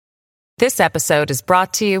This episode is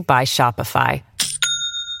brought to you by Shopify.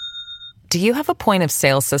 Do you have a point of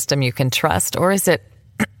sale system you can trust, or is it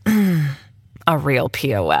a real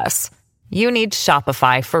POS? You need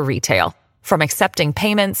Shopify for retail. From accepting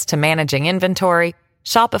payments to managing inventory,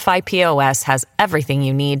 Shopify POS has everything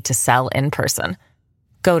you need to sell in person.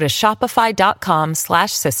 Go to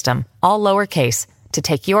shopify.com/system, all lowercase, to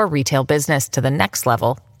take your retail business to the next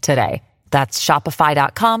level today. That's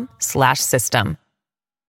shopify.com/system.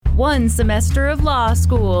 1 semester of law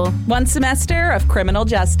school. 1 semester of criminal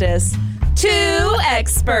justice. 2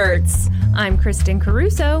 experts. I'm Kristen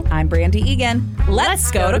Caruso. I'm Brandy Egan. Let's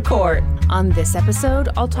go to court. On this episode,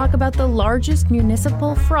 I'll talk about the largest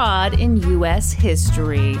municipal fraud in U.S.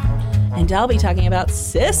 history. And I'll be talking about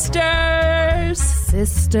sisters.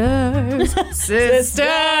 Sisters.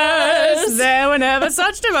 Sisters. There were never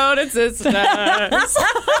such devoted sisters.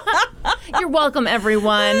 You're welcome,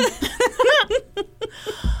 everyone.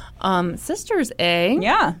 Sisters, eh?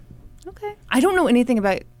 Yeah. Okay. I don't know anything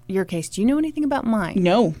about your case. Do you know anything about mine?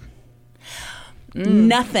 No.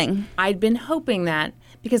 Nothing. I'd been hoping that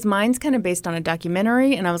because mine's kind of based on a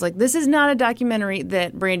documentary, and I was like, this is not a documentary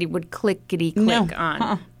that Brandy would clickety-click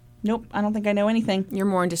on. Nope. I don't think I know anything. You're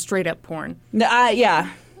more into straight-up porn. Yeah.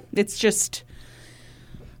 It's just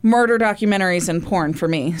murder documentaries and porn for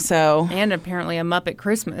me, so. And apparently a Muppet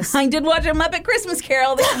Christmas. I did watch a Muppet Christmas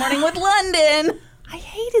Carol this morning with London. I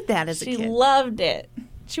hated that as a kid. She loved it.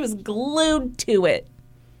 She was glued to it.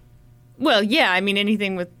 Well, yeah, I mean,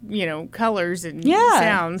 anything with, colors and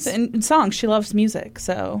sounds. And songs. She loves music,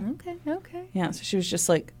 so. Okay. Yeah, so she was just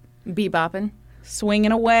like. Bebopping.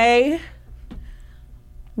 Swinging away.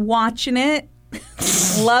 Watching it.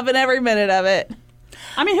 Loving every minute of it.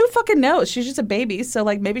 I mean, who fucking knows? She's just a baby, so,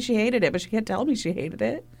 maybe she hated it, but she can't tell me she hated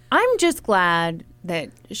it. I'm just glad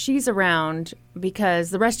that she's around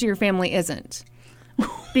because the rest of your family isn't.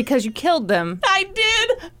 Because you killed them. I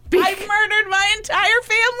did. I murdered my entire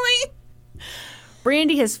family.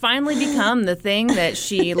 Brandy has finally become the thing that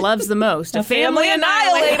she loves the most. A family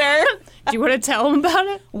annihilator. Do you want to tell them about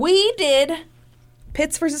it? We did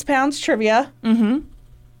Pitts versus Pounds trivia. Mm-hmm.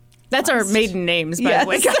 That's our maiden names, by the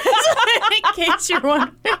way, guys. In case you're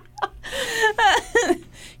wondering.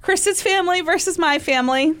 Chris's family versus my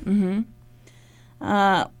family. Mm-hmm.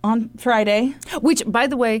 On Friday. Which, by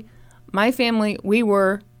the way, my family, we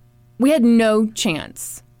had no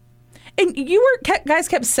chance. And guys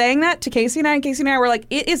kept saying that to Casey and I were like,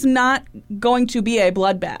 it is not going to be a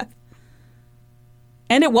bloodbath.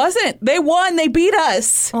 And it wasn't. They won. They beat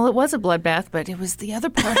us. Well, it was a bloodbath, but it was the other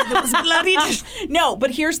part that was bloody. No,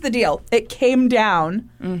 but here's the deal. It came down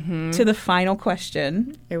to the final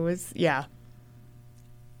question. It was, yeah.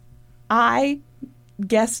 I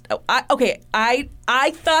guessed. I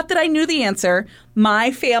thought that I knew the answer.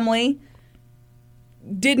 My family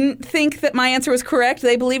didn't think that my answer was correct.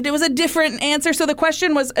 They believed it was a different answer. So the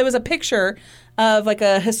question was, it was a picture of a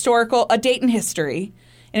date in history.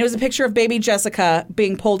 And it was a picture of baby Jessica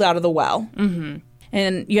being pulled out of the well. Mm-hmm.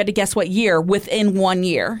 And you had to guess what year within 1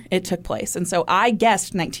 year it took place. And so I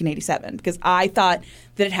guessed 1987 because I thought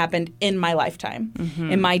that it happened in my lifetime.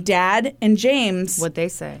 Mm-hmm. And my dad and James. What'd they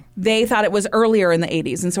say? They thought it was earlier in the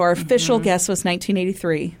 80s. And so our official guess was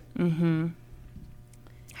 1983. Mm-hmm.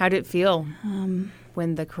 How did it feel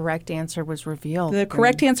when the correct answer was revealed? The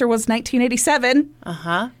correct answer was 1987.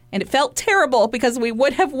 Uh-huh. And it felt terrible because we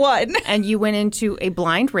would have won. And you went into a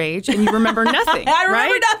blind rage and you remember nothing. I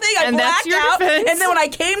remember nothing. I blacked out. Defense. And then when I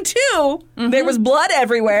came to, there was blood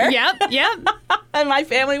everywhere. Yep. And my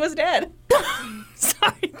family was dead.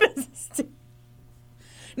 Sorry.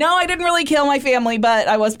 No, I didn't really kill my family, but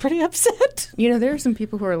I was pretty upset. There are some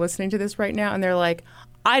people who are listening to this right now and they're like,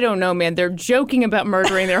 I don't know, man. They're joking about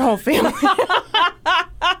murdering their whole family.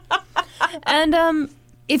 And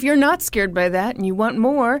if you're not scared by that and you want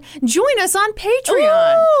more, join us on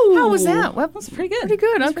Patreon. Ooh. How was that? Well, that's pretty good. Pretty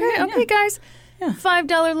good. That's Okay, pretty good, okay, guys. Yeah.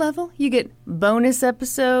 $5 level, you get bonus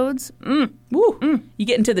episodes. You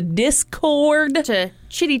get into the Discord to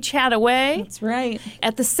chitty chat away. That's right.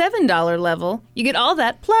 At the $7 level, you get all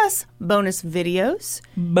that plus bonus videos.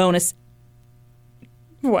 Bonus.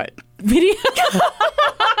 What? Video.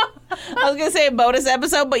 I was going to say a bonus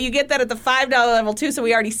episode, but you get that at the $5 level, too, so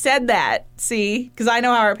we already said that. See? Because I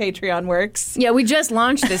know how our Patreon works. Yeah, we just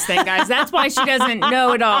launched this thing, guys. That's why she doesn't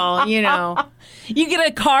know it all, You get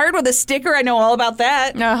a card with a sticker. I know all about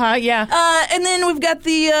that. Uh-huh, yeah. And then we've got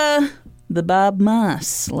the Bob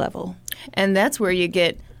Moss level. And that's where you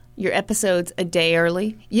get your episodes a day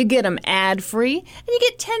early. You get them ad-free, and you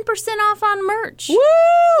get 10% off on merch.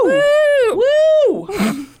 Woo! Woo!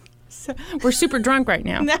 Woo! So we're super drunk right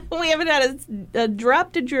now. No, we haven't had a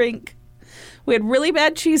drop to drink. We had really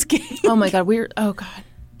bad cheesecake. Oh my God, oh God.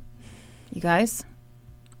 You guys,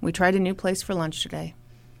 we tried a new place for lunch today.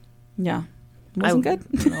 Yeah. Wasn't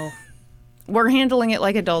good. No. We're handling it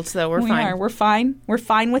like adults, though. We're fine. We're fine. We're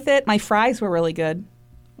fine with it. My fries were really good.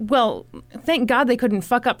 Well, thank God they couldn't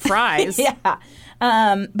fuck up fries. Yeah.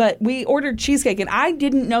 But we ordered cheesecake, and I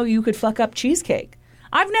didn't know you could fuck up cheesecake.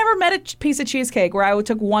 I've never met a piece of cheesecake where I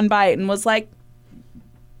took one bite and was like,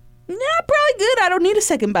 nah, probably good. I don't need a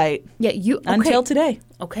second bite. Yeah, Until today.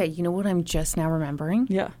 Okay, you know what I'm just now remembering?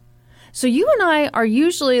 Yeah. So you and I are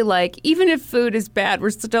usually like, even if food is bad, we're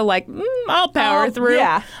still like, I'll power through.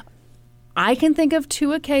 Yeah. I can think of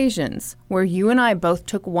 2 occasions where you and I both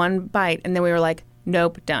took one bite and then we were like,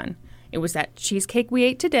 nope, done. It was that cheesecake we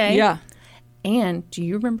ate today. Yeah. And do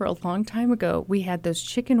you remember a long time ago, we had those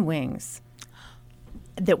chicken wings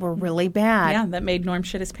that were really bad. Yeah, that made Norm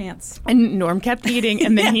shit his pants. And Norm kept eating,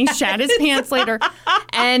 and then he shat his pants later.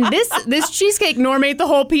 And this cheesecake, Norm ate the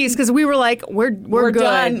whole piece because we were like, we're good.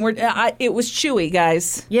 Done. It was chewy,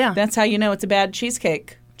 guys. Yeah. That's how you know it's a bad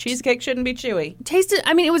cheesecake. Cheesecake shouldn't be chewy. Tasted.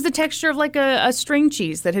 I mean, it was the texture of like a string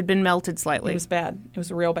cheese that had been melted slightly. It was bad. It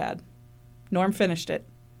was real bad. Norm finished it.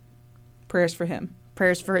 Prayers for him.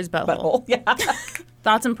 Prayers for his butthole. Yeah.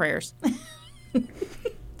 Thoughts and prayers.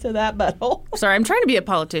 To that butthole. Sorry, I'm trying to be a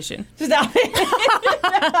politician. Stop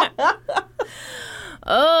it.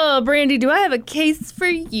 Oh, Brandy, do I have a case for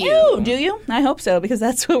you? Ew, do you? I hope so, because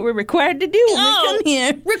that's what we're required to do when we come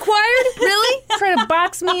here. Required? Really? Trying to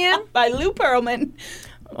box me in? By Lou Pearlman.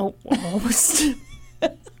 Oh.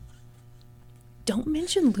 Don't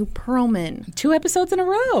mention Lou Pearlman. 2 episodes in a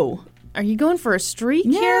row. Are you going for a streak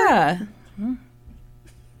here? Yeah.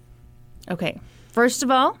 Okay. First of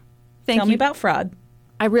all, thank you. Tell me about fraud.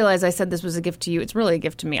 I realize I said this was a gift to you. It's really a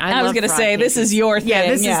gift to me. I was going to say, this is your thing. Yeah,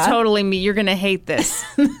 this is totally me. You're going to hate this.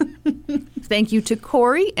 Thank you to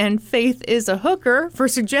Corey and Faith is a Hooker for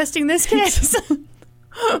suggesting this case.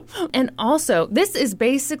 And also, this is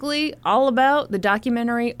basically all about the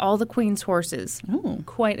documentary All the Queen's Horses. Oh.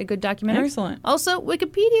 Quite a good documentary. Excellent. Also,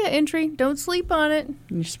 Wikipedia entry. Don't sleep on it.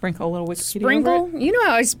 You sprinkle a little Wikipedia Sprinkle? over it? You know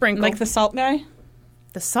how I sprinkle. Like the salt guy?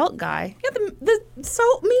 The salt guy? Yeah, the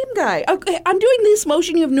salt meme guy. Okay, I'm doing this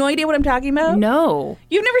motion. You have no idea what I'm talking about? No.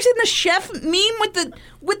 You've never seen the chef meme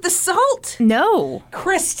with the salt? No.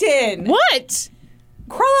 Kristen. What?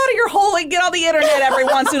 Crawl out of your hole and get on the internet every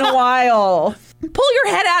once in a while. Pull your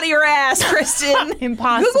head out of your ass, Kristen.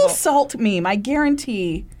 Impossible. Google salt meme, I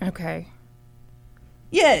guarantee. Okay.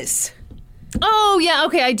 Yes. Oh, yeah,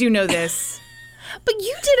 okay, I do know this. But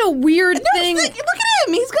you did a weird thing. Look at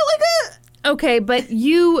him. He's got like a... Okay, but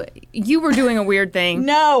you were doing a weird thing.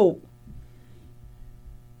 No.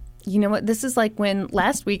 You know what? This is like when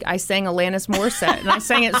last week I sang Alanis Morissette, and I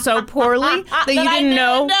sang it so poorly that you didn't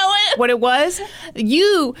know what it was.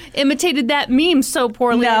 You imitated that meme so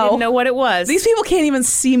poorly I didn't know what it was. These people can't even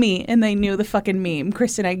see me, and they knew the fucking meme.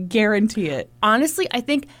 Kristen, I guarantee it. Honestly, I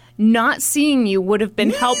think not seeing you would have been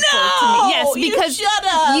helpful to me. Yes, because shut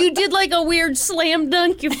up. you did like a weird slam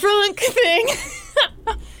dunk your frunk thing.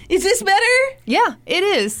 Is this better? Yeah, it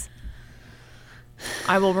is.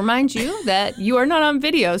 I will remind you that you are not on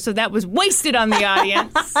video, so that was wasted on the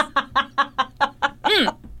audience.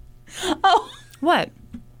 Oh. What?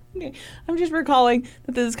 Okay. I'm just recalling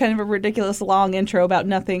that this is kind of a ridiculous long intro about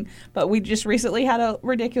nothing, but we just recently had a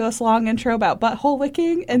ridiculous long intro about butthole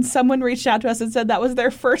licking, and someone reached out to us and said that was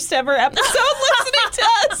their first ever episode listening to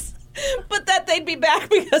us. But that they'd be back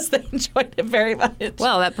because they enjoyed it very much.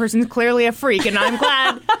 Well, that person's clearly a freak, and I'm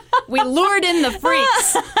glad we lured in the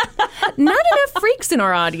freaks. Not enough freaks in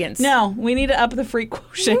our audience. No, we need to up the freak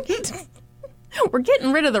quotient. We're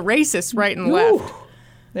getting rid of the racists right and left. Ooh,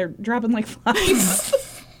 they're dropping like flies.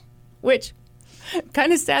 Which,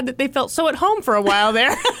 kind of sad that they felt so at home for a while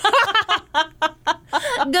there.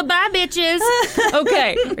 Goodbye, bitches.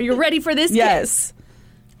 Okay, are you ready for this? Yes.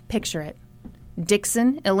 Picture it.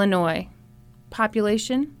 Dixon, Illinois.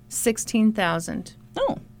 Population, 16,000.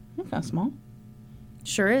 Oh, that's not small.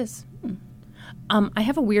 Sure is. I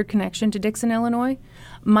have a weird connection to Dixon, Illinois.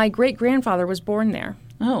 My great-grandfather was born there.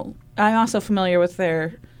 Oh, I'm also familiar with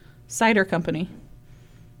their cider company.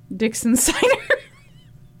 Dixon Cider.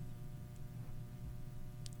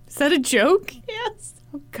 Is that a joke? Yes.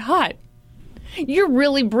 Oh, God. You're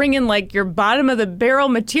really bringing, like, your bottom-of-the-barrel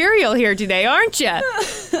material here today, aren't you?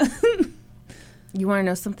 You want to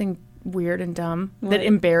know something weird and dumb that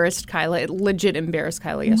embarrassed Kyla? It legit embarrassed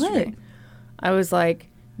Kyla yesterday. What? I was like,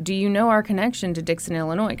 do you know our connection to Dixon,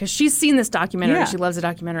 Illinois? Because she's seen this documentary. Yeah. She loves the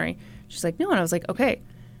documentary. She's like, no. And I was like, okay.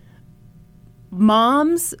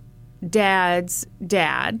 Mom's dad's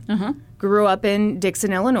dad grew up in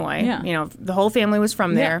Dixon, Illinois. Yeah. You know, the whole family was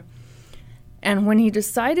from there. And when he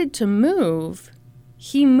decided to move,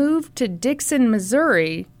 he moved to Dixon,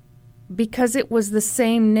 Missouri, because it was the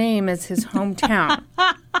same name as his hometown.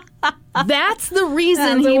 That's the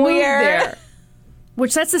reason he moved there.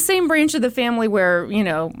 Which that's the same branch of the family where, you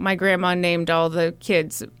know, my grandma named all the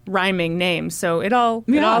kids rhyming names. So it all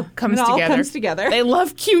comes together. They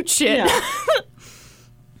love cute shit. Yeah.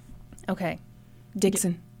 Okay.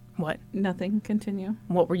 Dixon. What? Nothing. Continue.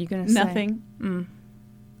 What were you going to say? Nothing.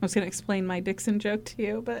 I was going to explain my Dixon joke to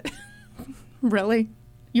you, but... Really?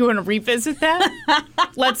 You want to revisit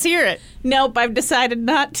that? Let's hear it. Nope, I've decided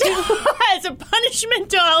not to. As a punishment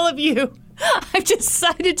to all of you, I've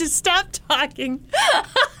decided to stop talking.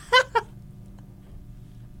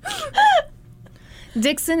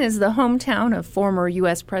 Dixon is the hometown of former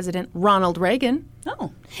U.S. President Ronald Reagan.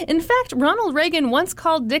 Oh. In fact, Ronald Reagan once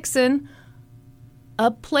called Dixon a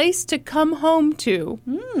place to come home to.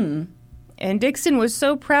 And Dixon was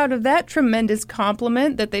so proud of that tremendous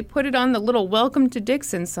compliment that they put it on the little Welcome to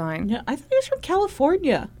Dixon sign. Yeah, I thought he was from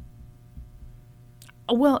California.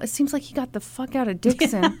 Oh, well, it seems like he got the fuck out of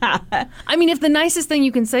Dixon. I mean, if the nicest thing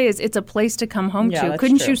you can say is it's a place to come home to,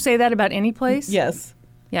 couldn't you say that about any place? Yes.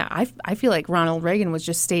 Yeah, I feel like Ronald Reagan was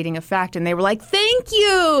just stating a fact, and they were like, thank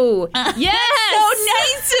you! Yes! So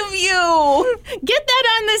nice of you! Get that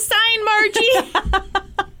on the sign, Margie!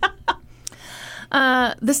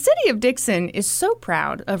 The city of Dixon is so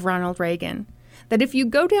proud of Ronald Reagan that if you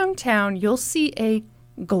go downtown, you'll see a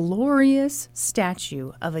glorious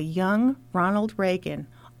statue of a young Ronald Reagan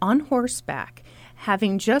on horseback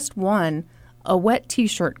having just won a wet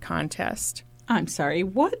t-shirt contest. I'm sorry,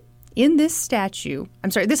 what? In this statue,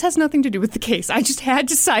 I'm sorry, this has nothing to do with the case. I just had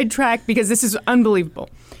to sidetrack because this is unbelievable.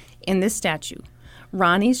 In this statue,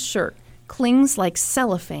 Ronnie's shirt clings like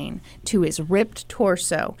cellophane to his ripped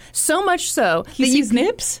torso. So much so he sees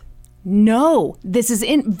nips? No. This is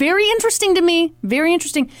very interesting to me. Very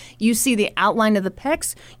interesting. You see the outline of the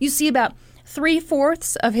pecs. You see about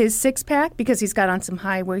 3/4 of his six-pack because he's got on some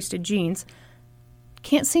high-waisted jeans.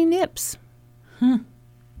 Can't see nips.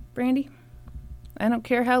 Brandy, I don't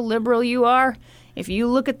care how liberal you are. If you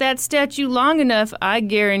look at that statue long enough, I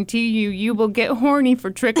guarantee you will get horny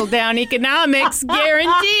for trickle-down economics.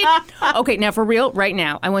 Guaranteed. Okay, now for real, right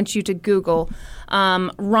now, I want you to Google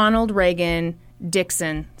Ronald Reagan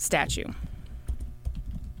Dixon statue.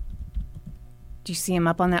 Do you see him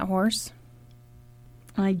up on that horse?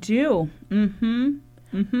 I do.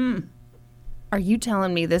 Are you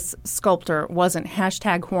telling me this sculptor wasn't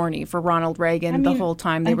 #horny for Ronald Reagan the whole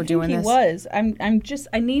time they were doing this? He was.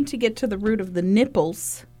 I need to get to the root of the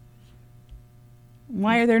nipples.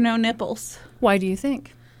 Why are there no nipples? Why do you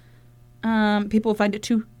think? People find it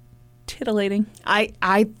too titillating.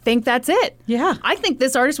 I think that's it. Yeah. I think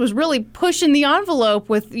this artist was really pushing the envelope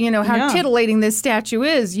with, how titillating this statue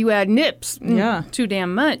is. You add nips. Too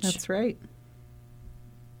damn much. That's right.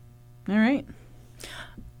 All right.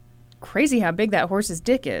 Crazy how big that horse's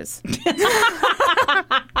dick is.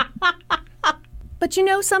 But you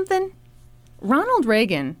know something? Ronald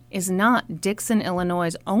Reagan is not Dixon,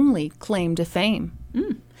 Illinois' only claim to fame.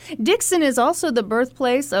 Dixon is also the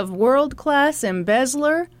birthplace of world-class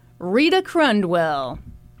embezzler Rita Crundwell.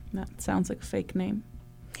 That sounds like a fake name.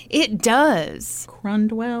 It does.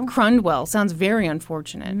 Crundwell? Crundwell. Sounds very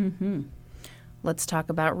unfortunate. Let's talk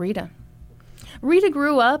about Rita. Rita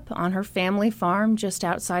grew up on her family farm just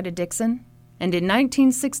outside of Dixon. And in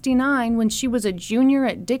 1969, when she was a junior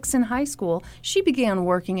at Dixon High School, she began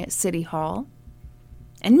working at City Hall.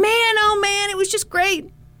 And man, oh man, it was just great.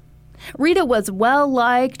 Rita was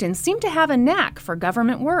well-liked and seemed to have a knack for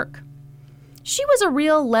government work. She was a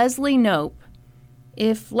real Leslie Knope,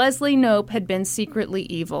 if Leslie Knope had been secretly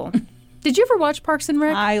evil. Did you ever watch Parks and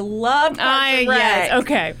Rec? I loved Parks and Rec. Yes,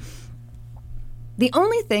 okay. The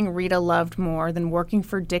only thing Rita loved more than working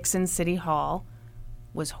for Dixon City Hall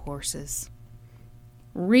was horses.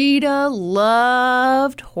 Rita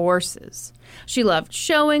loved horses. She loved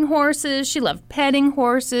showing horses. She loved petting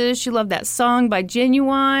horses. She loved that song by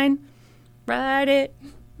Genuine. Ride it,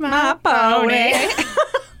 my pony.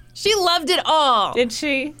 She loved it all. Did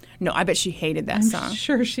she? No, I bet she hated that song. I'm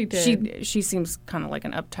sure she did. She seems kind of like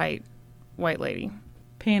an uptight white lady.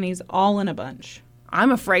 Panties all in a bunch.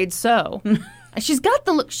 I'm afraid so. She's got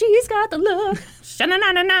the look. She's got the look.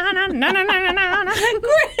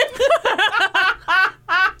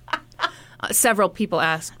 Several people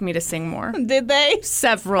asked me to sing more. Did they?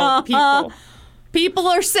 Several people. People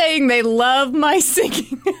are saying they love my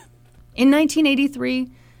singing. In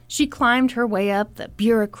 1983, she climbed her way up the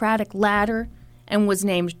bureaucratic ladder and was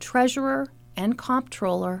named treasurer and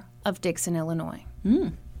comptroller of Dixon, Illinois.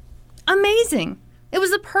 Amazing. It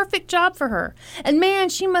was the perfect job for her. And man,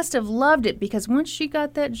 she must have loved it because once she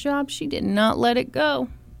got that job, she did not let it go.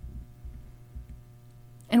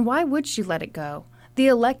 And why would she let it go? The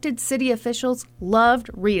elected city officials loved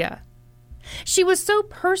Rita. She was so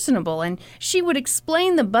personable, and she would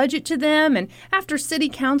explain the budget to them, and after city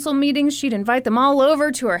council meetings, she'd invite them all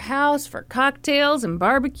over to her house for cocktails and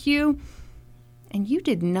barbecue. And you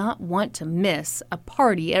did not want to miss a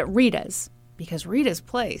party at Rita's, because Rita's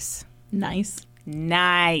place. Nice.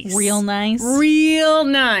 Nice. Real nice. Real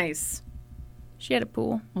nice. She had a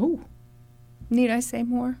pool. Oh. Need I say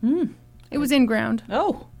more? It was in ground.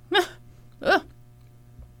 Oh.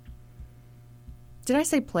 Did I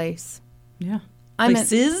say place? Yeah. I meant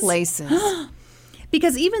Places? places.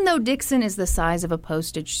 Because even though Dixon is the size of a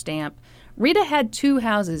postage stamp, Rita had 2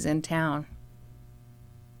 houses in town.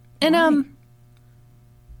 And,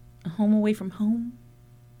 A home away from home?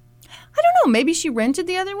 I don't know. Maybe she rented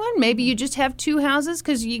the other one. Maybe you just have 2 houses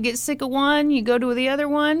because you get sick of one, you go to the other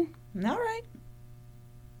one. All right.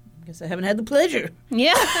 Guess I haven't had the pleasure.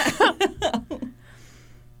 Yeah.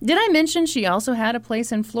 Did I mention she also had a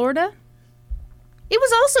place in Florida? It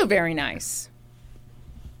was also very nice.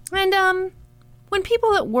 And when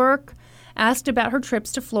people at work asked about her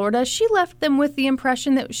trips to Florida, she left them with the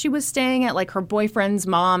impression that she was staying at like her boyfriend's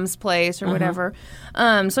mom's place or whatever.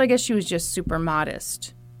 So I guess she was just super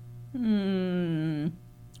modest.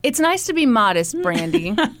 It's nice to be modest,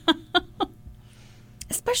 Brandy.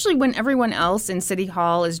 Especially when everyone else in City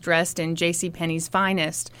Hall is dressed in JCPenney's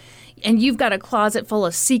finest. And you've got a closet full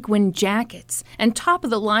of sequin jackets and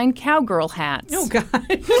top-of-the-line cowgirl hats. Oh, God.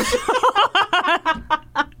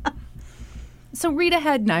 So Rita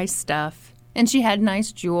had nice stuff, and she had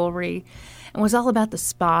nice jewelry, and was all about the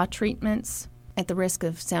spa treatments. At the risk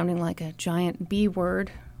of sounding like a giant B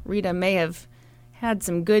word, Rita may have had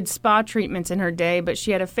some good spa treatments in her day, but she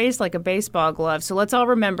had a face like a baseball glove, so let's all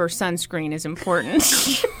remember sunscreen is important.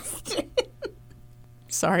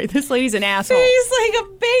 Sorry, this lady's an asshole. Face like a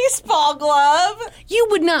baseball glove. You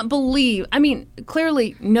would not believe. I mean,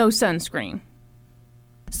 clearly no sunscreen.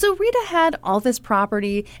 So Rita had all this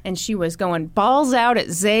property, and she was going balls out at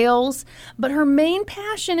Zales, but her main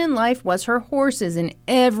passion in life was her horses, and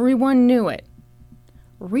everyone knew it.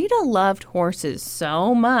 Rita loved horses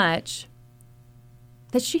so much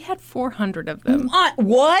that she had 400 of them.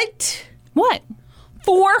 What? What?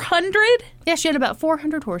 400? Yeah, she had about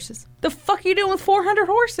 400 horses. The fuck are you doing with 400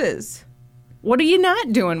 horses? What are you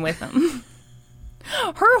not doing with them?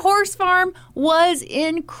 Her horse farm was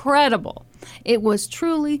incredible. It was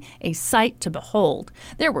truly a sight to behold.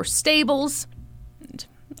 There were stables and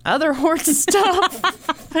other horse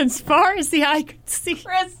stuff as far as the eye could see.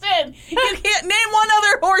 Kristen, you can't name one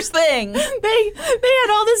other horse thing. They had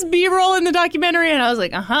all this B-roll in the documentary, and I was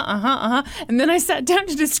like, And then I sat down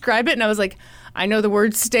to describe it, and I was like, I know the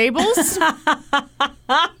word stables,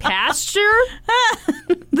 pasture.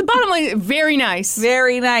 The bottom line, very nice.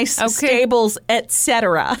 Very nice. Okay. Stables,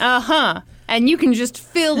 etc. And you can just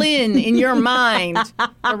fill in your mind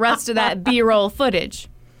the rest of that B-roll footage.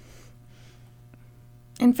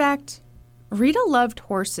 In fact, Rita loved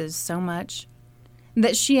horses so much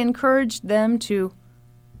that she encouraged them to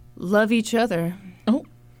love each other. Oh,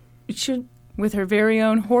 it should. With her very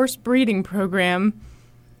own horse breeding program,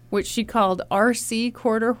 which she called RC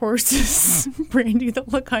Quarter Horses. Brandy, the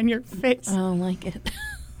look on your face. I don't like it.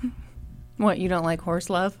 What, you don't like horse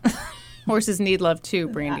love? Horses need love too,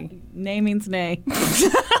 Brandy. Nay means nay.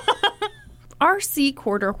 RC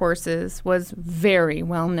Quarter Horses was very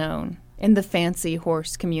well known in the fancy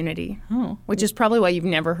horse community, which is probably why you've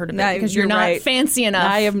never heard of it, because you're not right. fancy enough.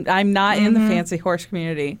 I'm not in the fancy horse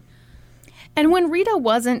community. And when Rita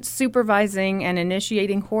wasn't supervising and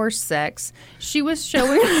initiating horse sex, she was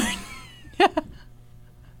showing...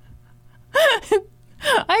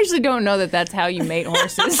 I actually don't know that that's how you mate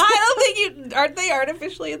horses. I don't think aren't they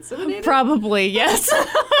artificially inseminated? Probably, yes.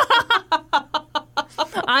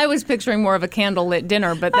 I was picturing more of a candlelit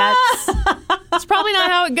dinner, but that's probably not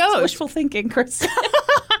how it goes. It's wishful thinking, Kristen.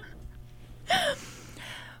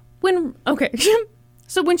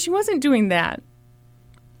 So when she wasn't doing that,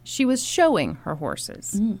 she was showing her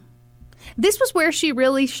horses. This was where she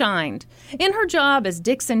really shined. In her job as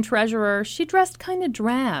Dixon treasurer, she dressed kind of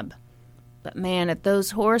drab. But man, at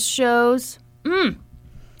those horse shows,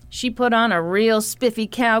 she put on a real spiffy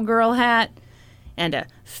cowgirl hat and a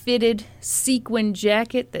fitted sequin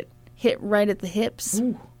jacket that hit right at the hips.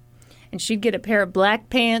 Ooh. And she'd get a pair of black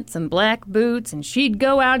pants and black boots, and she'd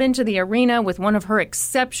go out into the arena with one of her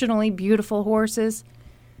exceptionally beautiful horses.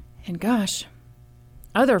 And gosh,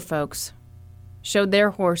 other folks showed their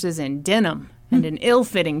horses in denim and an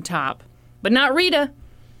ill-fitting top. But not Rita.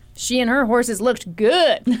 She and her horses looked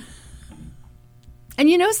good. And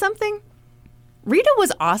you know something? Rita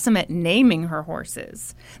was awesome at naming her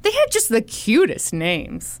horses. They had just the cutest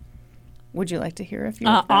names. Would you like to hear a few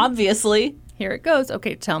of them? Obviously. Here it goes.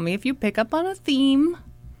 Okay, tell me if you pick up on a theme.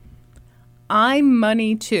 I'm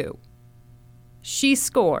money too. She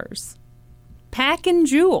scores. Packin'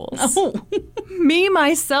 jewels. Oh. Me,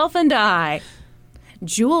 myself, and I.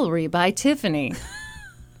 Jewelry by Tiffany.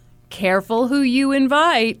 Careful who you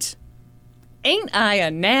invite. Ain't I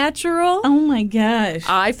a natural? Oh my gosh.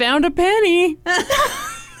 I found a penny.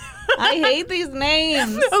 I hate these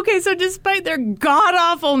names. Okay, so despite their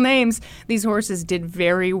god-awful names, these horses did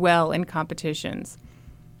very well in competitions.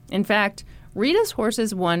 In fact, Rita's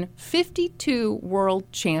horses won 52 world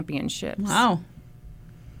championships. Wow.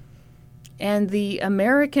 And the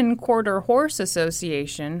American Quarter Horse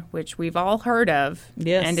Association, which we've all heard of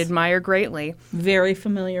Yes. and admire greatly, Very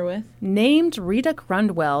familiar with. named Rita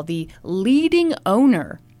Crundwell the leading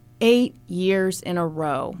owner 8 years in a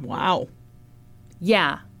row. Wow.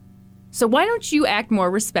 Yeah. So why don't you act more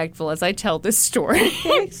respectful as I tell this story?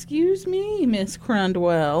 Excuse me, Miss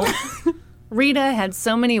Crundwell. Rita had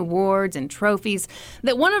so many awards and trophies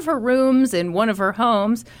that one of her rooms in one of her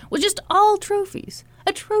homes was just all trophies.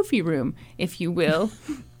 A trophy room, if you will.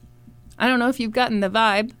 I don't know if you've gotten the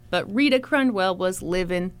vibe, but Rita Crundwell was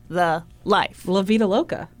living the life. La Vida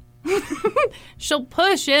Loca. She'll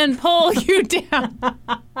push and pull you down.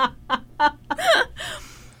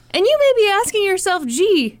 And you may be asking yourself,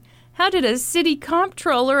 gee, how did a city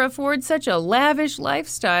comptroller afford such a lavish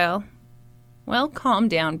lifestyle? Well, calm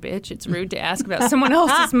down, bitch. It's rude to ask about someone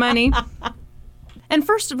else's money. And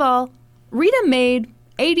first of all, Rita made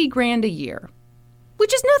 80 grand a year,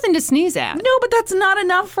 which is nothing to sneeze at. No, but that's not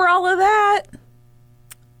enough for all of that.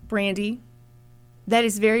 Brandy, that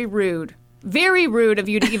is very rude. Very rude of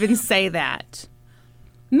you to even say that.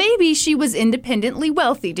 Maybe she was independently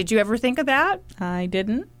wealthy. Did you ever think of that? I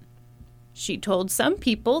didn't. She told some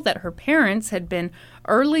people that her parents had been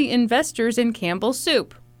early investors in Campbell's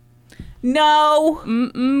Soup. No.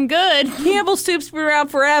 Good. Campbell's Soup's been around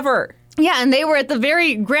forever. Yeah, and they were at the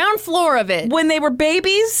very ground floor of it. When they were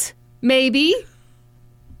babies? Maybe.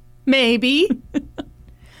 Maybe.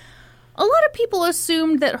 A lot of people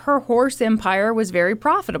assumed that her horse empire was very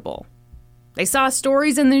profitable. They saw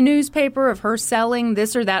stories in the newspaper of her selling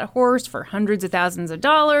this or that horse for hundreds of thousands of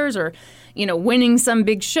dollars or, winning some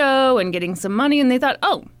big show and getting some money, and they thought,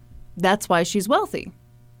 oh, that's why she's wealthy.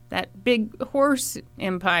 That big horse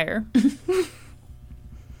empire.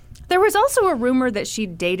 There was also a rumor that she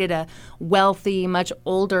dated a wealthy, much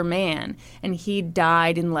older man, and he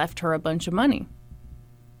died and left her a bunch of money.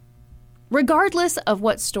 Regardless of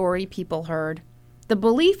what story people heard, the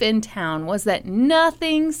belief in town was that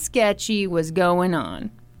nothing sketchy was going on.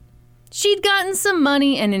 She'd gotten some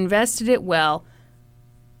money and invested it well.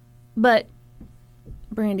 But,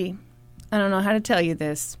 Brandy, I don't know how to tell you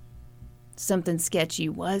this. Something sketchy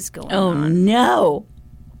was going on. Oh, no.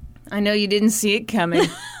 I know you didn't see it coming.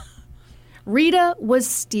 Rita was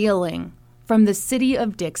stealing from the city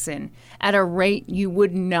of Dixon at a rate you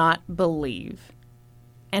would not believe.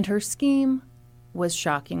 And her scheme was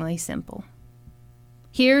shockingly simple.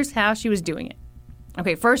 Here's how she was doing it.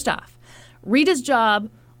 Okay, first off, Rita's job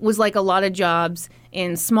was like a lot of jobs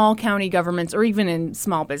in small county governments or even in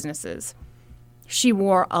small businesses. She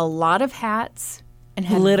wore a lot of hats and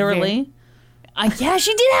had Literally? yeah,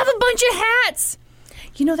 she did have a bunch of hats.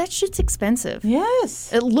 That shit's expensive.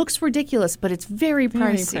 Yes. It looks ridiculous, but it's very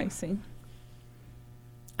pricey. Very pricey.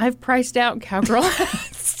 I've priced out cowgirl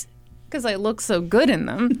hats because I look so good in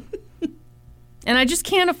them. And I just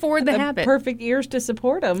can't afford the habit. Perfect ears to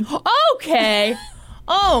support them. Okay.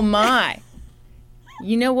 Oh, my.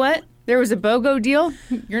 You know what? There was a BOGO deal.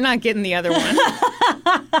 You're not getting the other one.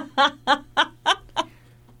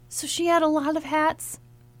 So she had a lot of hats.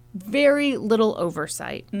 Very little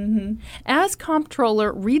oversight. Mm-hmm. As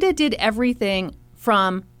comptroller, Rita did everything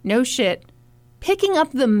from, no shit, picking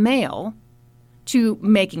up the mail to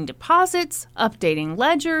making deposits, updating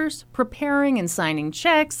ledgers, preparing and signing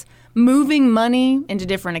checks, moving money into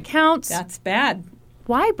different accounts. That's bad.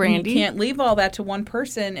 Why, Brandy? You can't leave all that to one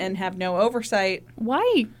person and have no oversight.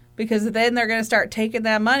 Why? Because then they're going to start taking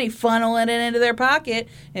that money, funneling it into their pocket,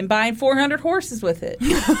 and buying 400 horses with it.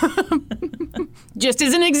 Just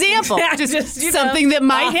as an example. Just something that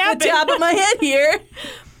might happen. Off the top of my head here.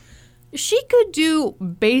 She could do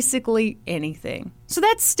basically anything. So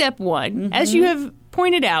that's step one. Mm-hmm. As you have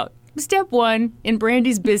pointed out, step one in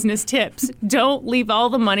Brandy's business tips. Don't leave all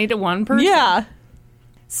the money to one person. Yeah.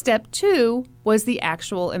 Step two was the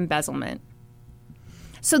actual embezzlement.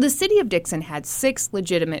 So the city of Dixon had 6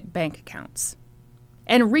 legitimate bank accounts.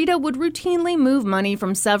 And Rita would routinely move money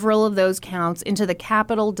from several of those accounts into the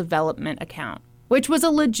Capital Development account, which was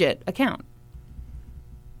a legit account.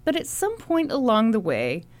 But at some point along the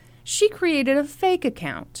way, she created a fake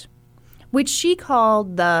account, which she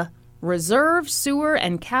called the Reserve Sewer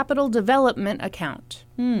and Capital Development account.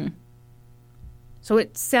 So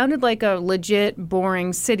it sounded like a legit,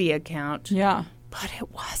 boring city account. Yeah. But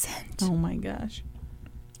it wasn't. Oh, my gosh.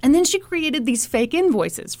 And then she created these fake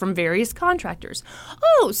invoices from various contractors.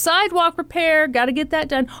 Oh, sidewalk repair, got to get that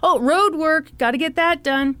done. Oh, road work, got to get that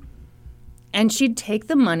done. And she'd take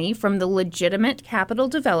the money from the legitimate Capital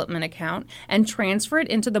Development account and transfer it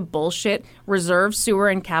into the bullshit Reserve Sewer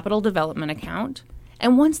and Capital Development account.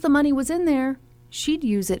 And once the money was in there, she'd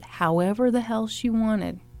use it however the hell she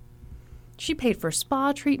wanted. She paid for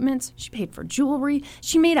spa treatments. She paid for jewelry.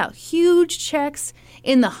 She made out huge checks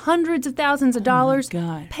in the hundreds of thousands of dollars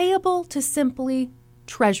payable to simply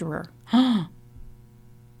treasurer.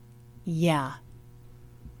 Yeah.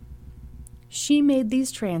 She made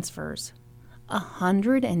these transfers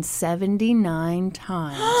 179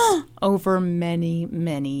 times over many,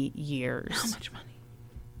 many years. How much money?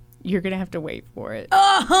 You're going to have to wait for it.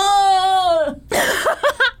 Oh!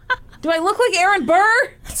 Do I look like Aaron Burr?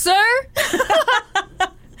 Sir?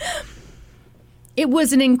 It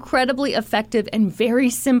was an incredibly effective and very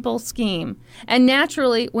simple scheme. And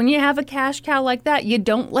naturally, when you have a cash cow like that, you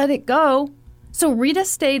don't let it go. So Rita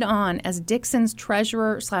stayed on as Dixon's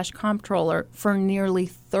treasurer/comptroller for nearly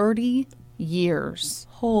 30 years.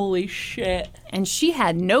 Holy shit. And she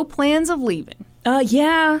had no plans of leaving.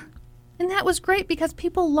 Yeah. And that was great because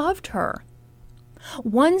people loved her.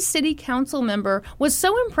 One city council member was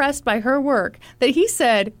so impressed by her work that he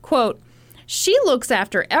said, quote, "She looks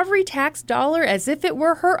after every tax dollar as if it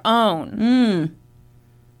were her own."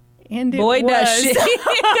 And it Boy, was. does she.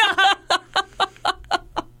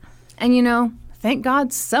 And you know, thank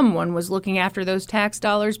God someone was looking after those tax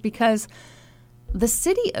dollars because the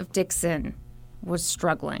city of Dixon was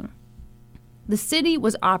struggling. The city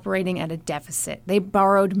was operating at a deficit. They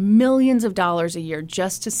borrowed millions of dollars a year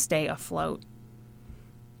just to stay afloat.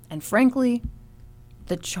 And frankly,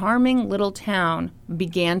 the charming little town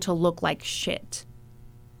began to look like shit.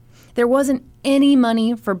 There wasn't any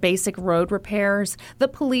money for basic road repairs. The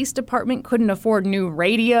police department couldn't afford new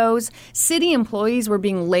radios. City employees were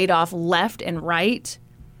being laid off left and right.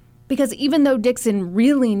 Because even though Dixon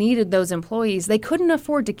really needed those employees, they couldn't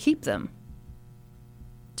afford to keep them.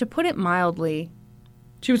 To put it mildly,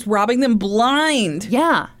 She was robbing them blind.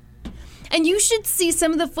 yeah. And you should see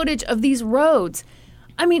some of the footage of these roads.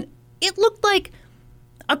 I mean, it looked like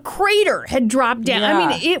a crater had dropped down. Yeah. I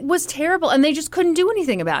mean, it was terrible, and they just couldn't do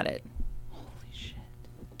anything about it. Holy shit.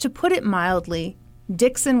 To put it mildly,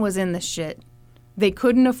 Dixon was in the shit. They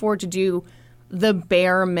couldn't afford to do the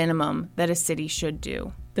bare minimum that a city should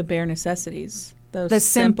do. The bare necessities. Those The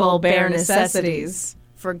simple bare necessities.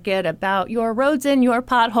 Forget about your roads and your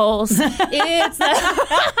potholes. It's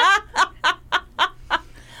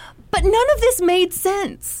But none of this made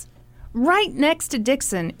sense. Right next to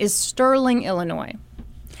Dixon is Sterling, Illinois.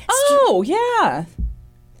 Oh, yeah.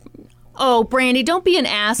 Oh, Brandy, don't be an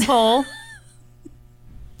asshole.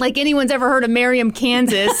 Like anyone's ever heard of Merriam,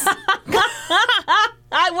 Kansas.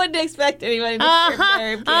 I wouldn't expect anybody to hear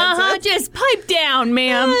Merriam, Kansas. Just pipe down,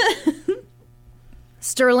 ma'am.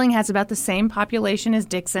 Sterling has about the same population as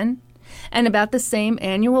Dixon and about the same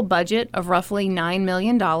annual budget of roughly $9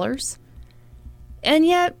 million. And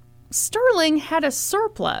yet, Sterling had a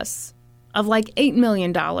surplus of like $8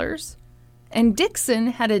 million, and Dixon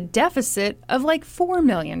had a deficit of like $4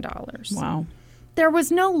 million. Wow. There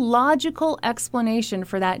was no logical explanation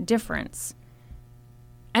for that difference.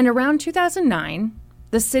 And around 2009,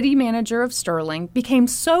 the city manager of Sterling became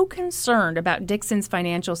so concerned about Dixon's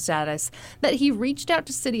financial status that he reached out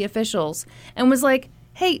to city officials and was like,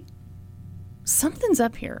 "Hey, something's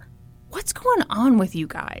up here. What's going on with you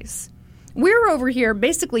guys? We're over here,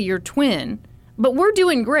 basically your twin, but we're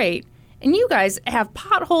doing great. And you guys have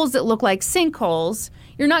potholes that look like sinkholes.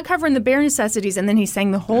 You're not covering the bare necessities." And then he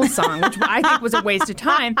sang the whole song, which I think was a waste of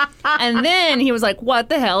time. And then he was like, "What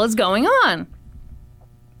the hell is going on?"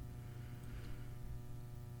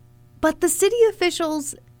 But the city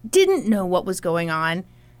officials didn't know what was going on.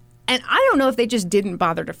 And I don't know if they just didn't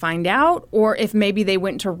bother to find out or if maybe they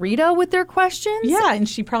went to Rita with their questions. Yeah, and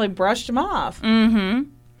she probably brushed him off.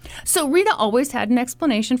 So Rita always had an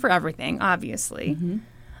explanation for everything, obviously.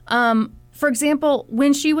 For example,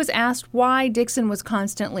 when she was asked why Dixon was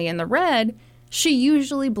constantly in the red, she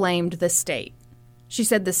usually blamed the state. She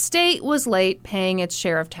said the state was late paying its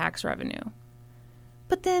share of tax revenue.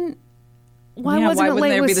 But then why Yeah, wasn't why it wouldn't late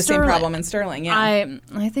there with be the same Sterling? problem in Sterling? Yeah.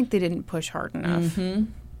 I think they didn't push hard enough.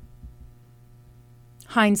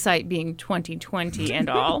 Hindsight being 2020 and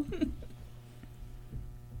all.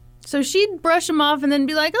 So she'd brush them off and then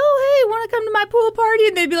be like, "Oh, hey, want to come to my pool party?"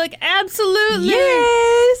 And they'd be like, "Absolutely."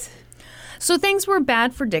 Yes. So things were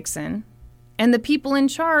bad for Dixon, and the people in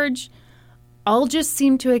charge all just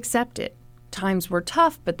seemed to accept it. Times were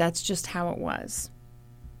tough, but that's just how it was.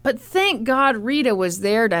 But thank God Rita was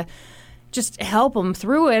there to just help them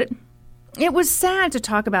through it. It was sad to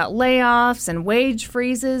talk about layoffs and wage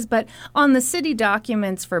freezes, but on the city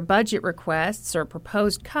documents for budget requests or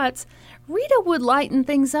proposed cuts, Rita would lighten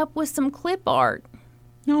things up with some clip art.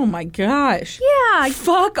 Oh my gosh. Yeah.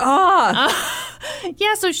 Fuck off.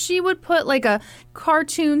 Yeah, so she would put like a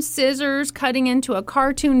cartoon scissors cutting into a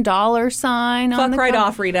cartoon dollar sign on Fuck the right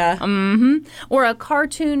off, Rita. or a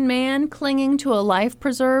cartoon man clinging to a life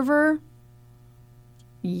preserver.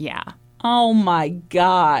 Yeah. Oh my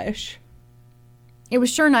gosh. It was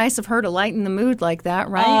sure nice of her to lighten the mood like that,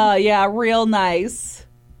 right? Yeah, real nice.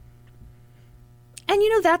 And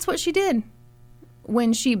that's what she did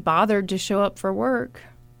when she bothered to show up for work.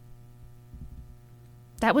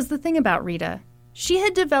 That was the thing about Rita. She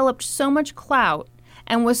had developed so much clout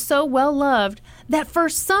and was so well loved that for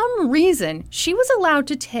some reason she was allowed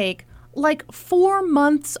to take like 4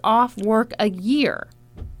 months off work a year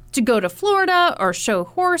to go to Florida or show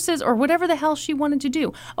horses or whatever the hell she wanted to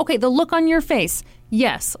do. Okay, the look on your face.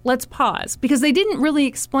 Yes, let's pause because they didn't really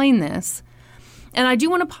explain this. And I do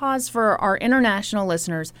want to pause for our international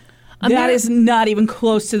listeners. That is not even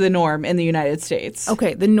close to the norm in the United States.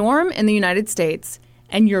 Okay, the norm in the United States,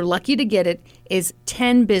 and you're lucky to get it, is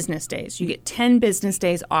 10 business days. You get 10 business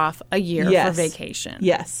days off a year for vacation.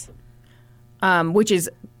 Yes. Which is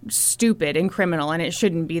stupid and criminal, and it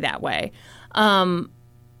shouldn't be that way.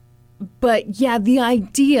 But yeah, the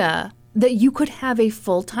idea that you could have a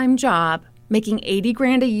full-time job making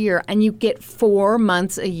 $80,000 a year and you get 4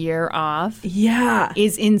 months a year off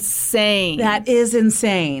is insane. That is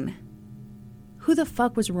insane. Who the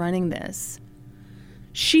fuck was running this?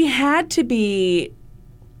 She had to be,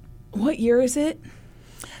 what year is it?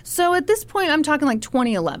 So at this point, I'm talking like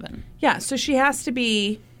 2011. Yeah, so she has to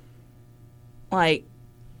be like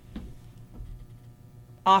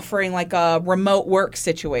offering like a remote work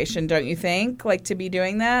situation, don't you think? Like to be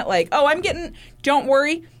doing that? Like, oh, don't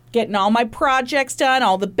worry, getting all my projects done,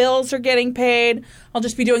 all the bills are getting paid. I'll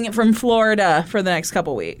just be doing it from Florida for the next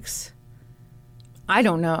couple weeks. I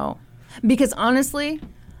don't know. Because honestly,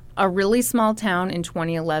 a really small town in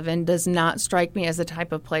 2011 does not strike me as the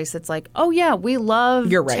type of place that's like, oh yeah, we love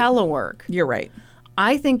telework. You're right.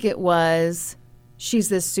 I think it was, she's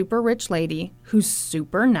this super rich lady who's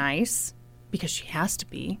super nice because she has to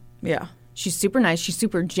be. Yeah. She's super nice. She's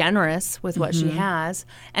super generous with what she has.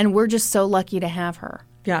 And we're just so lucky to have her.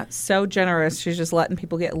 Yeah, so generous. She's just letting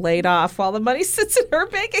people get laid off while the money sits in her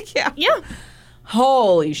bank account. Yeah.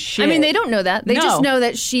 Holy shit. I mean, they don't know that. They just know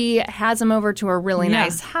that she has them over to a really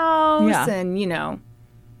nice house and,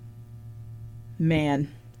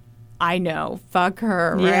 Man. I know. Fuck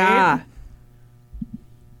her, right? Yeah.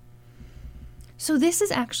 So this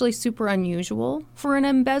is actually super unusual for an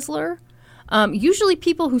embezzler. Usually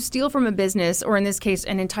people who steal from a business, or in this case,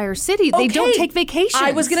 an entire city, they don't take vacations.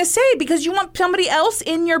 I was going to say, because you want somebody else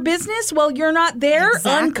in your business while you're not there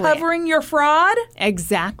uncovering your fraud?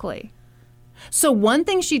 Exactly. So one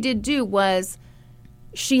thing she did do was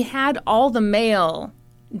she had all the mail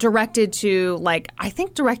directed to,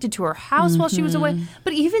 directed to her house while she was away.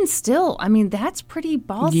 But even still, I mean, that's pretty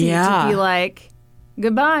ballsy to be like,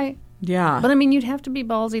 goodbye. Yeah. But I mean, you'd have to be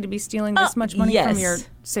ballsy to be stealing this much money from your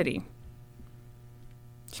city.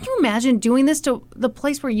 Can you imagine doing this to the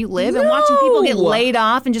place where you live and watching people get laid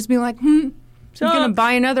off and just being like, I'm going to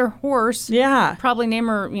buy another horse. Yeah. Probably name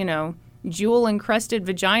her, jewel-encrusted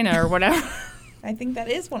vagina or whatever. I think that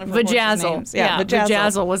is one of her horse's names. Yeah,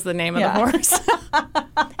 Vajazzle was the name of the horse.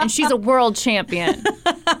 And she's a world champion.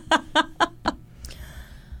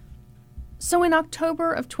 So in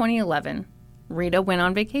October of 2011, Rita went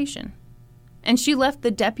on vacation. And she left the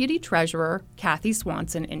deputy treasurer, Kathy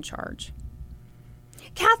Swanson, in charge.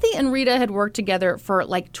 Kathy and Rita had worked together for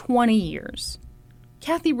like 20 years.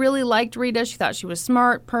 Kathy really liked Rita. She thought she was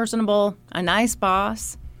smart, personable, a nice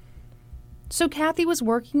boss. So Kathy was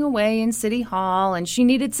working away in City Hall, and she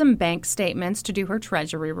needed some bank statements to do her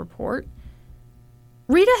treasury report.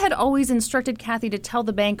 Rita had always instructed Kathy to tell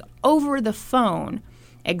the bank over the phone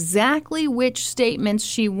exactly which statements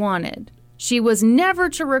she wanted. She was never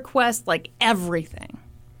to request, everything.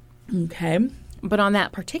 Okay. But on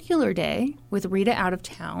that particular day, with Rita out of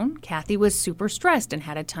town, Kathy was super stressed and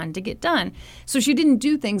had a ton to get done. So she didn't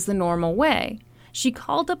do things the normal way. She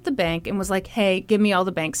called up the bank and was like, hey, give me all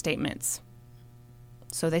the bank statements.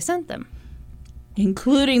 So they sent them.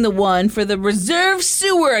 Including the one for the reserve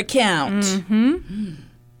sewer account. Mm-hmm.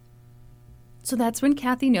 So that's when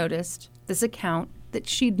Kathy noticed this account that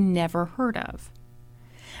she'd never heard of.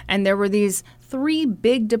 And there were these 3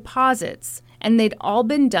 big deposits, and they'd all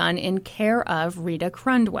been done in care of Rita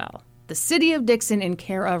Crundwell. The city of Dixon in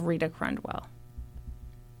care of Rita Crundwell.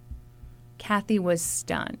 Kathy was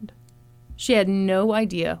stunned. She had no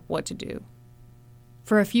idea what to do.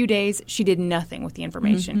 For a few days, she did nothing with the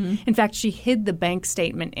information. Mm-hmm. In fact, she hid the bank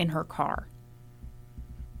statement in her car.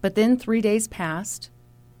 But then 3 days passed,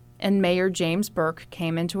 and Mayor James Burke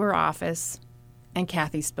came into her office, and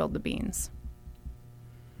Kathy spilled the beans.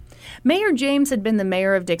 Mayor James had been the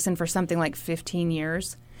mayor of Dixon for something like 15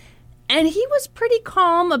 years, and he was pretty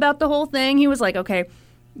calm about the whole thing. He was like, okay,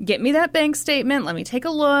 get me that bank statement. Let me take a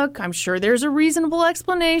look. I'm sure there's a reasonable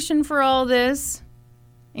explanation for all this.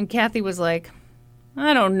 And Kathy was like,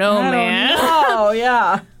 I don't know, man. Oh,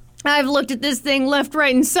 yeah. I've looked at this thing left,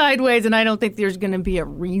 right, and sideways, and I don't think there's going to be a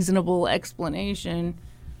reasonable explanation.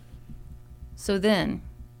 So then,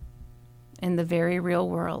 in the very real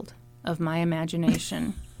world of my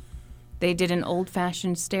imagination, they did an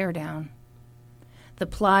old-fashioned stare-down. The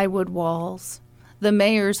plywood walls, the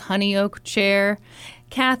mayor's honey oak chair,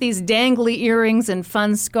 Kathy's dangly earrings and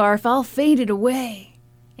fun scarf all faded away.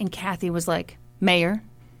 And Kathy was like, Mayor,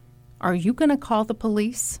 are you going to call the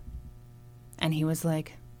police? And he was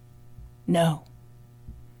like, no.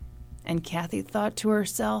 And Kathy thought to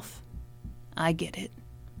herself, I get it.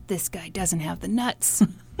 This guy doesn't have the nuts.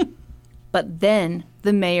 But then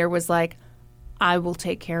the mayor was like, I will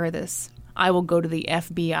take care of this. I will go to the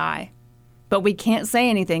FBI. But we can't say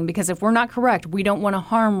anything because if we're not correct, we don't want to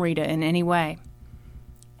harm Rita in any way.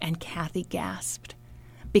 And Kathy gasped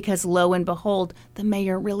because lo and behold, the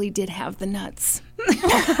mayor really did have the nuts.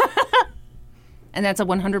 And that's a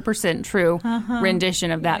 100% true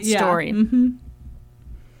rendition of that story. Yeah. Mm-hmm.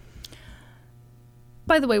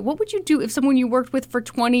 By the way, what would you do if someone you worked with for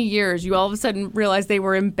 20 years, you all of a sudden realized they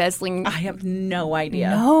were embezzling? I have no idea.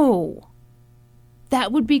 No.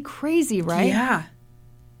 That would be crazy, right? Yeah.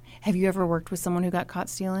 Have you ever worked with someone who got caught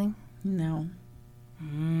stealing? No.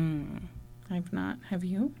 I've not. Have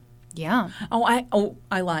you? Yeah.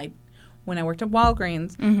 I lied. When I worked at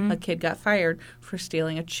Walgreens, a kid got fired for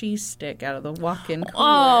stealing a cheese stick out of the walk-in cooler.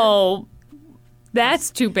 Oh,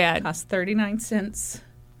 that's too bad. Cost 39 cents.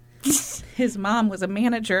 His mom was a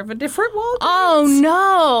manager of a different Walgreens. Oh,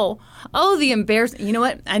 no. Oh, the embarrassment. You know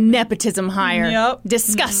what? A nepotism hire. Yep.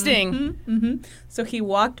 Disgusting. Mm-hmm, mm-hmm. So he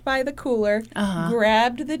walked by the cooler,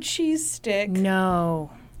 grabbed the cheese stick,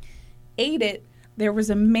 No. ate it. There was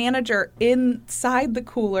a manager inside the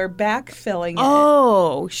cooler backfilling it.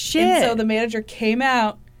 Oh, shit. And so the manager came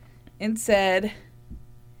out and said,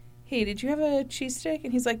 hey, did you have a cheese stick?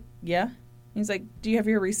 And he's like, yeah. And he's like, do you have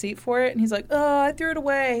your receipt for it? And he's like, oh, I threw it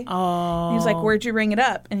away. Oh. And he was like, where'd you ring it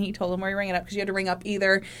up? And he told him where you rang it up because you had to ring up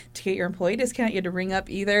either to get your employee discount. You had to ring up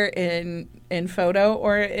either in photo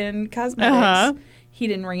or in cosmetics. He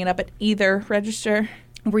didn't ring it up at either register.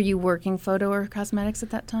 Were you working photo or cosmetics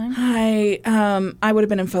at that time? I would have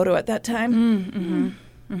been in photo at that time.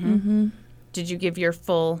 Did you give your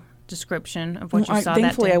full description of what you saw that day?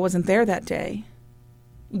 Thankfully, I wasn't there that day.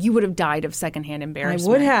 You would have died of secondhand embarrassment.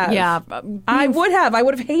 I would have. Yeah. I would have. I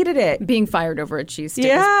would have hated it. Being fired over a cheese stick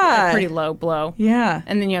is Yeah. a pretty low blow. Yeah.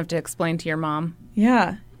 And then you have to explain to your mom.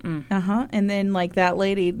 Yeah. And then, like, that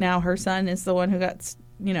lady, now her son is the one who got,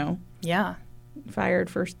 Yeah. fired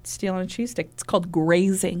for stealing a cheese stick. It's called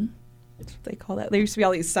grazing. That's what they call that. There used to be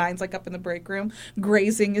all these signs, like, up in the break room.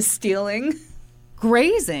 Grazing is stealing.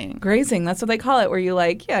 Grazing. Grazing. That's what they call it. Where you're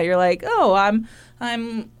like, oh,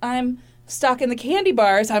 I'm stocking the candy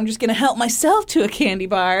bars. I'm just going to help myself to a candy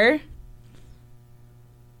bar.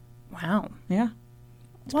 Wow. Yeah.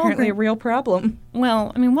 It's apparently a real problem.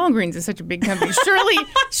 Well, I mean, Walgreens is such a big company. Surely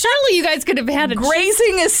you guys could have had a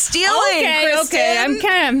Grazing is stealing, Kristen. Okay. I'm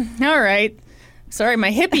kind of, all right. Sorry,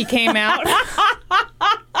 my hippie came out.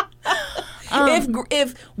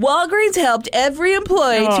 If Walgreens helped every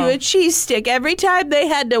employee to a cheese stick every time they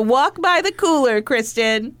had to walk by the cooler,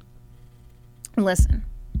 Kristen. Listen,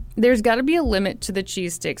 there's got to be a limit to the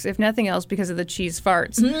cheese sticks, if nothing else because of the cheese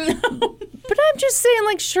farts. But I'm just saying,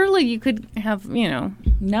 like, surely you could have, a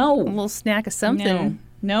No. little snack of something.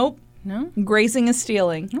 Nope. No? Grazing is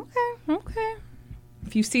stealing. Okay.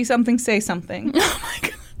 If you see something, say something. Oh, my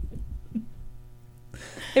God.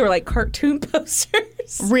 They were like cartoon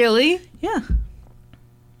posters. Really? Yeah.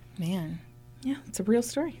 Man. Yeah, it's a real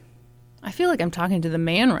story. I feel like I'm talking to the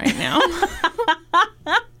man right now.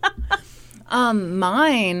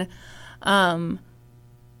 Mine,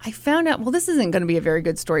 I found out, well, this isn't going to be a very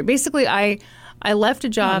good story. Basically, I left a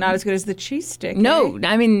job. Not as good as the cheese stick. No, eh?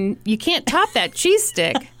 I mean, you can't top that cheese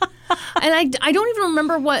stick. And I don't even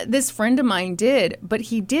remember what this friend of mine did, but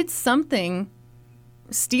he did something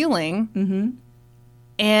stealing. Mm-hmm.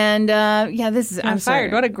 And, this is... I'm fired. sorry.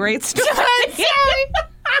 What a great story.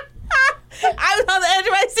 I was on the edge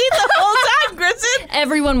of my seat the whole time, Kristen.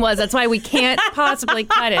 Everyone was. That's why we can't possibly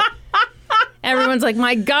cut it. Everyone's like,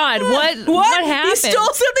 my God, what happened? You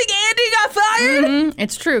stole something and he got fired? Mm-hmm.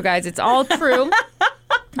 It's true, guys. It's all true.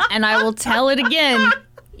 And I will tell it again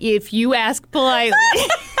if you ask politely.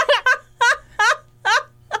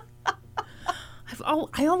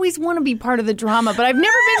 I always want to be part of the drama, but I've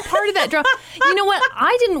never been part of that drama. You know what?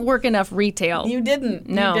 I didn't work enough retail. You didn't.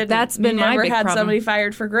 No, you didn't. that's been my big never had problem. somebody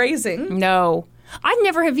fired for grazing. No. I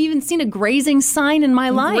never have even seen a grazing sign in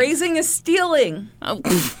my life. Grazing is stealing. Oh.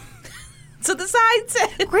 So the sign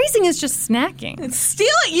said. Grazing is just snacking. It's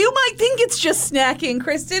stealing. You might think it's just snacking,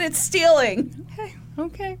 Kristen. It's stealing.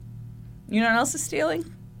 Okay. You know what else is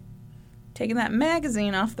stealing? Taking that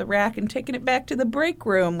magazine off the rack and taking it back to the break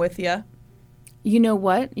room with you. You know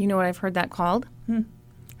what? You know what I've heard that called?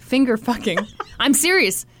 Finger fucking. I'm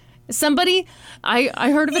serious. Somebody, I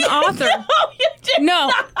heard of an author. No, you did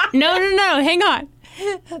not. No. Hang on.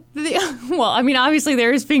 Well, I mean, obviously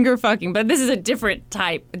there is finger fucking, but this is a different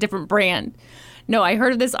type, a different brand. No, I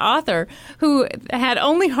heard of this author who had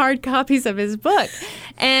only hard copies of his book.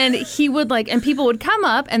 And he would and people would come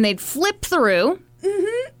up and they'd flip through.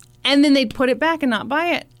 Mm-hmm. And then they'd put it back and not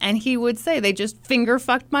buy it. And he would say, they just finger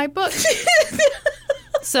fucked my book.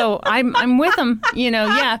 So I'm with him,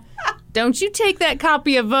 yeah. Don't you take that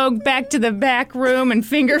copy of Vogue back to the back room and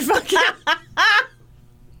finger fuck it.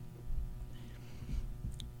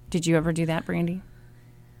 Did you ever do that, Brandy?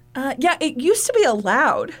 Yeah, it used to be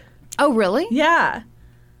allowed. Oh, really? Yeah.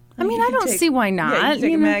 I mean, I don't see why not. Yeah, you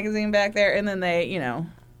take a magazine back there, and then they,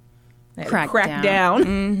 they crack down.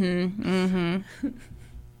 Mm-hmm.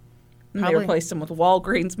 And they replaced them with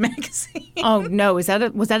Walgreens magazine. Oh, no. Was that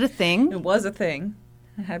a thing? It was a thing.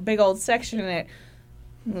 It had a big old section in it.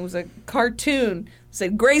 It was a cartoon. It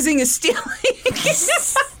said, grazing is stealing.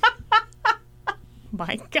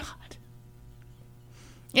 My God.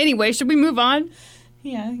 Anyway, should we move on?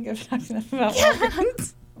 Yeah, I think I've talked enough about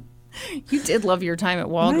Walgreens. You did love your time at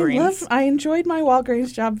Walgreens. I enjoyed my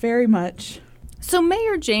Walgreens job very much. So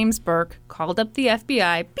Mayor James Burke called up the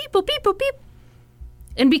FBI. Beep, boop, beep, boop, beep.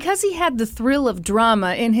 And because he had the thrill of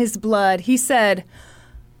drama in his blood, he said,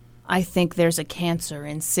 I think there's a cancer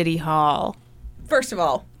in City Hall. First of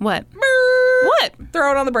all. What? What?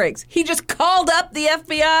 Throw it on the brakes. He just called up the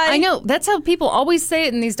FBI. I know. That's how people always say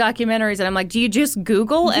it in these documentaries. And I'm like, do you just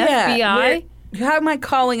Google FBI? How am I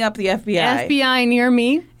calling up the FBI? FBI near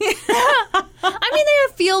me. I mean, they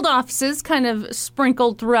have field offices kind of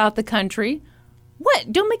sprinkled throughout the country.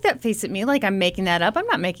 What? Don't make that face at me like I'm making that up. I'm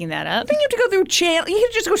not making that up. I think you have to go through channel. You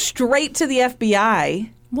can just go straight to the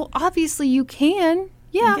FBI. Well, obviously you can.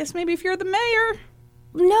 Yeah. I guess maybe if you're the mayor.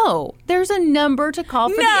 No. There's a number to call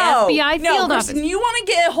for the FBI field office. You want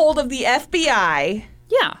to get a hold of the FBI.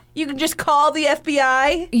 Yeah. You can just call the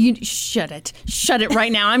FBI. You shut it. Shut it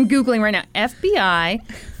right now. I'm Googling right now. FBI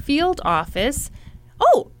field office.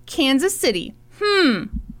 Oh, Kansas City.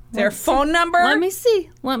 Their phone number? Let me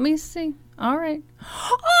see. All right.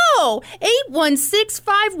 Oh,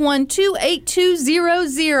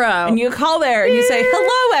 816-512-8200. And you call there and you say,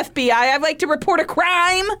 hello, FBI, I'd like to report a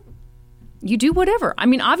crime. You do whatever. I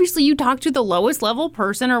mean, obviously you talk to the lowest level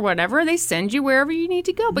person or whatever. They send you wherever you need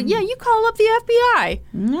to go. But yeah, you call up the FBI.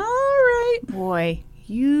 All right. Boy,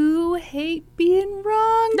 you hate being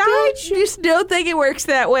wrong, I don't you? just don't think it works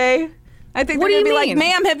that way. I think What they're do going to you be like, mean?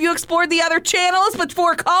 ma'am, have you explored the other channels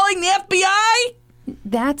before calling the FBI?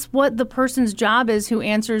 That's what the person's job is who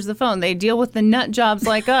answers the phone. They deal with the nut jobs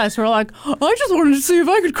like us who are like, I just wanted to see if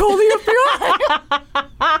I could call the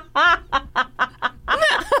FBI.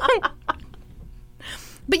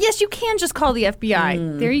 But yes, you can just call the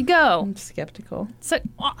FBI. There you go. I'm skeptical. So,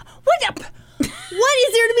 what is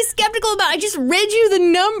there to be skeptical about? I just read you the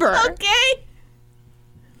number. Okay.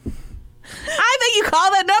 I think you call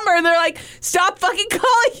that number and they're like, stop fucking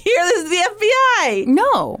calling here. This is the FBI.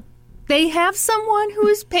 No. They have someone who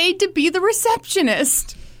is paid to be the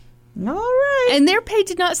receptionist. All right. And they're paid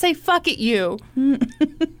to not say, fuck it, you.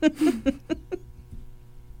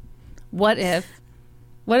 What if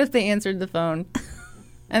they answered the phone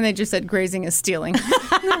and they just said grazing is stealing?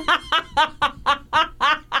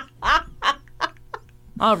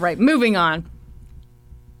 All right, moving on.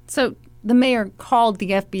 So the mayor called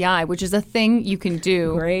the FBI, which is a thing you can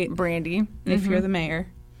do, Great. Brandy. If you're the mayor.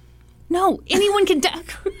 No, anyone can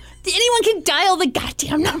dial the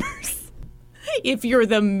goddamn numbers. If you're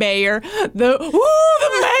the mayor, the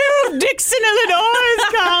mayor of Dixon, Illinois is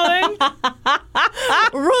calling.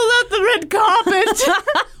 Roll out the red carpet.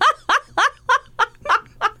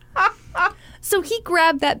 So he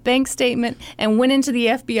grabbed that bank statement and went into the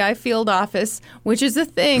FBI field office, which is a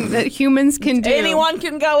thing that humans can do. Anyone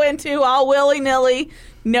can go into all willy-nilly,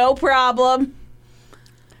 no problem.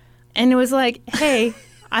 And it was like, hey,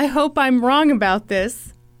 I hope I'm wrong about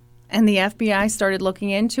this. And the FBI started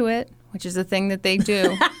looking into it, which is a thing that they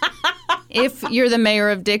do. If you're the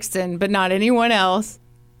mayor of Dixon, but not anyone else.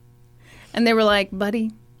 And they were like,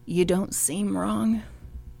 buddy, you don't seem wrong.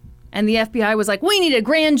 And the FBI was like, we need a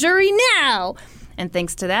grand jury now. And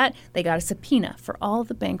thanks to that, they got a subpoena for all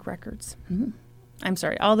the bank records. I'm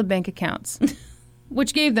sorry, all the bank accounts,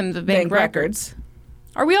 which gave them the bank records.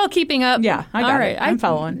 Are we all keeping up? Yeah, I got all right. it. I'm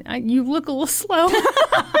following. You look a little slow.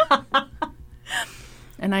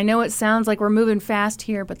 And I know it sounds like we're moving fast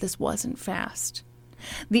here, but this wasn't fast.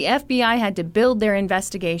 The FBI had to build their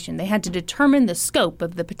investigation. They had to determine the scope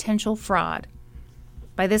of the potential fraud.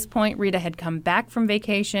 By this point, Rita had come back from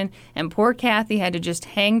vacation, and poor Kathy had to just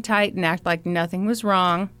hang tight and act like nothing was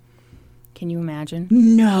wrong. Can you imagine?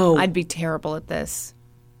 No. I'd be terrible at this.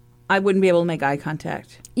 I wouldn't be able to make eye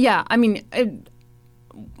contact. Yeah, I mean,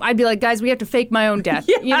 I'd be like, guys, we have to fake my own death.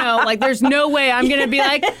 You know, like there's no way I'm going to be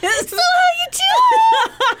like, so how you doing?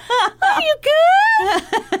 Are you good?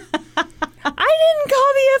 I didn't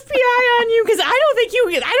call the FBI on you because I don't think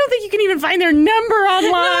you can even find their number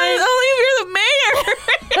online. Only if you're the mayor.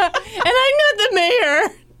 And I'm not the mayor.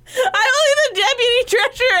 I'm only the deputy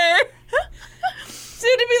treasurer.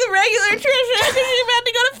 Soon to be the regular treasurer because you're about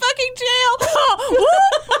to go to fucking jail.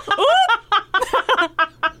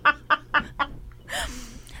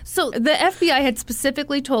 So the FBI had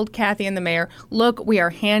specifically told Kathy and the mayor, look, we are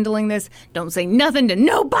handling this. Don't say nothing to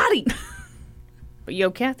nobody. But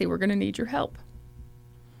yo, Kathy, we're going to need your help.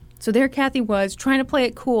 So there Kathy was, trying to play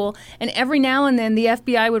it cool, and every now and then the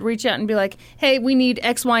FBI would reach out and be like, hey, we need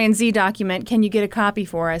X, Y, and Z document. Can you get a copy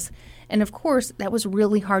for us? And of course, that was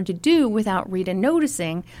really hard to do without Rita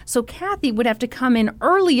noticing, so Kathy would have to come in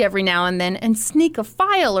early every now and then and sneak a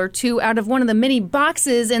file or two out of one of the many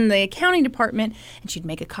boxes in the accounting department, and she'd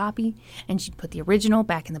make a copy, and she'd put the original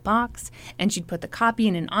back in the box, and she'd put the copy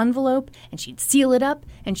in an envelope, and she'd seal it up,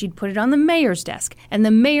 and she'd put it on the mayor's desk, and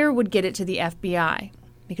the mayor would get it to the FBI,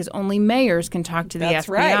 because only mayors can talk to the That's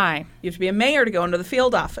FBI. right. You have to be a mayor to go into the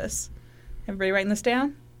field office. Everybody writing this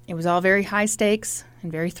down? It was all very high stakes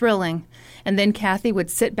and very thrilling. And then Kathy would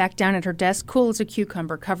sit back down at her desk, cool as a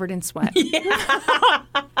cucumber, covered in sweat. Yeah.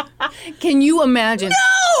 Can you imagine? No!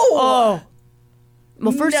 Oh.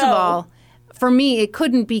 Well, first of No. all, for me, it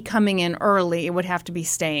couldn't be coming in early. It would have to be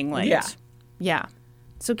staying late. Yeah. Yeah.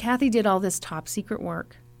 So Kathy did all this top secret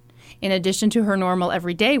work, in addition to her normal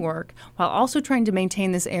everyday work, while also trying to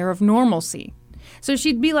maintain this air of normalcy. So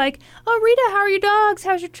she'd be like, oh, Rita, how are your dogs?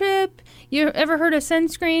 How's your trip? You ever heard of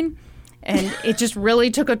sunscreen? And it just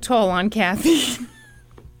really took a toll on Kathy.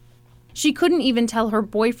 She couldn't even tell her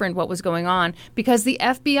boyfriend what was going on because the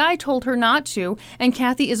FBI told her not to, and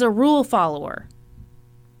Kathy is a rule follower.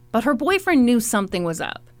 But her boyfriend knew something was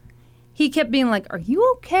up. He kept being like, are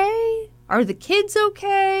you okay? Are the kids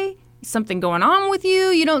okay? Is something going on with you?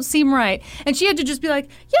 You don't seem right. And she had to just be like,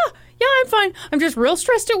 yeah, I'm fine. I'm just real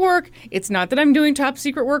stressed at work. It's not that I'm doing top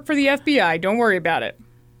secret work for the FBI. Don't worry about it.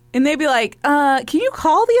 And they'd be like, can you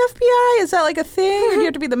call the FBI? Is that like a thing? Or do you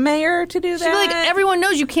have to be the mayor to do that? She'd be like, everyone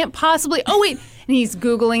knows you can't possibly. Oh, wait. And he's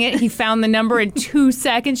Googling it. He found the number in 2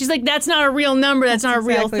 seconds. She's like, that's not a real number. That's not a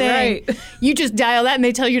real exactly thing. right. You just dial that and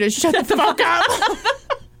they tell you to shut the fuck up.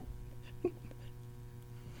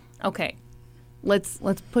 Okay. Let's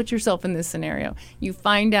put yourself in this scenario. You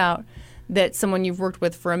find out that someone you've worked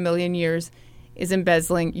with for 1 million years is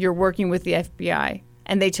embezzling. You're working with the FBI.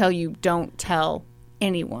 And they tell you, don't tell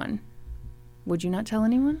anyone. Would you not tell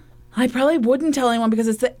anyone? I probably wouldn't tell anyone because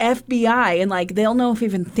it's the FBI and like they'll know if you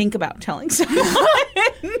even think about telling someone.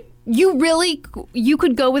 You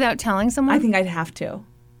could go without telling someone? I think I'd have to.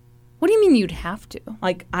 What do you mean you'd have to?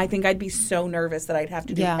 Like, I think I'd be so nervous that I'd have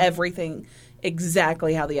to do Yeah. everything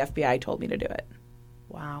exactly how the FBI told me to do it.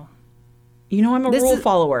 Wow. You know, I'm a rule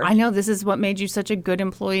follower. I know, this is what made you such a good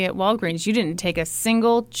employee at Walgreens. You didn't take a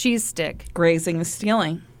single cheese stick. Grazing is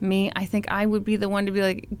stealing. Me, I think I would be the one to be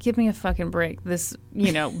like, give me a fucking break. This,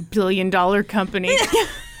 billion-dollar company.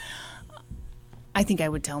 I think I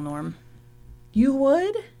would tell Norm. You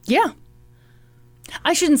would? Yeah.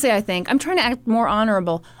 I shouldn't say I think. I'm trying to act more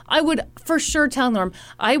honorable. I would for sure tell Norm.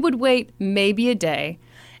 I would wait maybe a day.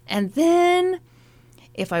 And then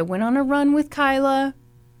if I went on a run with Kyla,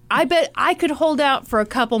 I bet I could hold out for a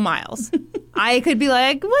couple miles. I could be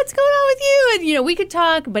like, what's going on with you? And, we could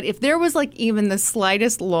talk. But if there was like even the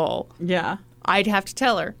slightest lull, Yeah. I'd have to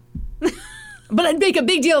tell her. But I'd make a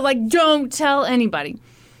big deal, like, don't tell anybody.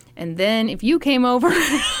 And then if you came over,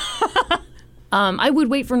 I would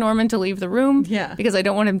wait for Norman to leave the room. Yeah. Because I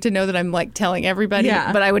don't want him to know that I'm, like, telling everybody.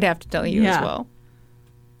 Yeah. But I would have to tell you as well.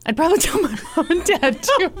 I'd probably tell my mom and dad,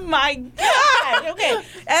 too. Oh, my God. Okay.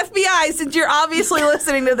 FBI, since you're obviously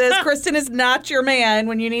listening to this, Kristen is not your man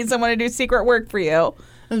when you need someone to do secret work for you.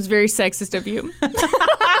 That was very sexist of you.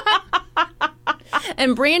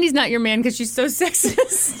 And Brandy's not your man because she's so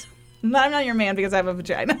sexist. I'm not your man because I have a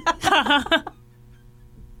vagina.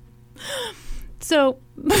 So,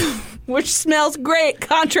 which smells great,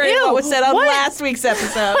 contrary to what was said on last week's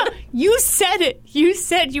episode. You said it. You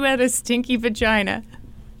said you had a stinky vagina.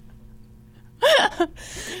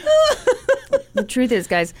 The truth is,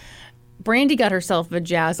 guys, Brandy got herself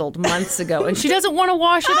vajazzled months ago, and she doesn't want to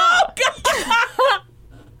wash it off.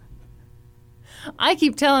 I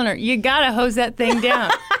keep telling her, you gotta hose that thing down.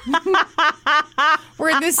 We're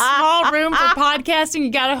in this small room for podcasting, you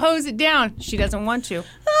gotta hose it down. She doesn't want to.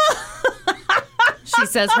 She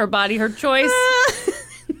says her body, her choice.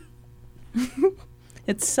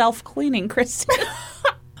 It's self-cleaning, Kristen.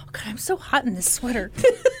 Oh, God, I'm so hot in this sweater.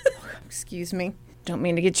 Excuse me. Don't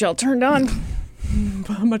mean to get y'all turned on.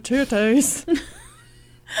 But my titties.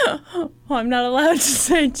 Oh, I'm not allowed to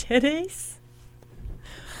say titties.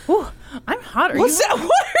 Ooh, I'm hot. What's that?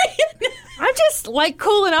 What are you? I'm just like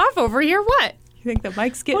cooling off over here. What? You think the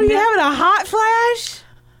mic's getting What are you down? having, a hot flash?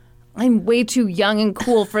 I'm way too young and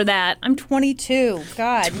cool for that. I'm 22.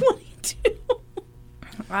 God. 22.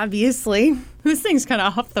 Obviously. This thing's kind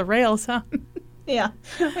of off the rails, huh? Yeah.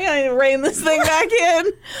 We gotta need to rein this thing back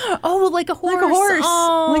in. Oh, like a horse. Like a horse.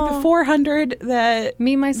 Oh. Like the 400 that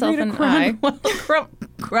Me, myself, Rita and I.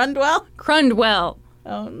 Crundwell.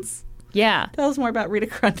 owns. Yeah. Tell us more about Rita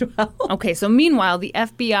Crundwell. Okay, so meanwhile, the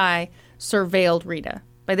FBI surveilled Rita.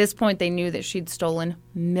 By this point, they knew that she'd stolen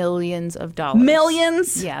millions of dollars.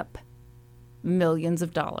 Millions? Yep. Millions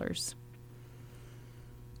of dollars.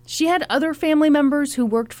 She had other family members who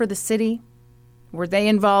worked for the city. Were they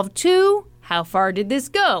involved too? How far did this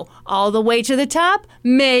go? All the way to the top?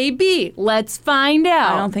 Maybe. Let's find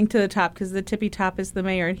out. I don't think to the top, because the tippy top is the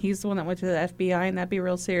mayor, and he's the one that went to the FBI, and that'd be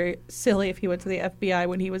real silly if he went to the FBI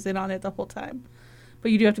when he was in on it the whole time.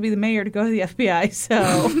 But you do have to be the mayor to go to the FBI,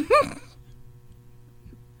 so...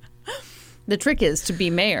 The trick is to be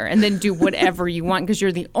mayor and then do whatever you want because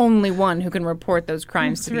you're the only one who can report those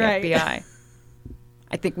crimes to the FBI.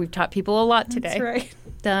 I think we've taught people a lot today. That's right.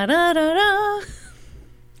 Da-da-da-da.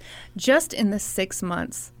 Just in the 6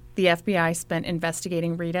 months the FBI spent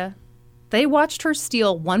investigating Rita, they watched her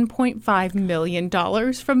steal $1.5 million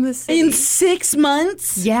from the city. In 6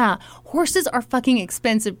 months? Yeah. Horses are fucking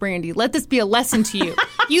expensive, Brandy. Let this be a lesson to you.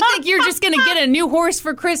 You think you're just going to get a new horse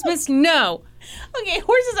for Christmas? No. Okay,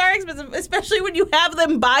 horses are expensive, especially when you have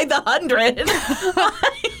them by the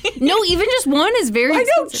 100. No, even just one is very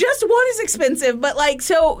expensive. I know, just one is expensive, but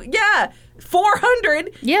so, yeah,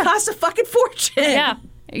 400 costs a fucking fortune. Yeah,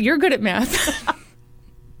 you're good at math.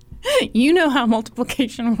 You know how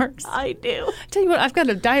multiplication works. I do. Tell you what, I've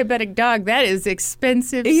got a diabetic dog. That is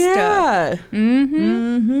expensive stuff.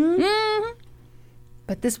 Yeah.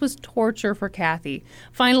 But this was torture for Kathy.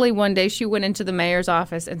 Finally, one day, she went into the mayor's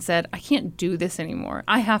office and said, I can't do this anymore.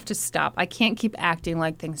 I have to stop. I can't keep acting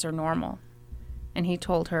like things are normal. And he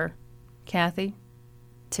told her, Kathy,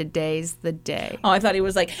 today's the day. Oh, I thought he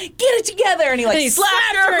was like, get it together. And he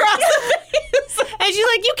slapped her across the face. And she's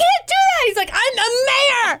like, you can't do that. He's like, I'm the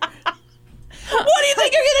mayor. What do you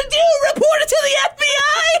think you're going to do? Report it to the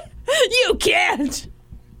FBI? You can't.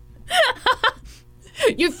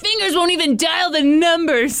 Your fingers won't even dial the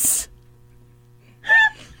numbers.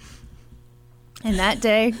 And that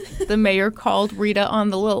day, the mayor called Rita on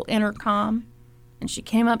the little intercom, and she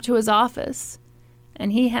came up to his office,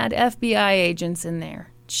 and he had FBI agents in there,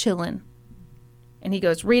 chilling. And he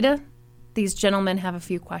goes, Rita, these gentlemen have a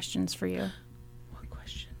few questions for you. What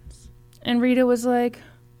questions? And Rita was like,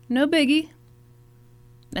 no biggie.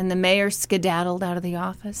 And the mayor skedaddled out of the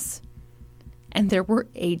office. And there were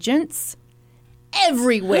agents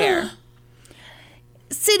everywhere.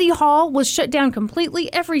 City Hall was shut down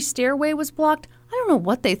completely. Every stairway was blocked. I don't know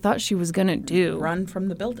what they thought she was going to do. Run from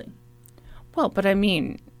the building. Well, but I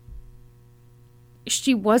mean,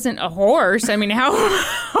 she wasn't a horse. I mean,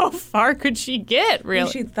 how far could she get,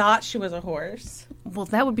 really? She thought she was a horse. Well,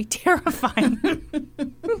 that would be terrifying.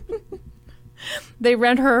 They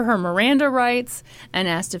read her Miranda rights and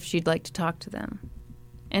asked if she'd like to talk to them.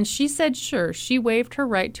 And she said sure. She waived her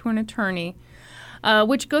right to an attorney,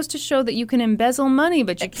 which goes to show that you can embezzle money,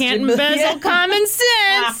 but you can't embezzle common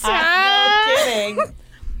sense. No kidding.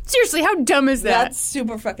 Seriously, how dumb is that? That's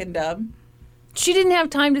super fucking dumb. She didn't have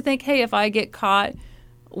time to think, hey, if I get caught,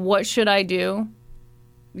 what should I do?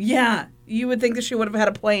 Yeah, you would think that she would have had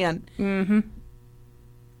a plan. Mm-hmm.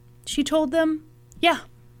 She told them, yeah,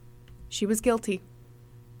 she was guilty.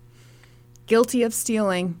 Guilty of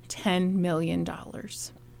stealing $10 million.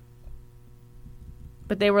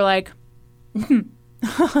 But they were like,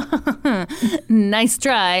 nice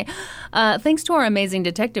try. Thanks to our amazing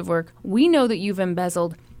detective work, we know that you've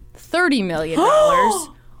embezzled $30 million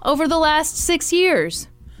over the last 6 years.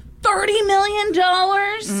 $30 million?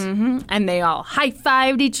 Mm-hmm. And they all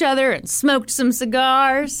high-fived each other and smoked some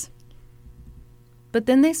cigars. But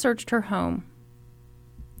then they searched her home.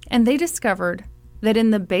 And they discovered that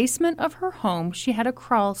in the basement of her home, she had a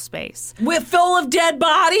crawl space. Full of dead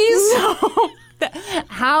bodies?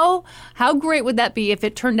 How great would that be if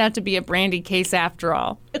it turned out to be a Brandy case after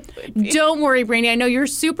all? Don't worry, Brandy. I know you're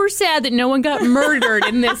super sad that no one got murdered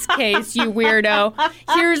in this case, you weirdo.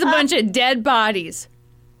 Here's a bunch of dead bodies.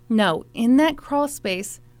 No, in that crawl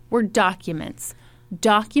space were documents.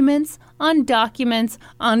 Documents on documents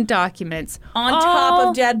on documents. On top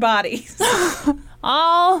of dead bodies.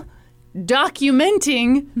 All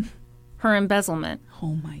documenting her embezzlement.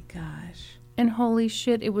 Oh my gosh. And holy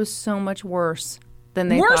shit, it was so much worse than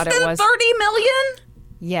they thought it was. Worse than $30 million?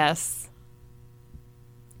 Yes.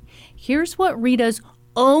 Here's what Rita's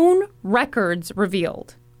own records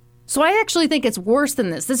revealed. So I actually think it's worse than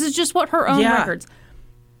this. This is just what her own records.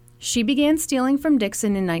 She began stealing from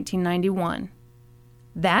Dixon in 1991.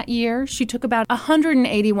 That year, she took about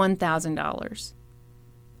 $181,000.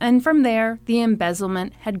 And from there, the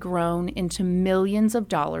embezzlement had grown into millions of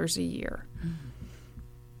dollars a year.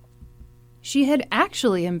 She had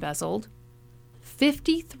actually embezzled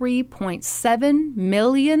 $53.7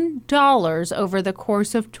 million over the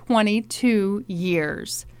course of 22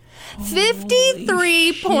 years.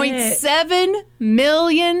 $53.7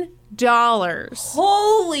 million.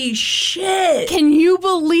 Holy shit. Can you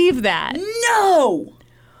believe that? No.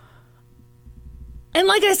 And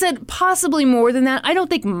like I said, possibly more than that. I don't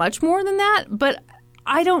think much more than that, but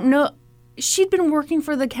I don't know. She'd been working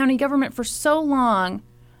for the county government for so long.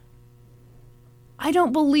 I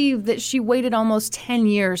don't believe that she waited almost 10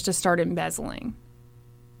 years to start embezzling.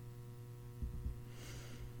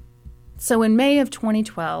 So in May of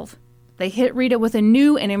 2012, they hit Rita with a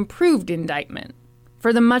new and improved indictment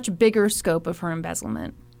for the much bigger scope of her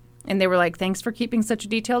embezzlement. And they were like, thanks for keeping such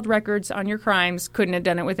detailed records on your crimes. Couldn't have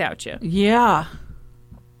done it without you. Yeah.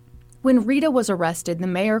 When Rita was arrested, the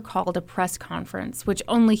mayor called a press conference, which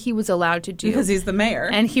only he was allowed to do. Because he's the mayor.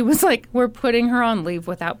 And he was like, we're putting her on leave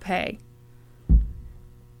without pay.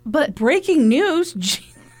 But breaking news,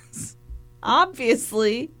 Jesus.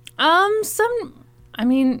 Obviously. I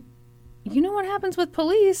mean, you know what happens with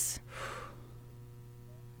police.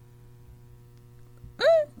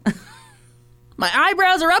 My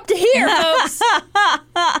eyebrows are up to here, folks.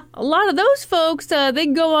 A lot of those folks, they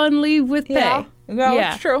go on leave with pay.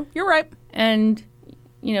 Yeah, it's true. You're right. And,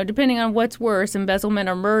 you know, depending on what's worse, embezzlement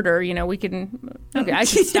or murder, you know, we can... Okay, I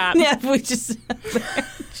should stop. Yeah, we just...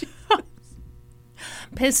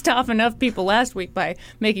 Pissed off enough people last week by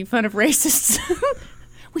making fun of racists,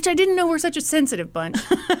 which I didn't know were such a sensitive bunch.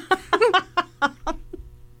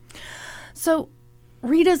 So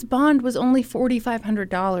Rita's bond was only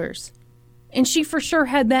 $4,500. And she for sure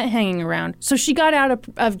had that hanging around. So she got out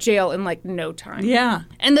of jail in like no time. Yeah.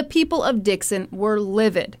 And the people of Dixon were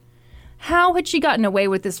livid. How had she gotten away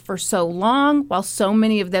with this for so long while so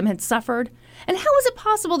many of them had suffered? And how was it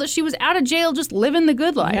possible that she was out of jail just living the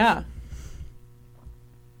good life? Yeah.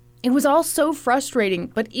 It was all so frustrating,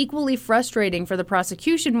 but equally frustrating for the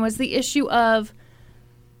prosecution was the issue of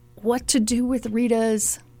what to do with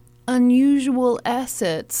Rita's unusual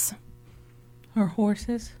assets. Her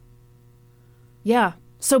horses? Yeah.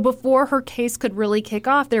 So before her case could really kick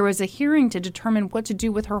off, there was a hearing to determine what to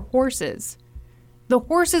do with her horses. The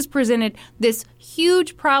horses presented this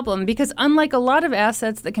huge problem because unlike a lot of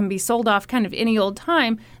assets that can be sold off kind of any old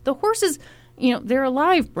time, the horses... You know, they're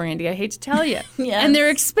alive, Brandy, I hate to tell you. Yes. And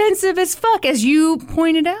they're expensive as fuck, as you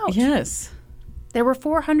pointed out. Yes. There were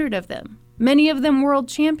 400 of them, many of them world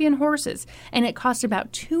champion horses, and it cost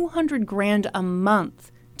about $200,000 a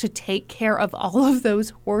month to take care of all of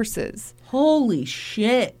those horses. Holy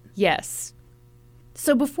shit. Yes.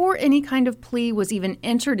 So before any kind of plea was even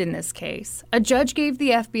entered in this case, a judge gave the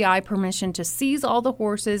FBI permission to seize all the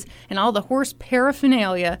horses and all the horse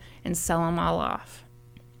paraphernalia and sell them all off.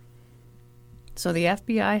 So the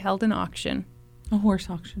FBI held an auction. A horse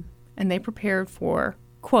auction. And they prepared for,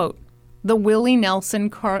 quote, the Willie Nelson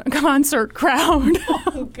concert crowd.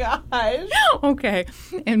 Oh, gosh. Okay.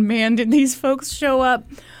 And man, did these folks show up.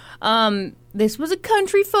 This was a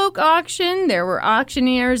country folk auction. There were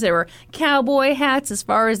auctioneers. There were cowboy hats as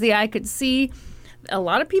far as the eye could see. A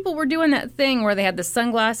lot of people were doing that thing where they had the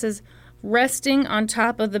sunglasses resting on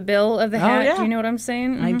top of the bill of the hat. Yeah. Do you know what I'm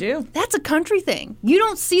saying? I do. That's a country thing. You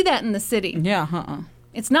don't see that in the city. Yeah,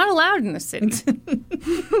 It's not allowed in the city.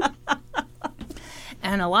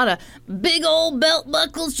 And a lot of big old belt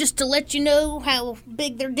buckles just to let you know how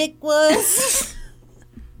big their dick was.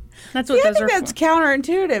 That's what those I think are that's for.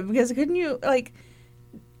 counterintuitive because couldn't you, like,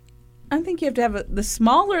 I think you have to have the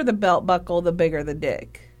smaller the belt buckle, the bigger the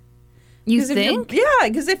dick. You think? Yeah,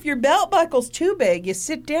 because if your belt buckle's too big, you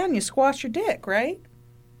sit down, you squash your dick, right?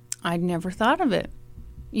 I'd never thought of it.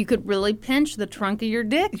 You could really pinch the trunk of your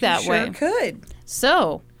dick that Sure way. could.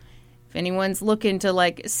 So, if anyone's looking to,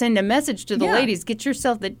 like, send a message to the Yeah. ladies, get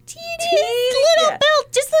yourself the teeniest Teeny little bit.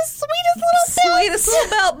 belt, just the sweetest little belt. Sweetest little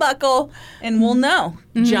belt buckle, and we'll know.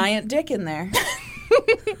 Giant dick in there.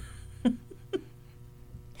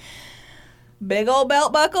 Big old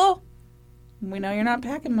belt buckle. We know you're not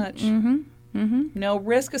packing much. No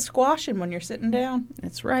risk of squashing when you're sitting down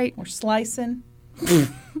That's right. or slicing.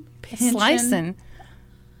 Pinching.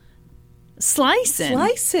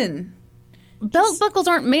 Slicing. Belt buckles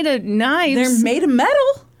aren't made of knives. They're made of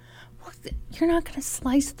metal. You're not going to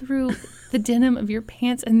slice through the denim of your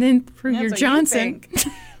pants and then through your That's what Johnson. you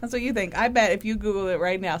think. That's what you think. I bet if you Google it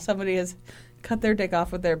right now, somebody has cut their dick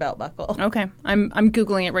off with their belt buckle. Okay, I'm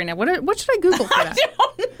Googling it right now. What should I Google for that?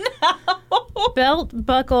 I don't know. Belt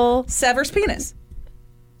buckle Severs penis.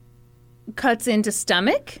 cuts into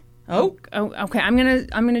stomach. Oh. Oh, okay. I'm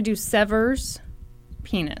gonna do severs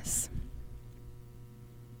penis.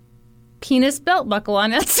 Penis belt buckle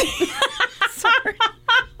on Etsy. Sorry.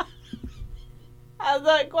 That's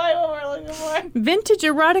not quite what we're looking for. Vintage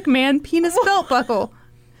erotic man penis belt buckle.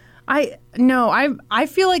 I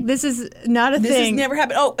feel like this is not a This thing. has never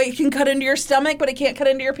happened. Oh, it can cut into your stomach, but it can't cut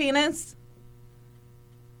into your penis?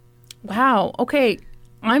 Wow. Okay.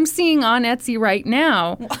 I'm seeing on Etsy right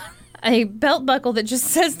now a belt buckle that just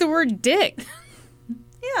says the word dick.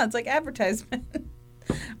 Yeah, it's like advertisement.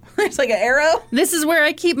 There's like an arrow. This is where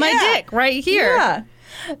I keep my Yeah. dick, right here. Yeah.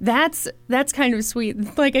 That's kind of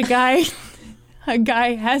sweet. Like a guy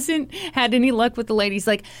hasn't had any luck with the lady. He's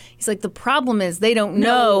like the problem is they don't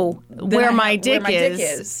know where my dick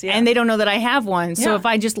is, yeah. and they don't know that I have one. So Yeah. if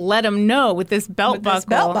I just let them know with this belt With buckle, this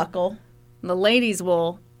belt buckle. the ladies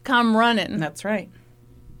will come running. That's right.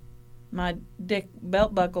 My dick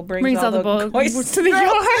belt buckle brings all the boys boys to the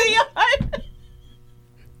yard. yard.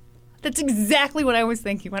 That's exactly what I was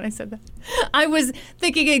thinking when I said that. I was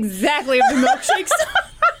thinking exactly of the milkshakes.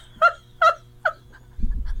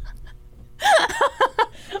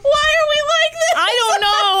 Why are we like this? I don't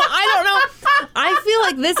know. I feel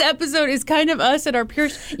like this episode is kind of us at our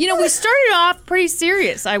purest. You know, we started off pretty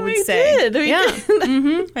serious, I would We say. did. We yeah.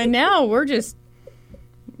 did. And now we're just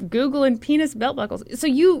Googling penis belt buckles. So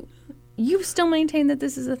you still maintain that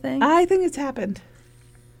this is a thing? I think it's happened.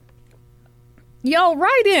 Y'all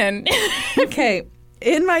write in. Okay.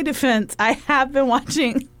 In my defense, I have been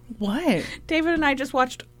watching. What? David and I just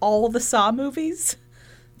watched all the Saw movies.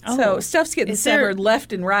 Oh. So stuff's getting Is there- severed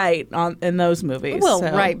left and right in those movies. Well,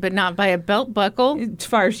 so, right, but not by a belt buckle. As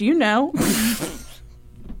far as you know.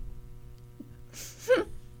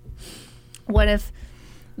 What if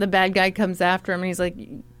the bad guy comes after him and he's like,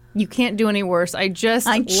 you can't do any worse. I just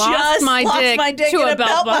lost my dick to in a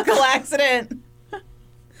belt buckle. accident.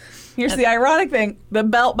 Here's the ironic thing. The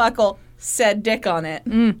belt buckle said dick on it.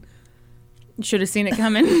 Should have seen it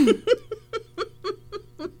coming.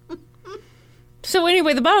 So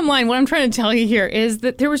anyway, the bottom line, what I'm trying to tell you here is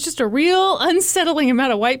that there was just a real unsettling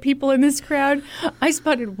amount of white people in this crowd. I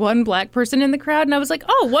spotted one black person in the crowd, and I was like,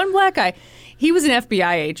 oh, one black guy. He was an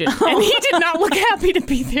FBI agent, and he did not look happy to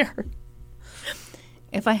be there.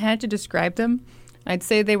 If I had to describe them, I'd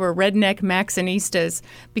say they were redneck Maxinistas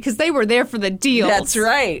because they were there for the deals. That's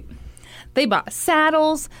right. They bought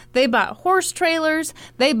saddles, they bought horse trailers,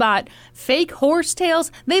 they bought fake horse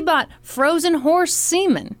tails, they bought frozen horse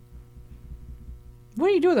semen. What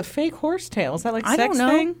do you do with a fake horse tail? Is that like I sex don't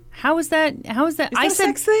know. thing? How is that? Is that a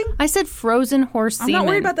sex thing? I said frozen horse I'm semen. not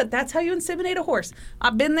worried about that. That's how you inseminate a horse.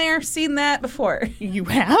 I've been there, seen that before. You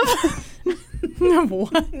have?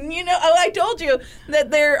 What? You know, I told you that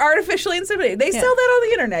they're artificially inseminated. They sell that on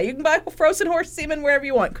the internet. You can buy frozen horse semen wherever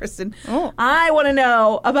you want, Kristen. Oh. I want to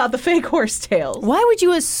know about the fake horse tails. Why would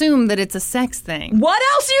you assume that it's a sex thing? What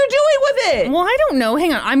else are you doing with it? Well, I don't know.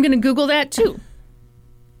 Hang on. I'm going to Google that too.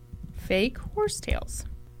 Fake horsetails.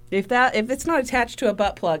 If it's not attached to a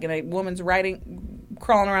butt plug and a woman's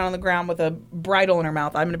crawling around on the ground with a bridle in her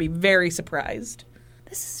mouth, I'm going to be very surprised.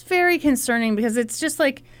 This is very concerning because it's just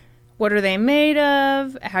like, what are they made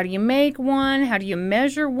of? How do you make one? How do you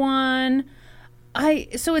measure one?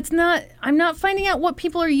 I'm not finding out what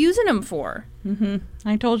people are using them for. Mm-hmm.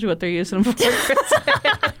 I told you what they're using them for.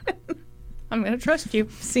 I'm going to trust you.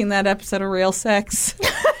 Seen that episode of Real Sex?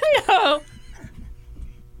 No.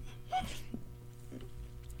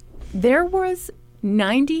 There was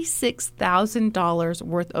 $96,000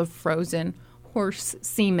 worth of frozen horse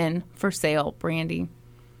semen for sale, Brandy.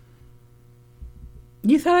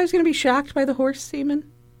 You thought I was going to be shocked by the horse semen?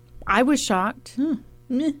 I was shocked.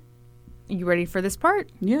 Meh. You ready for this part?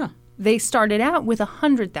 Yeah. They started out with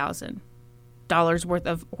 $100,000 worth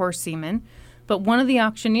of horse semen, but one of the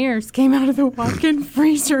auctioneers came out of the walk-in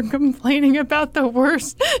freezer complaining about the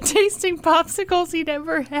worst tasting popsicles he'd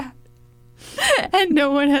ever had. And no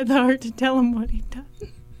one had the heart to tell him what he'd done.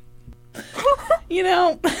 You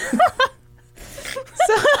know,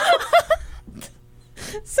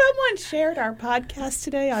 someone shared our podcast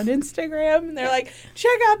today on Instagram, and they're like,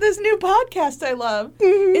 check out this new podcast I love.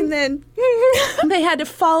 And then they had to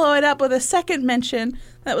follow it up with a second mention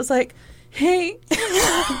that was like, hey,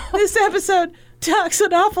 this episode talks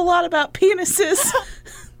an awful lot about penises.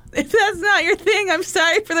 If that's not your thing, I'm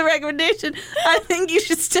sorry for the recommendation. I think you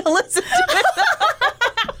should still listen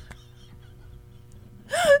to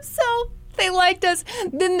it. So they liked us,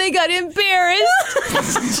 then they got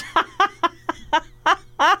embarrassed.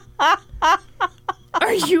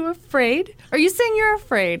 Are you afraid? Are you saying you're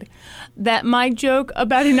afraid that my joke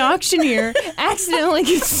about an auctioneer accidentally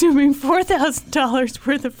consuming $4,000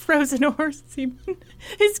 worth of frozen horse semen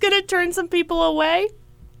is going to turn some people away?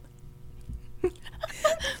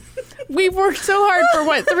 We've worked so hard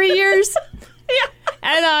for, 3 years? Yeah.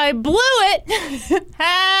 And I blew it.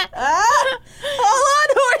 Hold on,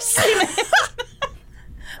 horse semen.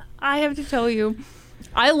 I have to tell you,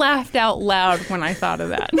 I laughed out loud when I thought of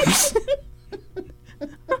that.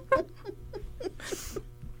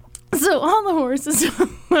 So all the horses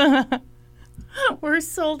were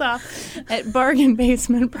sold off at bargain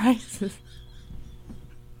basement prices.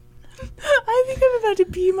 I think I'm about to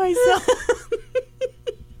pee myself.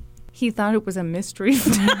 He thought it was a mystery.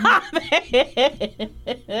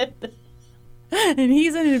 And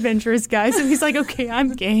he's an adventurous guy, so he's like, okay,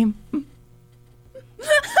 I'm game.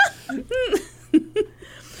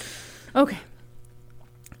 Okay.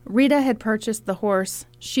 Rita had purchased the horse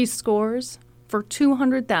She Scores for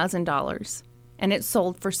 $200,000, and it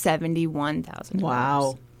sold for $71,000.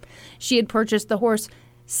 Wow. She had purchased the horse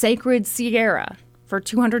Sacred Sierra for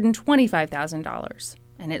 $225,000,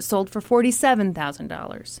 and it sold for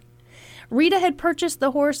 $47,000. Rita had purchased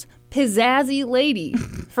the horse Pizzazzy Lady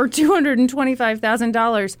for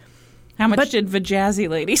 $225,000. How much did Vajazzy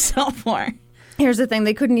Lady sell for? Here's the thing.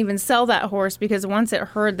 They couldn't even sell that horse because once it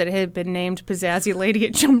heard that it had been named Pizzazzy Lady,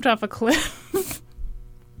 it jumped off a cliff.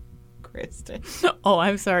 Kristen. Oh,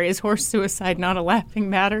 I'm sorry. Is horse suicide not a laughing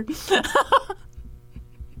matter?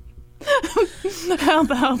 How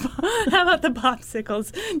about the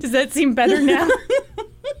popsicles? Does that seem better now?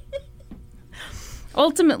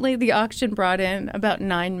 Ultimately, the auction brought in about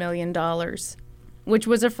 $9 million, which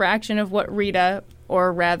was a fraction of what Rita,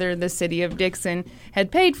 or rather the city of Dixon, had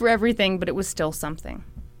paid for everything, but it was still something.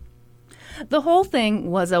 The whole thing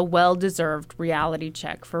was a well-deserved reality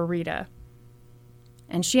check for Rita.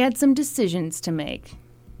 And she had some decisions to make.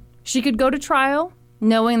 She could go to trial,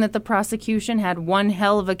 knowing that the prosecution had one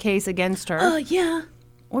hell of a case against her. Oh, yeah.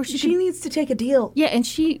 Or She needs to take a deal.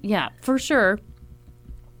 Yeah, for sure.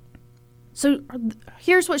 So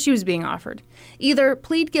here's what she was being offered. Either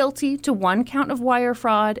plead guilty to one count of wire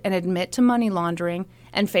fraud and admit to money laundering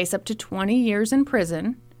and face up to 20 years in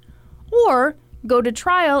prison, or go to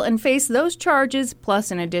trial and face those charges plus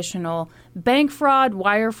an additional bank fraud,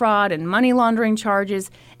 wire fraud, and money laundering charges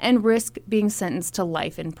and risk being sentenced to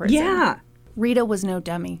life in prison. Yeah. Rita was no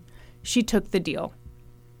dummy. She took the deal.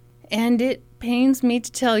 And it pains me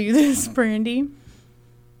to tell you this, Brandy,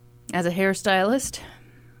 as a hairstylist,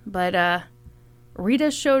 but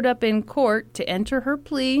Rita showed up in court to enter her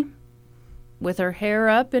plea with her hair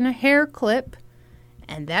up in a hair clip,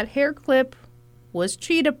 and that hair clip was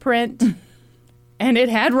cheetah print, and it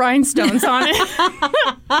had rhinestones on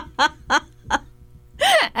it.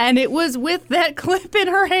 And it was with that clip in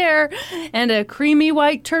her hair and a creamy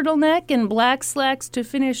white turtleneck and black slacks to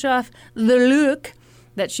finish off the look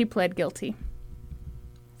that she pled guilty.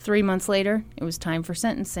 3 months later, it was time for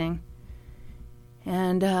sentencing.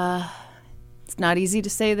 And it's not easy to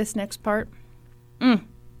say this next part.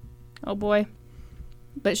 Oh boy.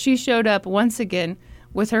 But she showed up once again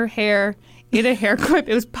with her hair in a hair clip.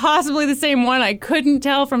 It was possibly the same one. I couldn't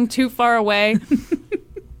tell from too far away.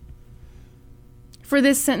 For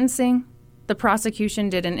this sentencing, the prosecution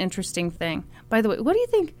did an interesting thing. By the way, what do you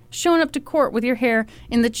think showing up to court with your hair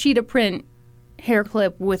in the cheetah print hair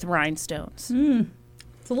clip with rhinestones?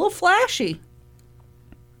 It's a little flashy.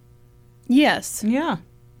 Yes. Yeah.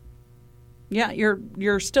 Yeah,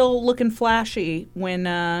 you're still looking flashy when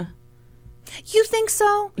You think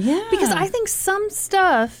so? Yeah. Because I think some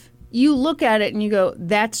stuff, you look at it and you go,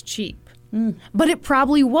 that's cheap. But it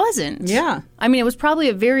probably wasn't. Yeah. I mean, it was probably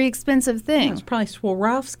a very expensive thing. There's probably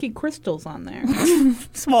Swarovski crystals on there.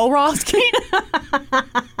 Swarovski.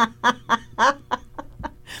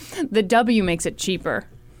 The W makes it cheaper.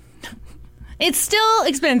 It's still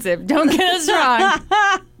expensive. Don't get us wrong.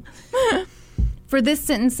 For this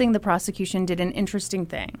sentencing, the prosecution did an interesting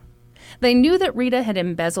thing. They knew that Rita had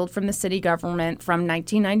embezzled from the city government from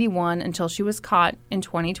 1991 until she was caught in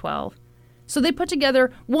 2012. So they put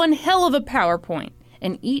together one hell of a PowerPoint,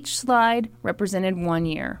 and each slide represented 1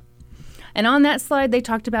 year. And on that slide, they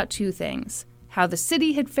talked about two things: how the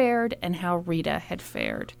city had fared and how Rita had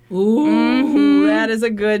fared. Ooh, that is a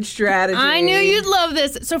good strategy. I knew you'd love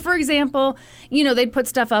this. So, for example, they'd put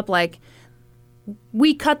stuff up like,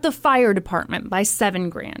 we cut the fire department by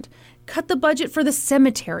 $7,000, cut the budget for the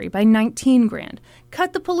cemetery by $19,000,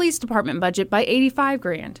 cut the police department budget by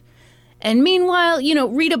 $85,000. And meanwhile,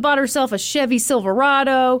 Rita bought herself a Chevy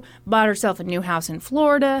Silverado, bought herself a new house in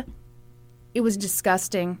Florida. It was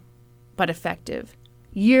disgusting, but effective.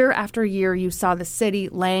 Year after year, you saw the city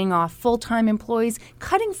laying off full-time employees,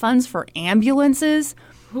 cutting funds for ambulances.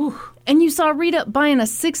 Whew. And you saw Rita buying a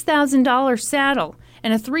 $6,000 saddle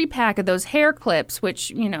and a 3-pack of those hair clips,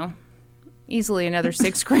 which, easily another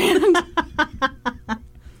 $6,000.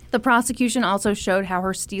 The prosecution also showed how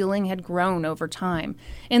her stealing had grown over time.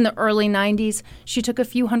 In the early 90s, she took a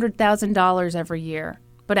few $100,000 every year.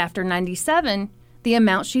 But after 97, the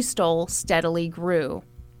amount she stole steadily grew,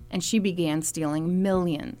 and she began stealing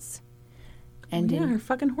millions. And her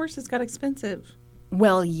fucking horses got expensive.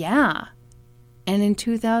 Well, yeah. And in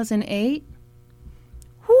 2008,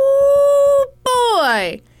 whoo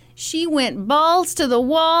boy, she went balls to the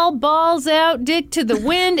wall, balls out, dick to the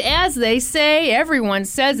wind, as they say. Everyone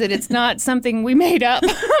says it. It's not something we made up.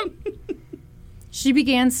 She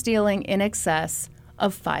began stealing in excess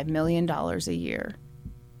of $5 million a year.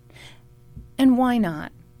 And why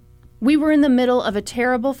not? We were in the middle of a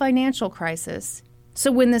terrible financial crisis.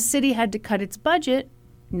 So when the city had to cut its budget,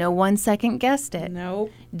 no one second-guessed it.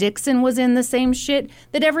 Nope. Dixon was in the same shit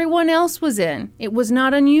that everyone else was in. It was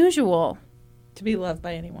not unusual. To be loved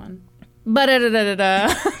by anyone.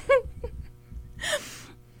 Ba-da-da-da-da-da.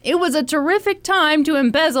 It was a terrific time to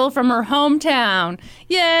embezzle from her hometown.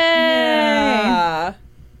 Yay! Yeah.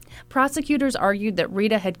 Prosecutors argued that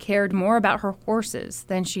Rita had cared more about her horses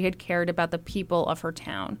than she had cared about the people of her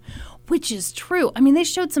town, which is true. I mean, they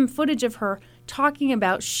showed some footage of her talking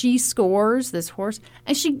about She Scores, this horse,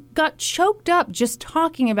 and she got choked up just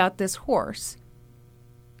talking about this horse.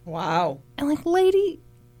 Wow. And lady,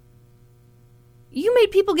 you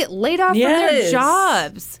made people get laid off from their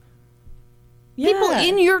jobs. Yeah. People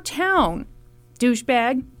in your town.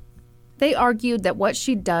 Douchebag. They argued that what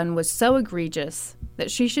she'd done was so egregious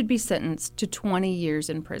that she should be sentenced to 20 years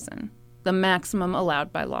in prison, the maximum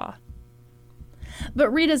allowed by law. But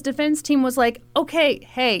Rita's defense team was like, okay,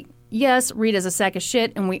 hey, yes, Rita's a sack of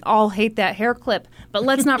shit and we all hate that hair clip, but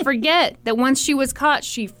let's not forget that once she was caught,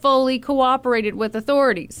 she fully cooperated with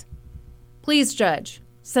authorities. Please, Judge,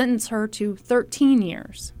 sentence her to 13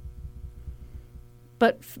 years.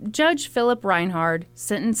 But Judge Philip Reinhard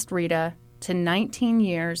sentenced Rita to 19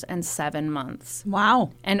 years and 7 months. Wow.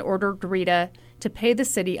 And ordered Rita to pay the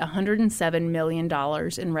city $107 million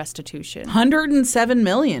in restitution. $107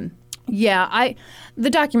 million? Yeah, the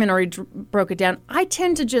documentary broke it down. I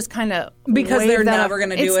tend to just kind of because they're never going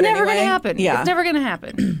to do it anyway. It's never going to happen. Yeah. It's never going to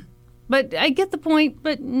happen. But I get the point,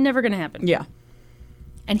 but never going to happen. Yeah.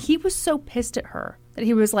 And he was so pissed at her that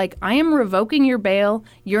he was like, I am revoking your bail.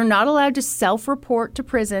 You're not allowed to self-report to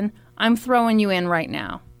prison. I'm throwing you in right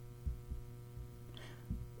now.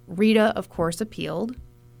 Rita, of course, appealed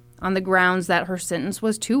on the grounds that her sentence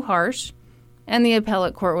was too harsh. And the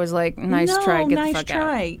appellate court was like, nice try, get the fuck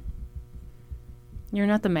out. You're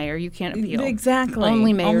not the mayor. You can't appeal. Exactly.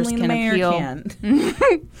 Only mayors Only can the mayor appeal.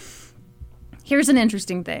 can. Here's an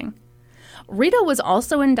interesting thing. Rita was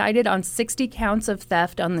also indicted on 60 counts of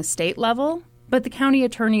theft on the state level, but the county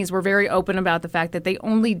attorneys were very open about the fact that they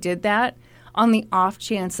only did that on the off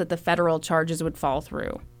chance that the federal charges would fall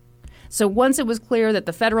through. So once it was clear that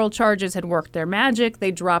the federal charges had worked their magic,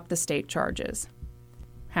 they dropped the state charges.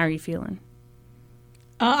 How are you feeling?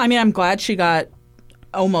 I mean, I'm glad she got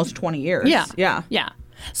almost 20 years. Yeah.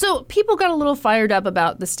 So people got a little fired up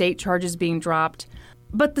about the state charges being dropped.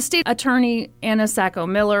 But the state attorney, Anna Sacco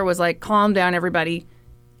Miller, was like, calm down, everybody.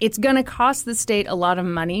 It's going to cost the state a lot of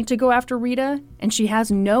money to go after Rita, and she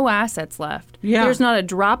has no assets left. Yeah. There's not a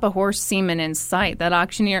drop of horse semen in sight. That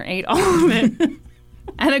auctioneer ate all of it.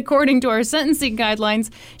 And according to our sentencing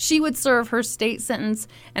guidelines, she would serve her state sentence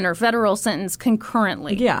and her federal sentence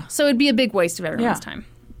concurrently. Yeah. So it'd be a big waste of everyone's time.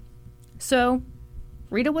 So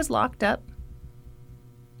Rita was locked up,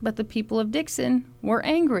 but the people of Dixon were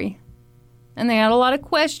angry. And they had a lot of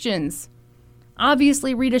questions.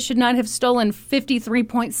 Obviously, Rita should not have stolen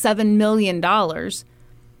 $53.7 million.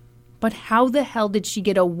 But how the hell did she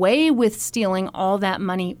get away with stealing all that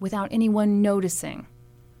money without anyone noticing?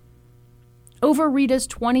 Over Rita's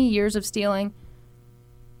 20 years of stealing,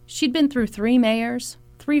 she'd been through 3 mayors,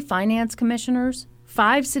 3 finance commissioners,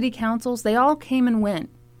 5 city councils. They all came and went.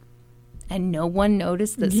 And no one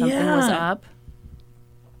noticed that something was up.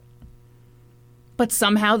 But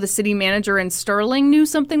somehow the city manager in Sterling knew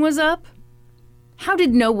something was up? How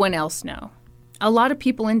did no one else know? A lot of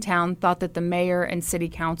people in town thought that the mayor and city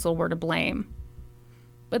council were to blame.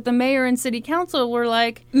 But the mayor and city council were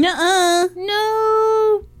like, Nuh-uh.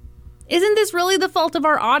 no. Isn't this really the fault of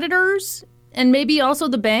our auditors? And maybe also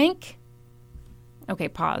the bank? Okay,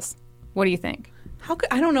 pause. What do you think?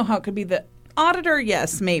 I don't know how it could be the auditor.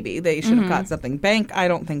 Yes, maybe. They should have caught something. Bank, I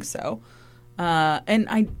don't think so.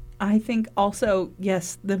 And I think also,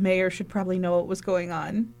 yes, the mayor should probably know what was going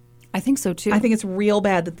on. I think so, too. I think it's real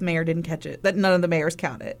bad that the mayor didn't catch it, that none of the mayors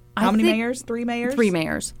count it. How many mayors? 3 mayors? 3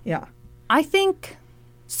 mayors. Yeah. I think,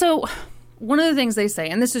 so one of the things they say,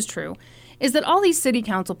 and this is true, is that all these city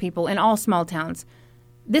council people in all small towns,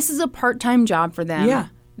 this is a part-time job for them. Yeah.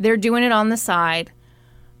 They're doing it on the side.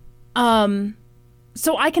 So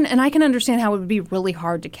I can understand how it would be really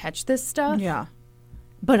hard to catch this stuff. Yeah.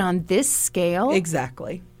 But on this scale.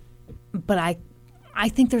 Exactly. But I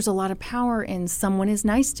think there's a lot of power in someone is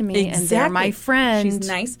nice to me Exactly. and they're my friend. She's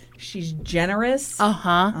nice. She's generous. Uh-huh.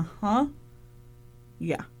 Uh-huh.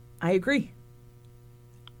 Yeah, I agree.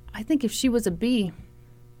 I think if she was a bee,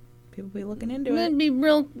 People be looking into it. it'd be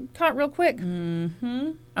caught real quick.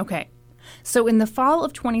 Mm-hmm. Okay. So in the fall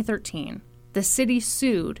of 2013, the city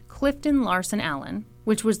sued Clifton Larson Allen,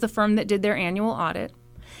 which was the firm that did their annual audit,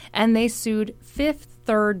 and they sued Fifth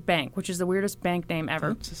Third Bank, which is the weirdest bank name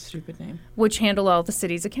ever. That's a stupid name. Which handled all the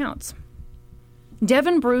city's accounts.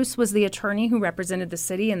 Devin Bruce was the attorney who represented the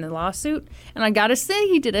city in the lawsuit, and I gotta say,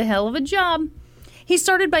 he did a hell of a job. He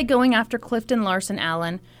started by going after Clifton Larson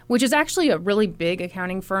Allen, which is actually a really big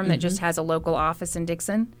accounting firm that just has a local office in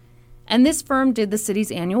Dixon. And this firm did the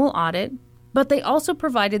city's annual audit, but they also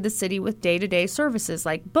provided the city with day-to-day services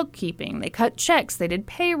like bookkeeping. They cut checks. They did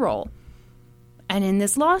payroll. And in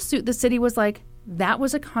this lawsuit, the city was like, that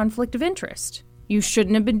was a conflict of interest. You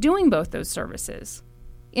shouldn't have been doing both those services.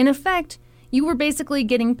 In effect, you were basically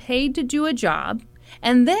getting paid to do a job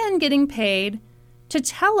and then getting paid to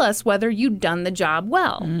tell us whether you'd done the job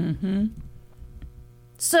well. Mm-hmm.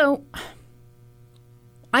 So,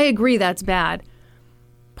 I agree that's bad.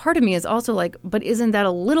 Part of me is also like, but isn't that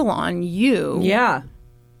a little on you? Yeah.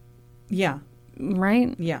 Yeah.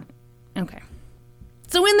 Right? Yeah. Okay.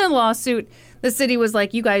 So in the lawsuit, the city was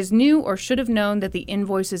like, you guys knew or should have known that the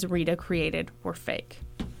invoices Rita created were fake.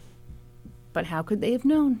 But how could they have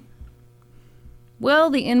known? Well,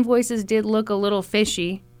 the invoices did look a little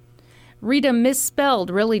fishy. Rita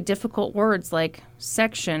misspelled really difficult words like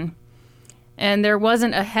section. And there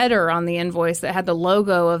wasn't a header on the invoice that had the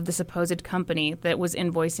logo of the supposed company that was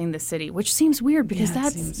invoicing the city, which seems weird because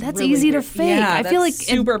that's really easy to weird. fake. Yeah, I feel like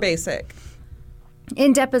super basic.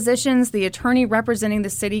 in depositions, the attorney representing the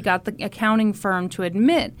city got the accounting firm to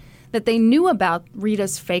admit that they knew about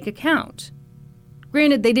Rita's fake account.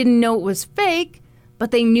 Granted, they didn't know it was fake,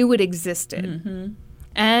 but they knew it existed. Mm-hmm.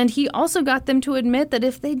 And he also got them to admit that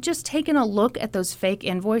if they'd just taken a look at those fake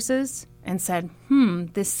invoices and said,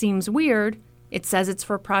 this seems weird, it says it's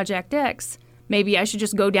for Project X, maybe I should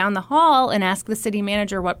just go down the hall and ask the city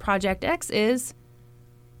manager what Project X is,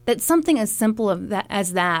 that something as simple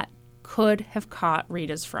as that could have caught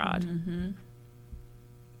Rita's fraud. Mm-hmm.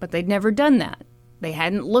 But they'd never done that. They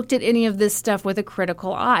hadn't looked at any of this stuff with a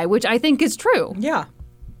critical eye, which I think is true. Yeah.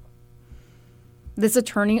 This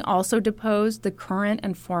attorney also deposed the current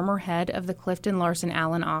and former head of the Clifton Larson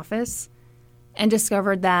Allen office and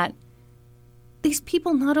discovered that these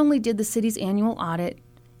people not only did the city's annual audit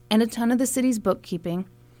and a ton of the city's bookkeeping,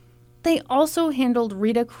 they also handled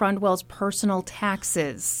Rita Crundwell's personal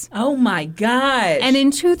taxes. Oh, my gosh. And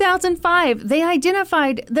in 2005, they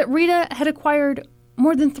identified that Rita had acquired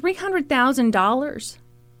more than $300,000,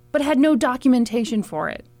 but had no documentation for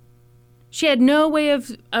it. She had no way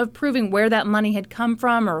of proving where that money had come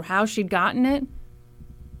from or how she'd gotten it.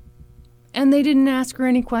 And they didn't ask her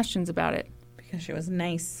any questions about it. Because she was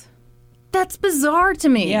nice. That's bizarre to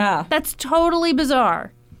me. Yeah. That's totally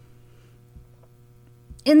bizarre.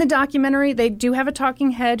 In the documentary, they do have a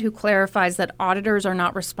talking head who clarifies that auditors are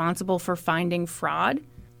not responsible for finding fraud.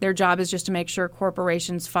 Their job is just to make sure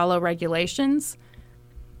corporations follow regulations.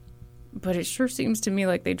 But it sure seems to me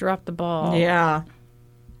like they dropped the ball. Yeah.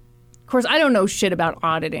 Of course, I don't know shit about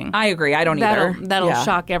auditing. I agree. I don't either. That'll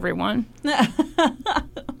shock everyone.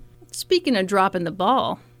 Speaking of dropping the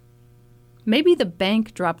ball, maybe the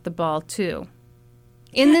bank dropped the ball too.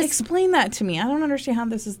 Explain that to me. I don't understand how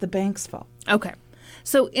this is the bank's fault. Okay.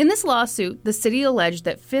 So in this lawsuit, the city alleged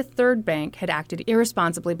that Fifth Third Bank had acted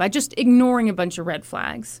irresponsibly by just ignoring a bunch of red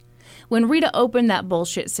flags. When Rita opened that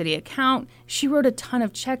bullshit city account, she wrote a ton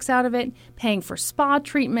of checks out of it, paying for spa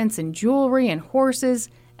treatments and jewelry and horses,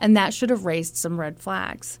 and that should have raised some red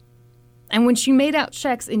flags. And when she made out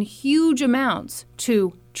checks in huge amounts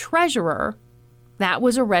to treasurer, that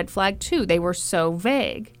was a red flag too. They were so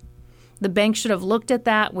vague. The bank should have looked at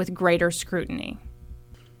that with greater scrutiny.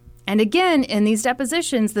 And again, in these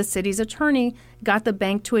depositions, the city's attorney got the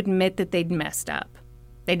bank to admit that they'd messed up.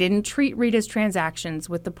 They didn't treat Rita's transactions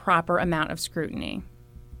with the proper amount of scrutiny.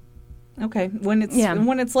 Okay, when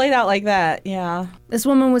it's laid out like that, yeah. This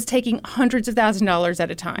woman was taking hundreds of thousands of dollars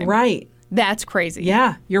at a time. Right. That's crazy.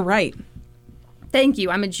 Yeah, you're right. Thank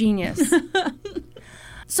you. I'm a genius.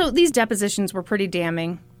 So these depositions were pretty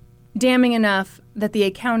damning. Damning enough that the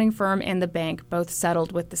accounting firm and the bank both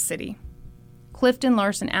settled with the city. Clifton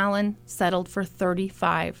Larson Allen settled for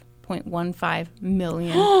 $35.15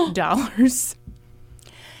 million.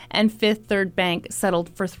 And Fifth Third Bank settled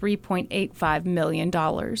for $3.85 million.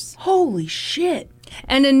 Holy shit.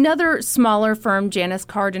 And another smaller firm, Janus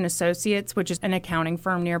Card and Associates, which is an accounting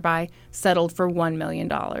firm nearby, settled for $1 million.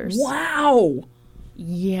 Wow.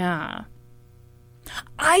 Yeah.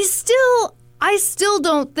 I still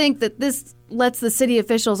don't think that this lets the city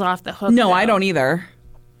officials off the hook. No, though. I don't either.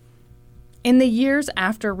 In the years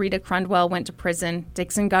after Rita Crundwell went to prison,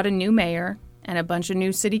 Dixon got a new mayor and a bunch of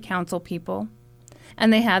new city council people.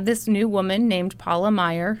 And they had this new woman named Paula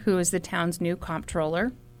Meyer, who is the town's new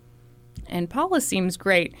comptroller. And Paula seems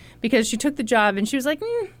great because she took the job and she was like,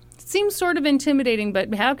 it seems sort of intimidating,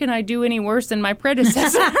 but how can I do any worse than my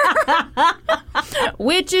predecessor?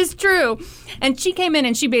 Which is true. And she came in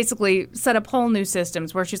and she basically set up whole new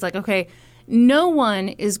systems where she's like, okay, no one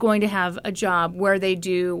is going to have a job where they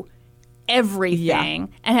do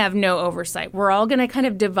everything and have no oversight. We're all going to kind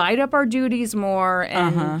of divide up our duties more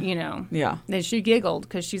and, Yeah. Then she giggled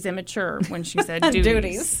because she's immature when she said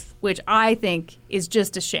duties. Which I think is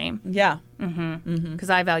just a shame. Yeah. Because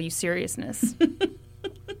I value seriousness.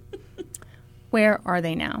 Where are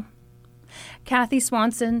they now? Kathy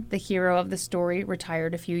Swanson, the hero of the story,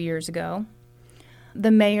 retired a few years ago.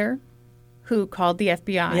 The mayor, who called the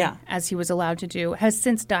FBI, as he was allowed to do, has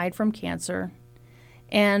since died from cancer.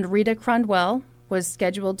 And Rita Crundwell was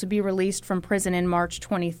scheduled to be released from prison in March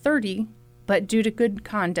 2030, but due to good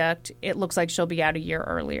conduct, it looks like she'll be out a year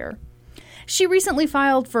earlier. She recently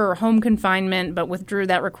filed for home confinement, but withdrew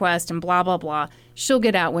that request and blah, blah, blah. She'll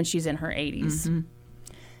get out when she's in her 80s. Mm-hmm.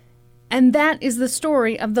 And that is the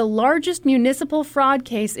story of the largest municipal fraud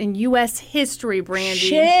case in U.S. history, Brandy.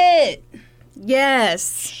 Shit.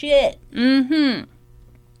 Yes. Shit. Mm-hmm.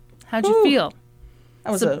 How'd you feel?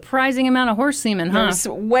 That was surprising amount of horse semen, huh? There was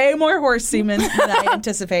way more horse semen than I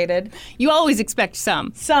anticipated. You always expect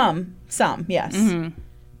some. Some, yes. Mm-hmm.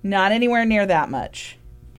 Not anywhere near that much.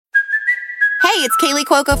 Hey, it's Kaylee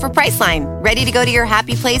Cuoco for Priceline. Ready to go to your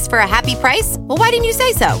happy place for a happy price? Well, why didn't you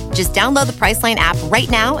say so? Just download the Priceline app right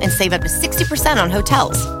now and save up to 60% on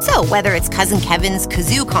hotels. So whether it's Cousin Kevin's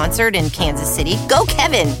Kazoo Concert in Kansas City, go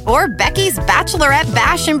Kevin, or Becky's Bachelorette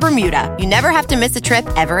Bash in Bermuda, you never have to miss a trip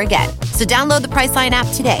ever again. So download the Priceline app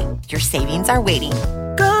today. Your savings are waiting.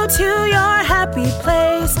 Go to your happy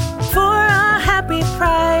place for a happy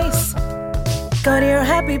price. Go to your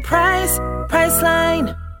happy price,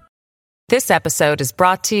 Priceline. This episode is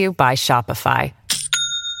brought to you by Shopify.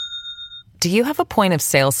 Do you have a point of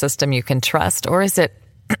sale system you can trust, or is it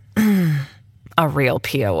a real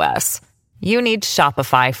POS? You need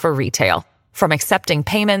Shopify for retail. From accepting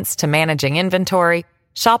payments to managing inventory,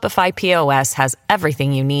 Shopify POS has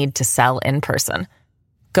everything you need to sell in person.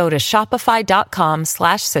 Go to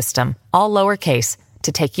shopify.com/system, all lowercase,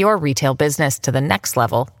 to take your retail business to the next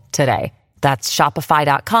level today. That's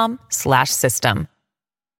shopify.com/system.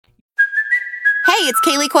 Hey, it's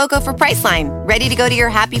Kaylee Cuoco for Priceline. Ready to go to your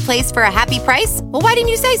happy place for a happy price? Well, why didn't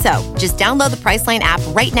you say so? Just download the Priceline app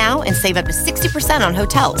right now and save up to 60% on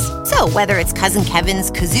hotels. So whether it's Cousin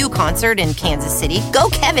Kevin's Kazoo Concert in Kansas City, go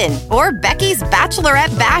Kevin, or Becky's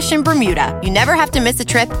Bachelorette Bash in Bermuda, you never have to miss a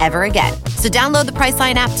trip ever again. So download the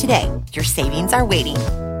Priceline app today. Your savings are waiting.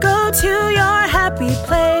 Go to your happy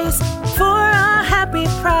place for a happy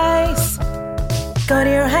price. Go to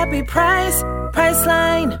your happy price,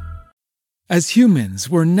 Priceline. As humans,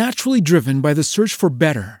 we're naturally driven by the search for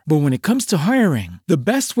better. But when it comes to hiring, the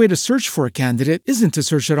best way to search for a candidate isn't to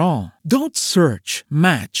search at all. Don't search,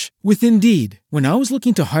 match with Indeed. When I was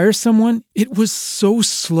looking to hire someone, it was so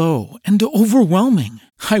slow and overwhelming.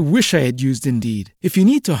 I wish I had used Indeed. If you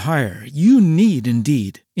need to hire, you need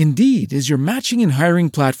Indeed. Indeed is your matching and hiring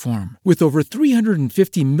platform with over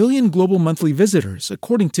 350 million global monthly visitors,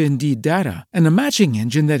 according to Indeed data, and a matching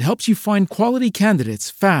engine that helps you find quality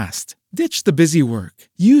candidates fast. Ditch the busy work.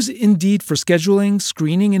 Use Indeed for scheduling,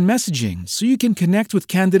 screening, and messaging so you can connect with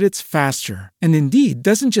candidates faster. And Indeed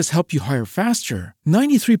doesn't just help you hire faster.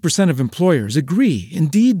 93% of employers agree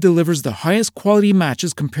Indeed delivers the highest quality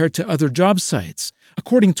matches compared to other job sites,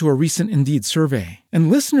 according to a recent Indeed survey.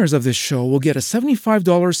 And listeners of this show will get a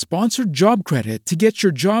 $75 sponsored job credit to get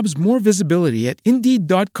your jobs more visibility at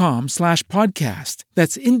Indeed.com/podcast.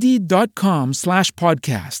 That's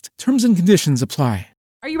Indeed.com/podcast. Terms and conditions apply.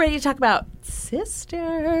 Are you ready to talk about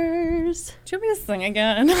sisters? Do you want me to sing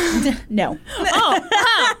again? No.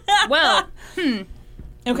 Well,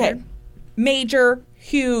 Okay. Major,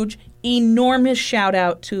 huge, enormous shout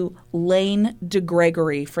out to Lane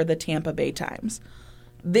DeGregory for the Tampa Bay Times.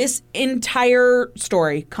 This entire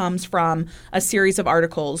story comes from a series of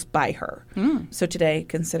articles by her. So today,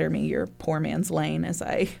 consider me your poor man's Lane as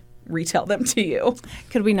I retell them to you.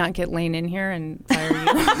 could we not get Lane in here and fire you?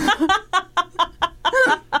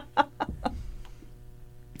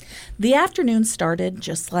 The afternoon started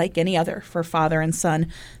just like any other for father and son,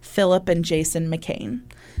 Philip and Jason McCain.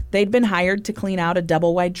 They'd been hired to clean out a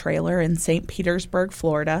double-wide trailer in St. Petersburg,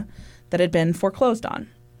 Florida, that had been foreclosed on.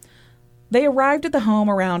 They arrived at the home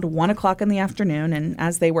around 1 o'clock in the afternoon, and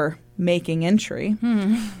as they were making entry,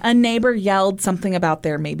 a neighbor yelled something about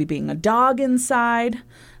there maybe being a dog inside,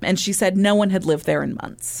 and she said no one had lived there in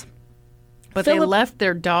months. But they left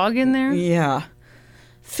their dog in there? Yeah.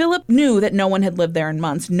 Philip knew that no one had lived there in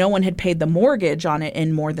months. No one had paid the mortgage on it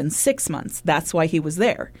in more than 6 months. That's why he was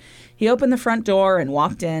there. He opened the front door and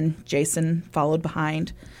walked in. Jason followed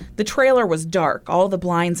behind. The trailer was dark. All the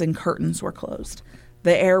blinds and curtains were closed.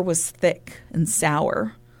 The air was thick and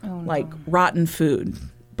sour, like rotten food,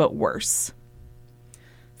 but worse.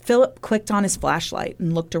 Philip clicked on his flashlight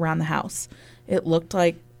and looked around the house. It looked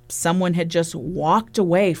like someone had just walked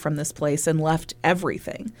away from this place and left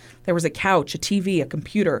everything. There was a couch, a TV, a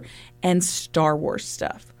computer, and Star Wars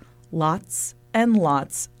stuff. Lots and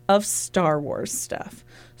lots of Star Wars stuff.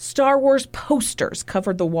 Star Wars posters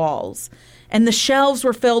covered the walls, and the shelves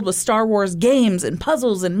were filled with Star Wars games and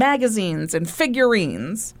puzzles and magazines and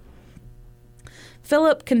figurines.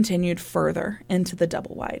 Philip continued further into the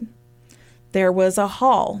double-wide. There was a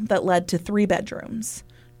hall that led to 3 bedrooms.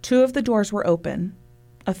 2 of the doors were open.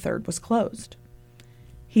 A third was closed.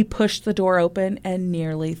 He pushed the door open and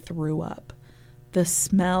nearly threw up. The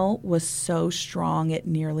smell was so strong it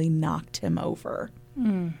nearly knocked him over.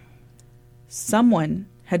 Someone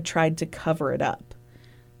had tried to cover it up.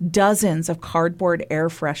 Dozens of cardboard air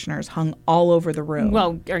fresheners hung all over the room.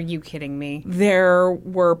 Well, are you kidding me? There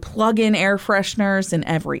were plug-in air fresheners in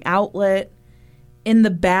every outlet. In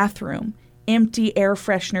the bathroom, empty air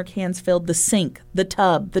freshener cans filled the sink, the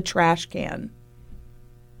tub, the trash can.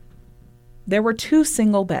 There were 2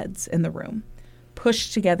 single beds in the room,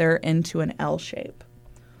 pushed together into an L shape.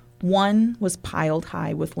 One was piled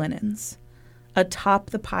high with linens. Atop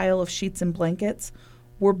the pile of sheets and blankets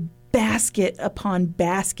were basket upon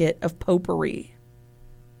basket of potpourri.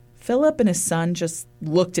 Philip and his son just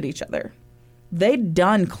looked at each other. They'd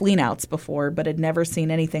done cleanouts before, but had never seen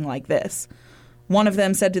anything like this. One of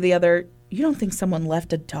them said to the other, "You don't think someone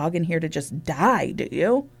left a dog in here to just die, do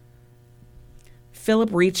you?"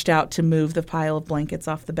 Philip reached out to move the pile of blankets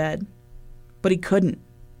off the bed, but he couldn't.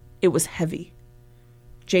 It was heavy.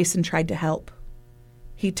 Jason tried to help.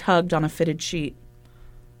 He tugged on a fitted sheet.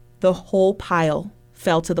 The whole pile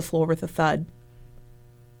fell to the floor with a thud.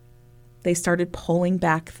 They started pulling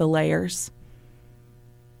back the layers.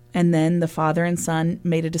 And then the father and son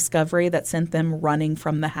made a discovery that sent them running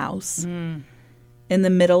from the house. In the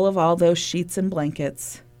middle of all those sheets and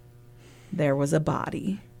blankets, there was a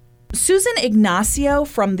body. Susan Ignacio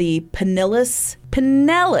from the Pinellas,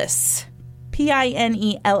 P-I-N-E-L-L-A-S,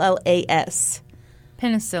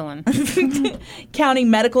 Penicillin. County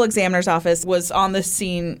Medical Examiner's Office was on the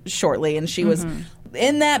scene shortly, and she was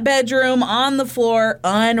in that bedroom on the floor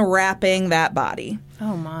unwrapping that body.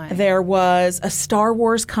 Oh, my. There was a Star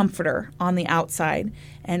Wars comforter on the outside,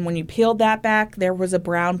 and when you peeled that back, there was a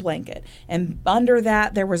brown blanket. And under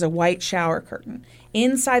that, there was a white shower curtain.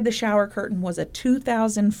 Inside the shower curtain was a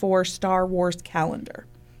 2004 Star Wars calendar.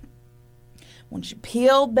 When she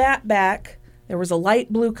peeled that back, there was a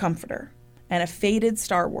light blue comforter and a faded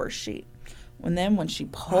Star Wars sheet. And then when she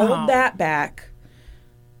pulled that back,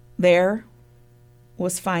 there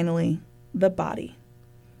was finally the body.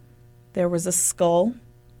 There was a skull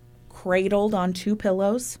cradled on 2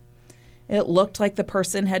 pillows. It looked like the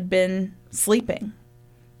person had been sleeping,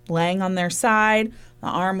 laying on their side. The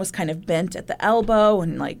arm was kind of bent at the elbow,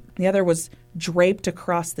 and like the other was draped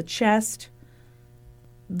across the chest.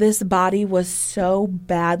 This body was so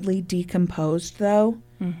badly decomposed, though.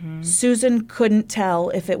 Susan couldn't tell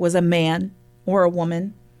if it was a man or a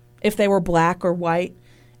woman, if they were black or white,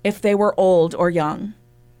 if they were old or young.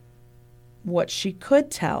 What she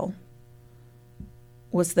could tell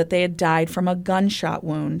was that they had died from a gunshot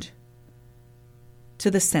wound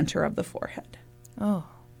to the center of the forehead. Oh.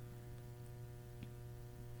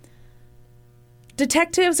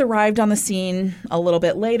 Detectives arrived on the scene a little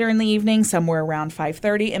bit later in the evening, somewhere around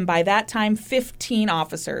 5:30, and by that time, 15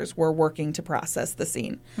 officers were working to process the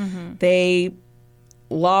scene. They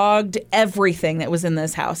logged everything that was in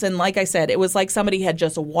this house. And like I said, it was like somebody had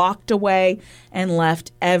just walked away and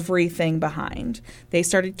left everything behind. They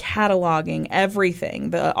started cataloging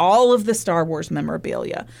everything, all of the Star Wars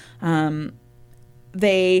memorabilia.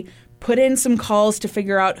 They put in some calls to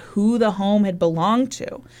figure out who the home had belonged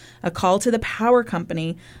to. A call to the power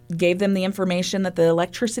company gave them the information that the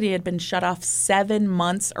electricity had been shut off 7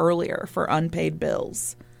 months earlier for unpaid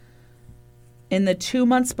bills. In the 2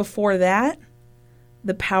 months before that,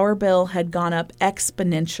 the power bill had gone up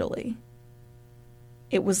exponentially.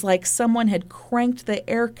 It was like someone had cranked the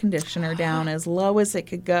air conditioner down as low as it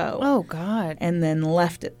could go. Oh, God. And then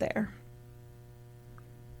left it there.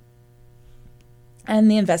 And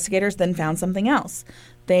the investigators then found something else.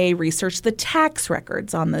 They researched the tax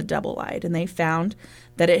records on the double-wide, and they found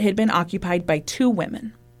that it had been occupied by 2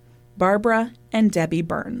 women, Barbara and Debbie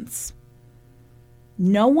Burns.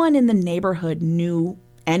 No one in the neighborhood knew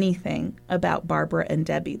anything about Barbara and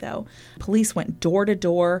Debbie, though. Police went door to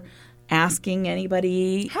door asking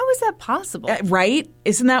anybody. How is that possible? Right?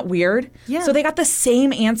 Isn't that weird? Yeah. So they got the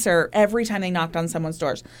same answer every time they knocked on someone's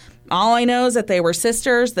doors. All I know is that they were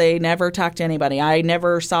sisters. They never talked to anybody. I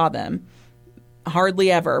never saw them.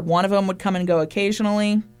 Hardly ever. One of them would come and go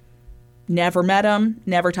occasionally. Never met them.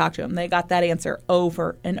 Never talked to them. They got that answer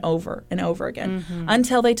over and over and over again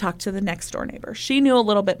until they talked to the next door neighbor. She knew a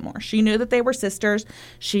little bit more. She knew that they were sisters.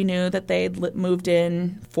 She knew that they'd moved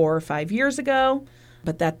in 4 or 5 years ago,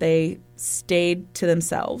 but that they stayed to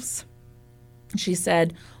themselves. She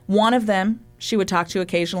said one of them she would talk to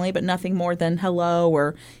occasionally, but nothing more than hello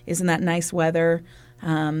or isn't that nice weather.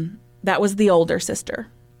 That was the older sister,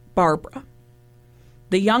 Barbara.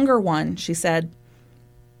 The younger one, she said,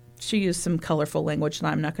 she used some colorful language that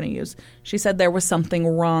I'm not going to use. She said there was something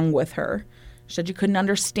wrong with her. She said you couldn't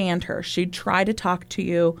understand her. She'd try to talk to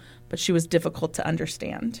you, but she was difficult to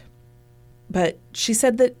understand. But she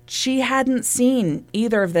said that she hadn't seen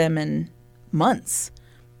either of them in months.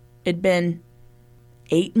 It'd been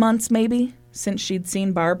 8 months maybe since she'd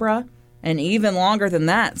seen Barbara, and even longer than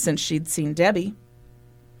that since she'd seen Debbie.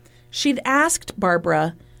 She'd asked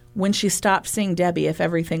Barbara when she stopped seeing Debbie if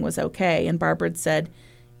everything was okay, and Barbara had said,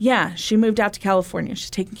 yeah, she moved out to California. She's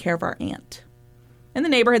taking care of our aunt. And the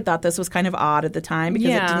neighborhood thought this was kind of odd at the time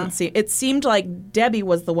because it seemed like Debbie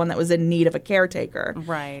was the one that was in need of a caretaker.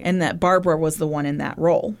 Right. And that Barbara was the one in that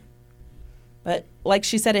role. But like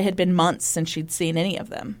she said, it had been months since she'd seen any of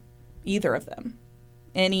them. Either of them.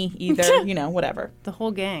 Either, whatever. The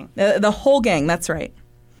whole gang. The whole gang, that's right.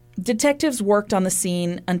 Detectives worked on the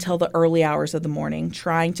scene until the early hours of the morning,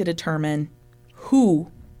 trying to determine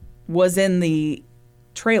who was in the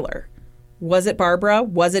trailer. Was it Barbara?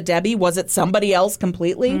 Was it Debbie? Was it somebody else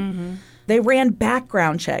completely? They ran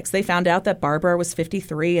background checks. They found out that Barbara was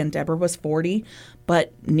 53 and Deborah was 40,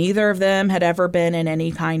 but neither of them had ever been in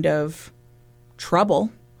any kind of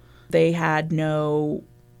trouble. They had no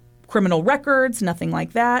criminal records, nothing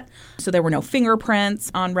like that. So there were no fingerprints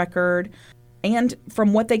on record. And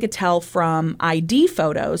from what they could tell from ID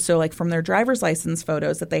photos, so like from their driver's license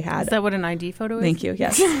photos that they had. Is that what an ID photo is? Thank you,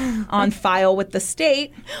 yes. On file with the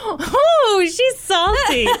state. Oh, she's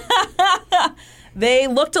salty. They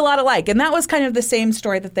looked a lot alike. And that was kind of the same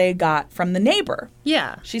story that they got from the neighbor.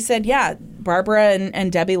 Yeah. She said, yeah, Barbara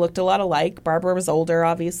and Debbie looked a lot alike. Barbara was older,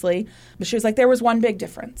 obviously. But she was like, there was one big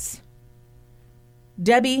difference.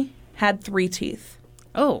 Debbie had 3 teeth.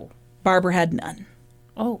 Oh. Barbara had none.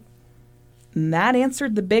 Oh. And that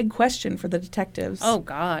answered the big question for the detectives. Oh,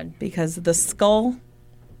 God. Because the skull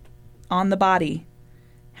on the body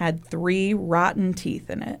had 3 rotten teeth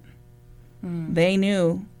in it. They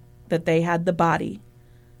knew that they had the body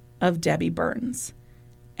of Debbie Burns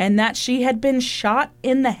and that she had been shot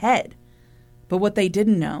in the head. But what they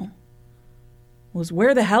didn't know was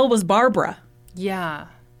where the hell was Barbara? Yeah.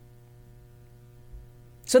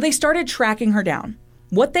 So they started tracking her down.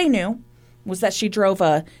 What they knew was that she drove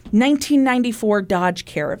a 1994 Dodge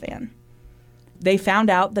Caravan. They found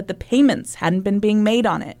out that the payments hadn't been being made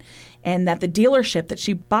on it and that the dealership that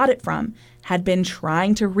she bought it from had been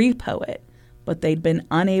trying to repo it, but they'd been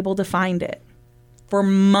unable to find it for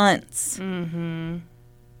months. Mm-hmm.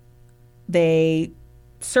 They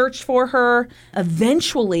searched for her.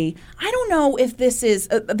 Eventually, I don't know if this is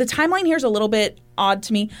the timeline here is a little bit odd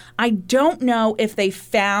to me. I don't know if they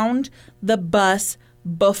found the bus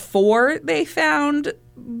before they found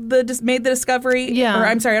made the discovery. Yeah. Or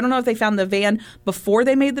I'm sorry, I don't know if they found the van before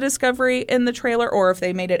they made the discovery in the trailer or if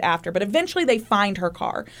they made it after. But eventually they find her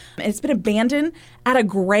car. It's been abandoned at a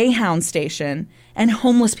Greyhound station and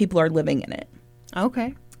homeless people are living in it.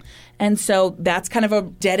 Okay. And so that's kind of a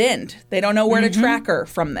dead end. They don't know where to track her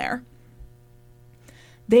from there.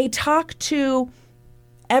 They talked to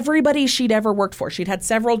everybody she'd ever worked for. She'd had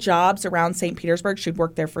several jobs around St. Petersburg. She'd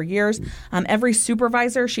worked there for years. Every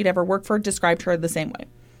supervisor she'd ever worked for described her the same way.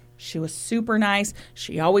 She was super nice.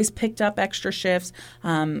 She always picked up extra shifts.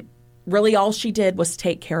 Really all she did was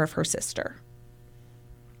take care of her sister.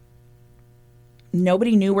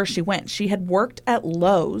 Nobody knew where she went. She had worked at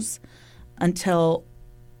Lowe's until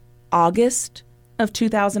August of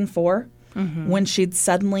 2004 when she'd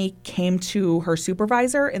suddenly came to her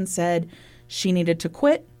supervisor and said she needed to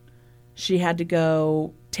quit. She had to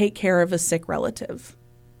go take care of a sick relative.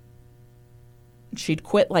 She'd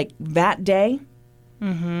quit like that day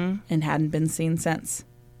and hadn't been seen since.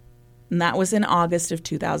 And that was in August of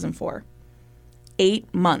 2004.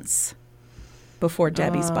 8 months before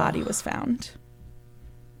Debbie's body was found.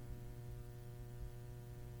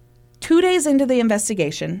 2 days into the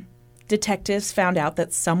investigation, detectives found out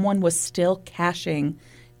that someone was still cashing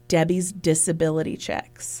Debbie's disability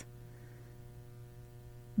checks.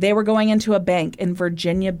 They were going into a bank in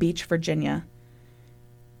Virginia Beach, Virginia,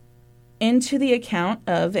 into the account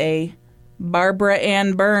of a Barbara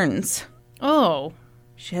Ann Burns. Oh.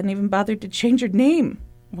 She hadn't even bothered to change her name.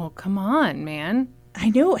 Well, come on, man. I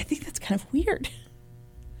know. I think that's kind of weird.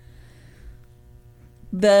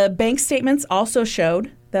 The bank statements also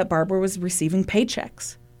showed that Barbara was receiving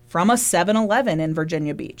paychecks from a 7-Eleven in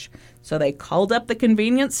Virginia Beach. So they called up the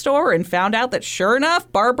convenience store and found out that sure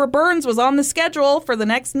enough, Barbara Burns was on the schedule for the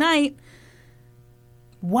next night.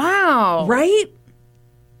 Wow. Right?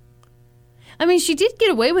 I mean, she did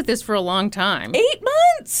get away with this for a long time. 8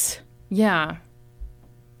 months. Yeah.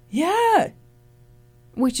 Yeah.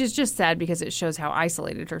 Which is just sad because it shows how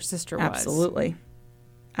isolated her sister was. Absolutely.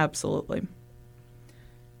 Absolutely.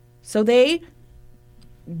 So they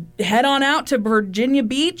head on out to Virginia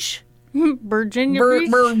Beach. Virginia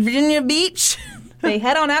Beach? Virginia Beach. They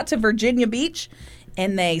head on out to Virginia Beach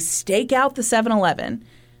and they stake out the 7-Eleven.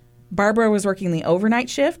 Barbara was working the overnight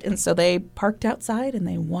shift, and so they parked outside and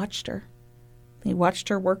they watched her. They watched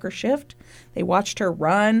her work her shift. They watched her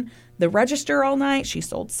run the register all night. She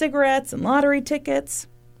sold cigarettes and lottery tickets.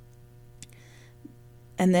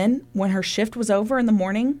 And then when her shift was over in the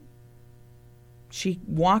morning, she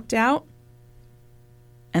walked out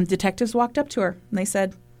and detectives walked up to her and they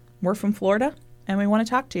said, "We're from Florida and we want to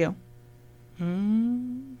talk to you."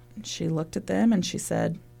 She looked at them and she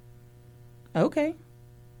said, "Okay."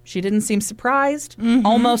 She didn't seem surprised.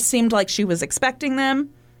 Almost seemed like she was expecting them.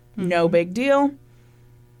 No big deal.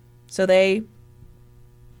 So they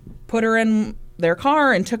put her in their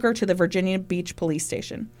car and took her to the Virginia Beach police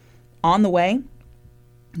station. On the way,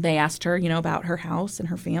 they asked her, about her house and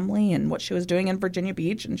her family and what she was doing in Virginia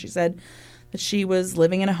Beach. And she said that she was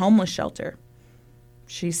living in a homeless shelter.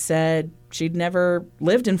 She said she'd never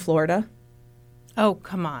lived in Florida. Oh,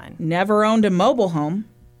 come on. Never owned a mobile home.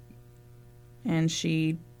 And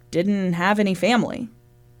she didn't have any family.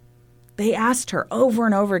 They asked her over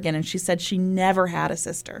and over again, and she said she never had a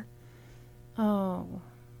sister. Oh.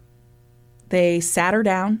 They sat her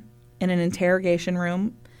down in an interrogation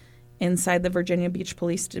room inside the Virginia Beach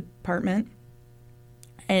Police Department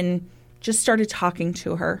and just started talking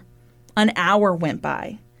to her. An hour went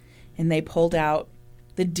by, and they pulled out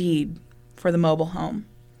the deed for the mobile home.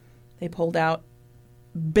 They pulled out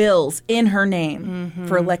bills in her name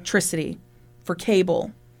for electricity, for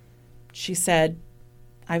cable. She said,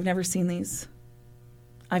 I've never seen these.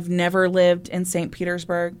 I've never lived in St.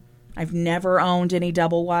 Petersburg. I've never owned any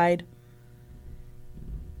double wide.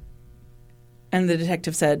 And the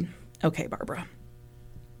detective said, okay, Barbara,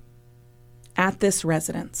 at this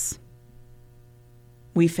residence,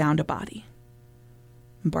 we found a body.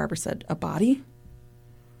 And Barbara said, a body?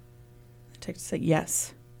 The detective said,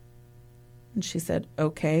 yes. And she said,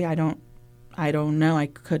 okay, I don't know. I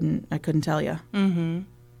couldn't tell you. Mm-hmm.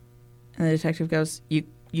 And the detective goes,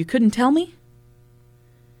 you couldn't tell me?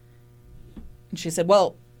 And she said,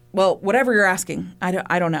 well, whatever you're asking, I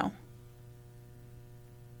don't know.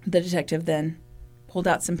 The detective then pulled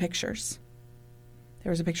out some pictures. There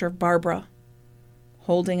was a picture of Barbara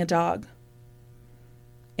holding a dog.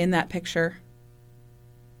 In that picture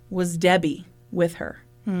was Debbie with her.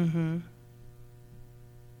 Mm-hmm.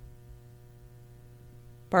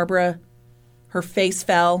 Barbara, her face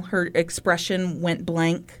fell, her expression went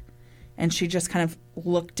blank, and she just kind of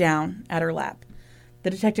looked down at her lap. The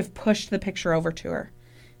detective pushed the picture over to her.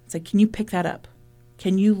 It's like, can you pick that up?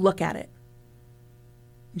 Can you look at it?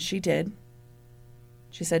 And she did.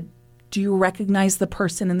 She said, do you recognize the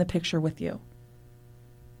person in the picture with you?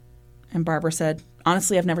 And Barbara said,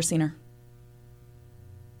 honestly, I've never seen her.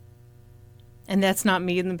 And that's not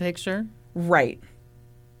me in the picture? Right.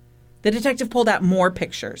 The detective pulled out more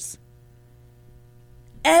pictures.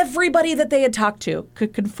 Everybody that they had talked to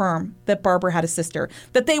could confirm that Barbara had a sister,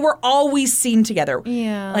 that they were always seen together.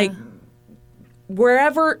 Yeah. Like,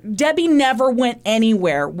 wherever, Debbie never went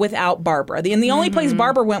anywhere without Barbara. And the only place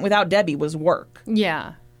Barbara went without Debbie was work.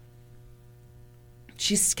 Yeah.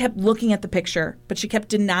 She kept looking at the picture, but she kept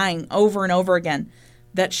denying over and over again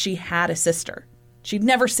that she had a sister. She'd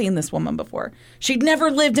never seen this woman before. She'd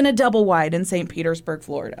never lived in a double wide in St. Petersburg,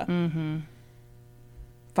 Florida. Mm-hmm.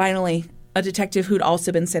 Finally, a detective who'd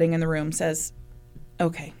also been sitting in the room says,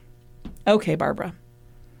 okay, Barbara.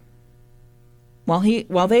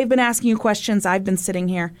 While they've been asking you questions, I've been sitting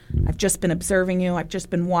here. I've just been observing you. I've just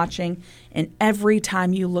been watching. And every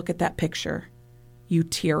time you look at that picture, you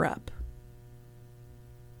tear up.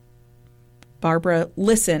 Barbara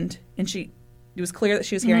listened, and it was clear that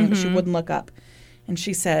she was hearing, but she wouldn't look up. And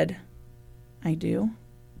she said, I do.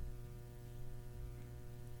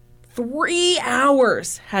 3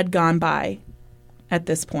 hours had gone by at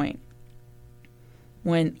this point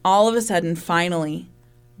when all of a sudden, finally,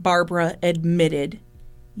 Barbara admitted,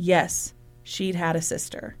 yes, she'd had a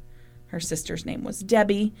sister. Her sister's name was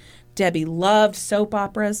Debbie. Debbie loved soap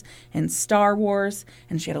operas and Star Wars,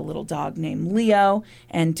 and she had a little dog named Leo,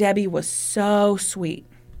 and Debbie was so sweet.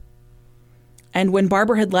 And when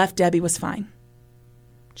Barbara had left, Debbie was fine.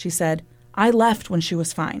 She said, I left when she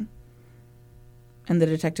was fine. And the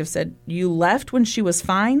detective said, you left when she was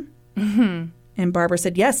fine? Mm-hmm. And Barbara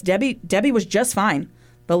said, yes, Debbie was just fine.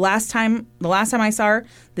 The last time I saw her,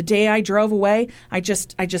 the day I drove away, I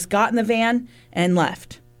just got in the van and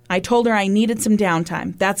left. I told her I needed some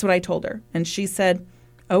downtime. That's what I told her. And she said,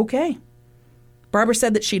 okay. Barbara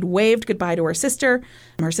said that she'd waved goodbye to her sister.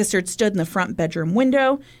 Her sister had stood in the front bedroom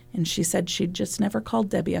window, and she said she'd just never called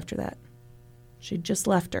Debbie after that. She'd just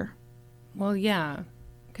left her. Well, yeah,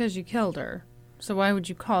 because you killed her. So why would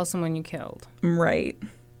you call someone you killed? Right.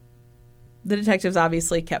 The detectives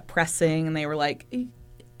obviously kept pressing, and they were like,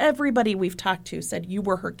 everybody we've talked to said you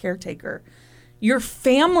were her caretaker. Your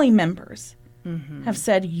family members have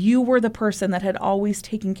said you were the person that had always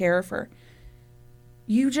taken care of her.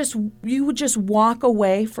 You would just walk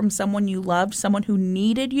away from someone you loved, someone who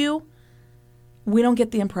needed you. We don't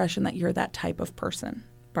get the impression that you're that type of person,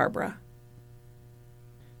 Barbara.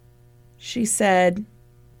 She said,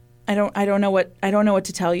 I don't know what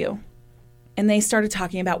to tell you. And they started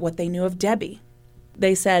talking about what they knew of Debbie.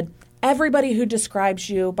 They said, everybody who describes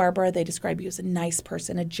you, Barbara, they describe you as a nice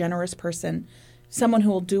person, a generous person, someone who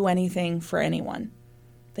will do anything for anyone.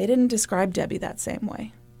 They didn't describe Debbie that same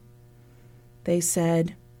way. They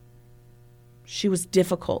said she was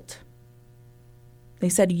difficult. They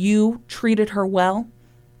said you treated her well,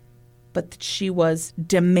 but that she was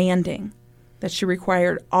demanding, that she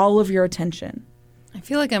required all of your attention. I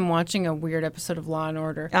feel like I'm watching a weird episode of Law &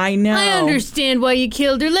 Order. I know. I understand why you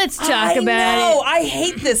killed her. Let's talk about it. I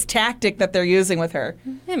hate this tactic that they're using with her.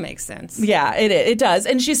 It makes sense. Yeah, it does.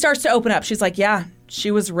 And she starts to open up. She's like, yeah,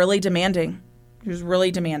 she was really demanding. She was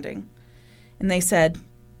really demanding. And they said,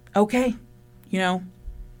 okay,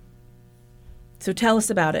 so tell us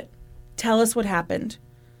about it. Tell us what happened.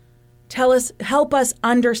 Help us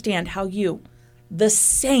understand how you, the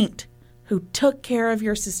saint who took care of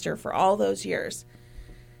your sister for all those years,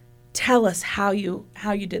 tell us how you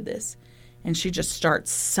did this. And she just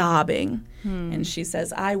starts sobbing. And she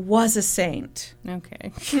says, I was a saint.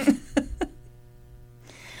 Okay.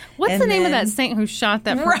 What's the name of that saint who shot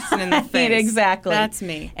that person in the face? Exactly. That's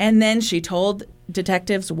me. And then she told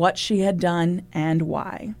detectives what she had done and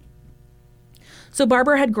why. So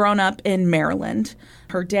Barbara had grown up in Maryland.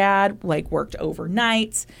 Her dad worked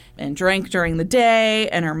overnights and drank during the day,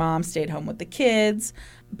 and her mom stayed home with the kids.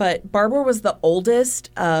 But Barbara was the oldest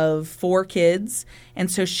of 4 kids,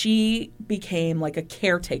 and so she became a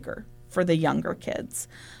caretaker for the younger kids.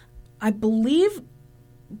 I believe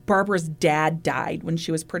Barbara's dad died when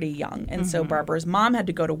she was pretty young, and so Barbara's mom had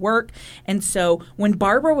to go to work. And so when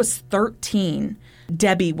Barbara was 13,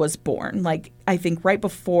 Debbie was born, I think right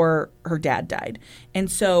before her dad died. And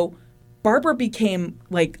so Barbara became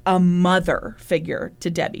a mother figure to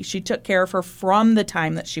Debbie. She took care of her from the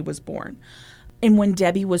time that she was born. And when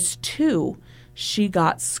Debbie was 2, she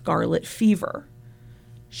got scarlet fever.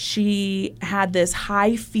 She had this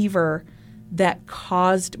high fever that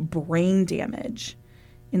caused brain damage.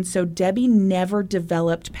 And so Debbie never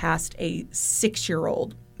developed past a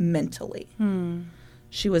 6-year-old mentally.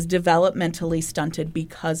 She was developmentally stunted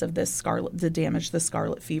because of the damage the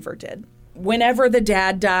scarlet fever did. Whenever the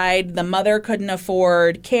dad died, the mother couldn't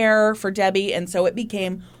afford care for Debbie, and so it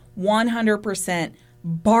became 100%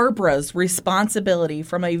 Barbara's responsibility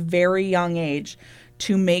from a very young age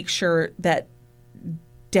to make sure that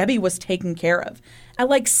Debbie was taken care of.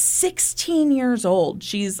 At 16 years old,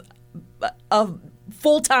 she's a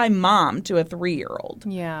full-time mom to a 3-year-old.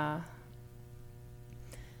 Yeah.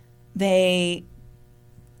 They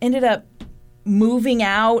ended up moving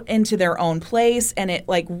out into their own place, and it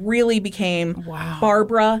really became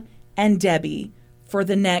Barbara and Debbie for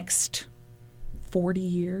the next 40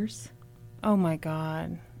 years. Oh my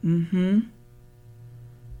God.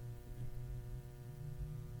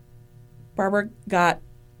 Barbara got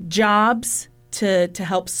jobs to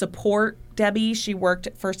help support Debbie. She worked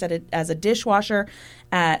at first as a dishwasher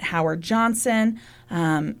at Howard Johnson.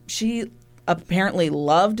 She apparently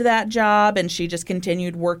loved that job, and she just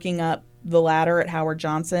continued working up the ladder at Howard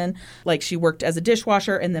Johnson. She worked as a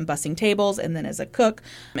dishwasher and then bussing tables and then as a cook.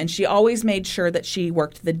 And she always made sure that she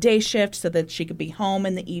worked the day shift so that she could be home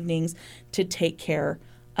in the evenings to take care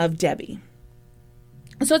of Debbie.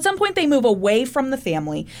 So at some point they move away from the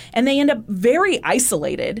family and they end up very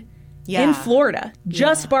isolated in Florida.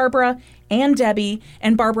 Just Barbara and Debbie,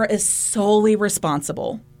 and Barbara is solely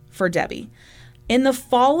responsible for Debbie. In the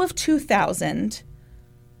fall of 2000,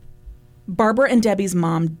 Barbara and Debbie's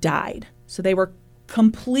mom died. So they were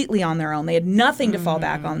completely on their own. They had nothing to fall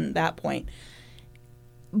back on that point.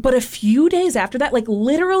 But a few days after that,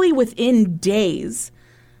 literally within days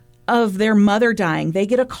of their mother dying, they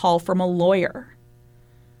get a call from a lawyer.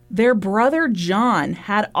 Their brother John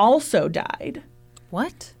had also died.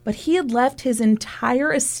 What? But he had left his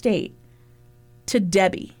entire estate to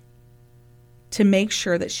Debbie to make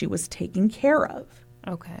sure that she was taken care of.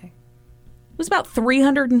 Okay. It was about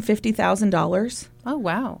 $350,000. Oh,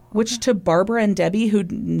 wow. Which to Barbara and Debbie,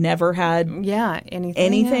 who'd never had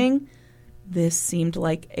anything, this seemed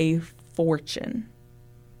like a fortune.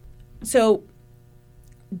 So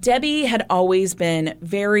Debbie had always been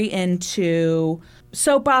very into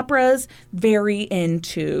soap operas, very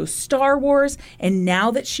into Star Wars, and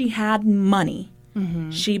now that she had money,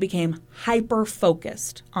 she became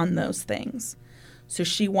hyper-focused on those things. So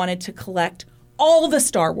she wanted to collect all the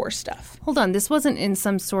Star Wars stuff. Hold on. This wasn't in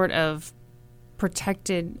some sort of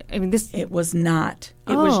protected... It was not.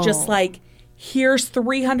 It was just here's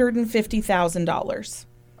 $350,000.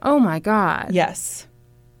 Oh, my God. Yes.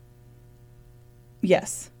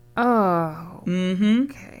 Yes. Oh.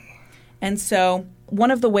 Okay. And so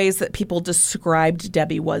one of the ways that people described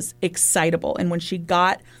Debbie was excitable. And when she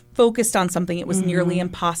got focused on something, it was nearly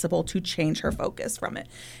impossible to change her focus from it.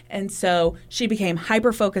 And so she became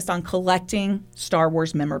hyper-focused on collecting Star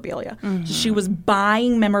Wars memorabilia. So she was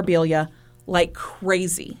buying memorabilia like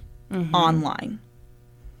crazy online.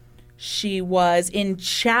 She was in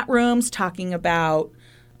chat rooms talking about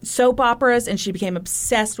soap operas, and she became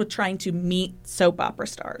obsessed with trying to meet soap opera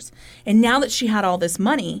stars. And now that she had all this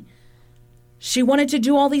money, she wanted to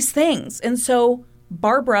do all these things. And so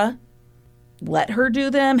Barbara let her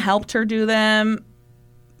do them, helped her do them,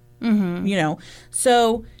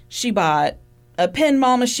 So she bought a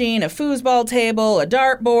pinball machine, a foosball table, a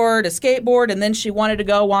dartboard, a skateboard, and then she wanted to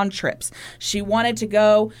go on trips. She wanted to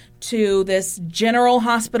go to this General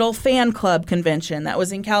Hospital fan club convention that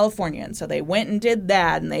was in California. And so they went and did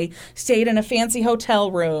that, and they stayed in a fancy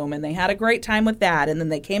hotel room, and they had a great time with that. And then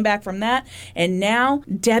they came back from that. And now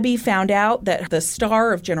Debbie found out that the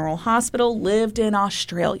star of General Hospital lived in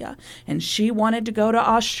Australia, and she wanted to go to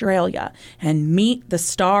Australia and meet the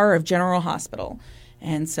star of General Hospital.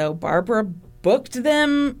 And so Barbara booked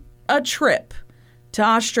them a trip to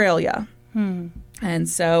Australia. And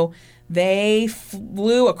so they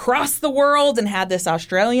flew across the world and had this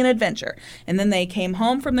Australian adventure. And then they came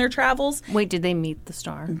home from their travels. Wait, did they meet the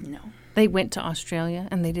star? No. They went to Australia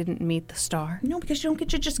and they didn't meet the star? No, because you don't get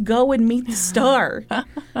to just go and meet the star.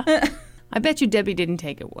 I bet you Debbie didn't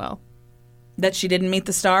take it well. That she didn't meet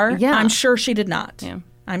the star? Yeah. I'm sure she did not. Yeah.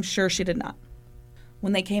 I'm sure she did not.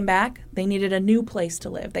 When they came back, they needed a new place to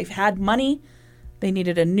live. They've had money. They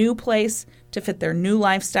needed a new place to fit their new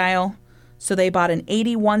lifestyle. So they bought an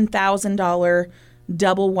 $81,000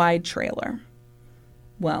 double-wide trailer.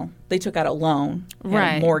 Well, they took out a loan and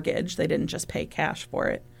a mortgage. They didn't just pay cash for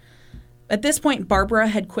it. At this point, Barbara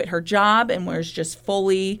had quit her job and was just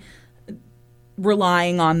fully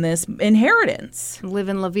relying on this inheritance.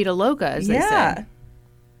 Living La Vida Loca, as they said.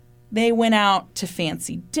 They went out to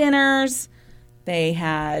fancy dinners. They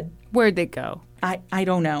had... Where'd they go? I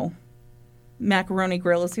don't know. Macaroni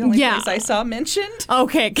Grill is the only place I saw mentioned.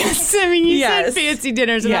 Okay, because, I mean, you said fancy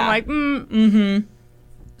dinners, and I'm like, Mm-hmm.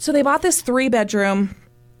 So they bought this 3-bedroom,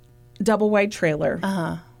 double-wide trailer.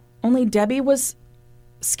 Uh-huh. Only Debbie was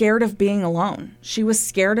scared of being alone. She was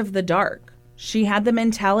scared of the dark. She had the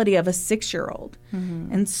mentality of a 6-year-old.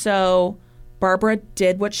 Mm-hmm. And so Barbara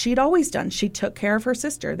did what she'd always done. She took care of her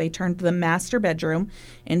sister. They turned the master bedroom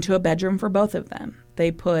into a bedroom for both of them.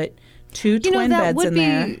 They put... 2 twin beds in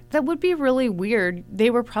there. That would be really weird. They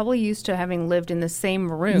were probably used to having lived in the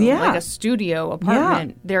same room, Yeah. like a studio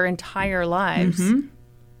apartment, their entire lives. Mm-hmm.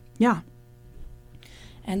 Yeah.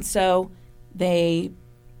 And so they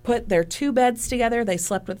put their 2 beds together. They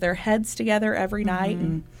slept with their heads together every night.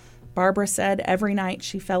 And Barbara said every night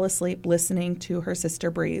she fell asleep listening to her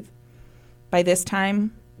sister breathe. By this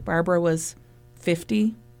time, Barbara was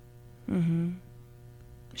 50. Mm-hmm.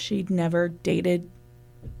 She'd never dated.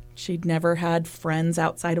 She'd never had friends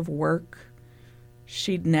outside of work.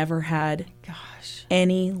 She'd never had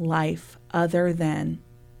any life other than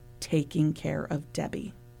taking care of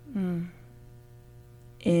Debbie.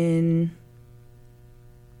 In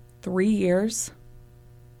 3 years,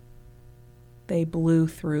 they blew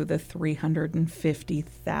through the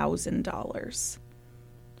 $350,000.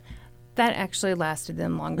 That actually lasted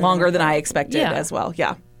them longer. Longer than I expected as well,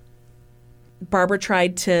 yeah. Barbara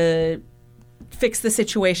tried to fix the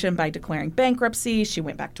situation by declaring bankruptcy. She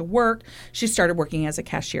went back to work. She started working as a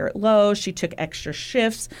cashier at Lowe's. She took extra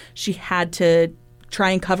shifts. She had to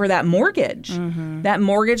try and cover that mortgage. Mm-hmm. That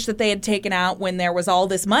mortgage that they had taken out when there was all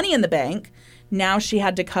this money in the bank. Now she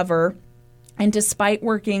had to cover. And despite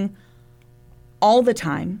working all the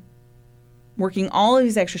time, working all of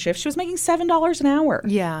these extra shifts, she was making $7 an hour.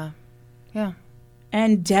 Yeah. Yeah.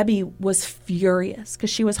 And Debbie was furious because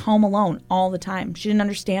she was home alone all the time. She didn't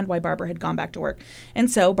understand why Barbara had gone back to work. And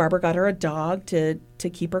so Barbara got her a dog to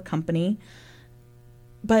keep her company.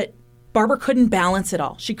 But Barbara couldn't balance it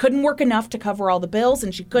all. She couldn't work enough to cover all the bills,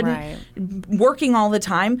 and she couldn't. Working all the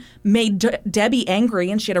time made Debbie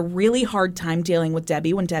angry, and she had a really hard time dealing with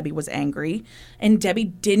Debbie when Debbie was angry. And Debbie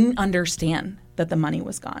didn't understand that the money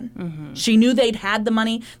was gone. Mm-hmm. She knew they'd had the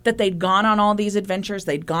money, that they'd gone on all these adventures,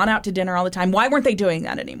 they'd gone out to dinner all the time. Why weren't they doing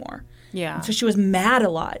that anymore? Yeah. And so she was mad a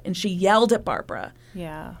lot, and she yelled at Barbara.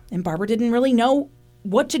 Yeah. And Barbara didn't really know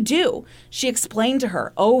what to do. She explained to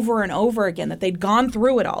her over and over again that they'd gone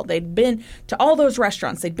through it all. They'd been to all those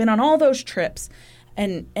restaurants. They'd been on all those trips.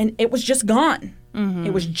 And it was just gone. Mm-hmm.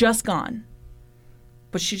 It was just gone.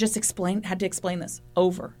 But she just had to explain this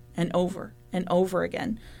over and over and over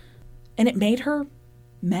again. And it made her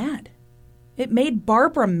mad. It made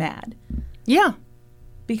Barbara mad. Yeah.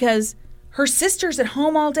 Because her sister's at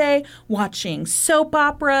home all day watching soap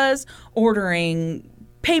operas, ordering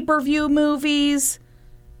pay-per-view movies,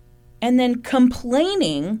 and then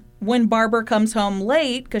complaining when Barbara comes home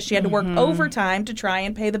late because she had to work overtime to try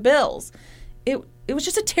and pay the bills. It was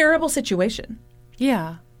just a terrible situation.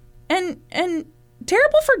 Yeah. And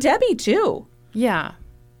terrible for Debbie, too. Yeah.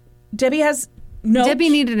 Debbie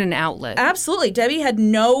needed an outlet. Absolutely. Debbie had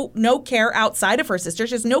no care outside of her sister.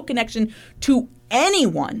 She has no connection to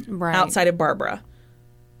anyone outside of Barbara.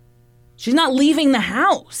 She's not leaving the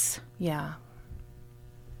house. Yeah.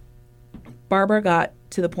 Barbara got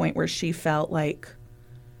to the point where she felt like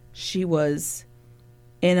she was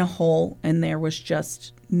in a hole, and there was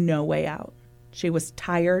just no way out. She was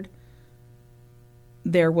tired.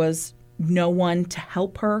 There was no one to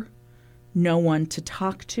help her, no one to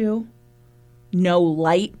talk to, no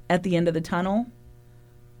light at the end of the tunnel.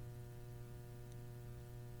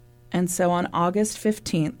 And so on August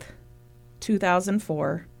 15th,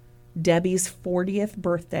 2004, Debbie's 40th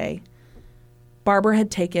birthday, Barbara had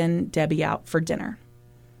taken Debbie out for dinner.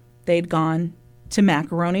 They'd gone to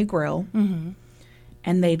Macaroni Grill,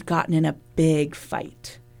 and they'd gotten in a big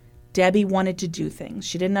fight. Debbie wanted to do things.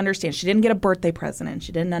 She didn't understand. She didn't get a birthday present, and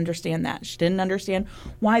she didn't understand that. She didn't understand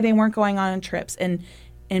why they weren't going on trips.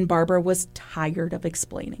 And Barbara was tired of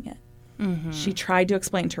explaining it. She tried to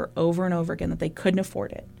explain to her over and over again that they couldn't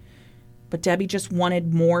afford it. But Debbie just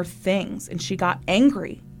wanted more things, and she got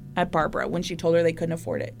angry at Barbara when she told her they couldn't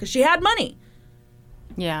afford it because she had money.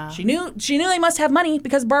 Yeah. She knew they must have money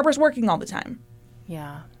because Barbara's working all the time.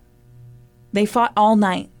 Yeah. They fought all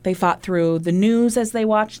night. They fought through the news as they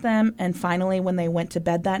watched them, and finally when they went to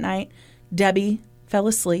bed that night, Debbie fell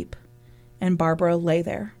asleep and Barbara lay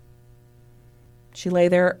there. She lay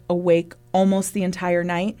there awake almost the entire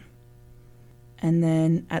night, and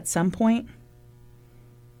then at some point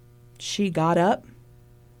she got up.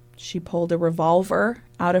 She pulled a revolver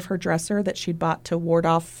out of her dresser that she'd bought to ward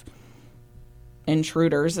off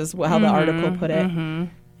intruders, is how the article put it.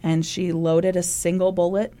 And she loaded a single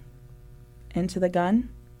bullet into the gun,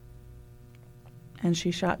 and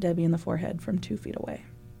she shot Debbie in the forehead from 2 feet away.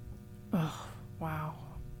 Oh, wow.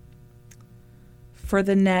 For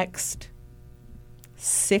the next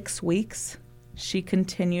 6 weeks, she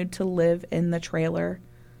continued to live in the trailer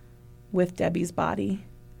with Debbie's body.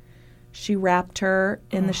 She wrapped her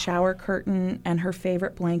in the shower curtain and her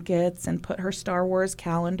favorite blankets and put her Star Wars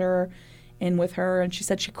calendar in with her, and she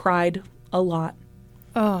said she cried a lot.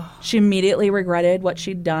 Oh. She immediately regretted what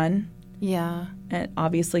she'd done. Yeah. And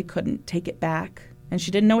obviously couldn't take it back. And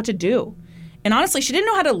she didn't know what to do. And honestly, she didn't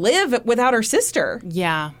know how to live without her sister.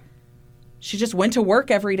 Yeah. She just went to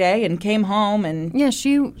work every day and came home and... Yeah,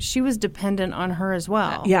 she was dependent on her as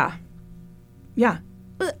well. Yeah. Yeah.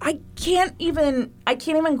 But I can't even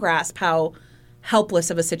grasp how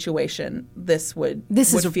helpless of a situation this would feel like.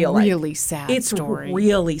 This is a really sad story. It's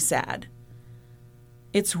really sad.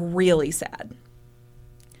 It's really sad.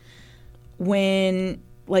 When...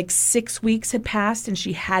 6 weeks had passed and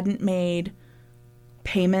she hadn't made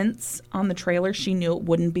payments on the trailer, she knew it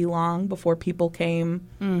wouldn't be long before people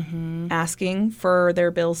came asking for their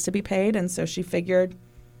bills to be paid. And so she figured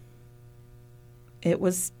it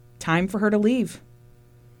was time for her to leave.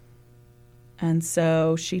 And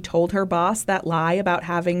so she told her boss that lie about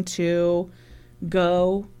having to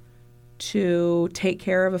go to take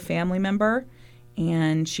care of a family member.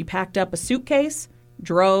 And she packed up a suitcase,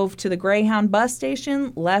 drove to the Greyhound bus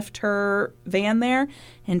station, left her van there,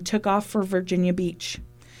 and took off for Virginia Beach.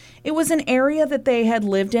 It was an area that they had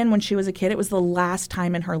lived in when she was a kid. It was the last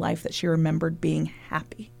time in her life that she remembered being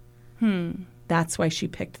happy. That's why she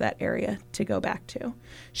picked that area to go back to.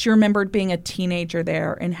 She remembered being a teenager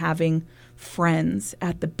there and having friends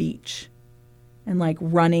at the beach and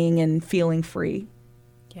running and feeling free.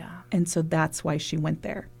 Yeah. And so that's why she went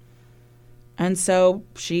there. And so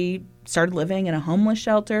she started living in a homeless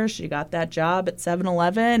shelter. She got that job at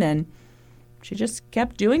 7-Eleven, and she just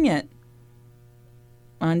kept doing it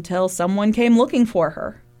until someone came looking for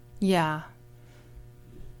her. Yeah.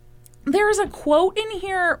 There is a quote in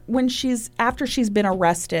here after she's been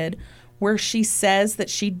arrested where she says that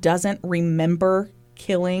she doesn't remember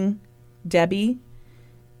killing Debbie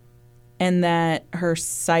and that her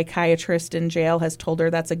psychiatrist in jail has told her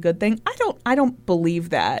that's a good thing. I don't believe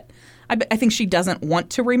that. I think she doesn't want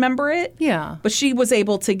to remember it. Yeah. But she was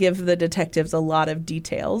able to give the detectives a lot of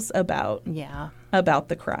details about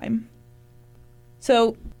the crime.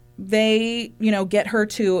 So they, get her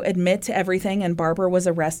to admit to everything, and Barbara was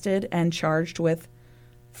arrested and charged with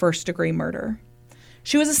first-degree murder.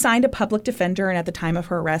 She was assigned a public defender, and at the time of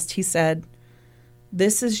her arrest, he said,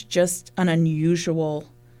 "This is just an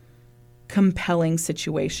unusual, compelling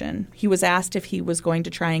situation." He was asked if he was going to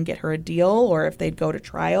try and get her a deal or if they'd go to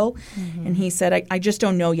trial. And he said, I just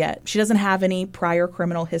don't know yet. She doesn't have any prior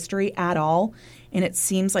criminal history at all. And it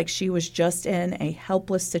seems like she was just in a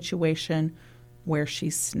helpless situation where she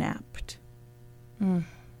snapped.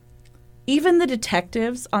 Even the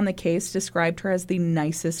detectives on the case described her as the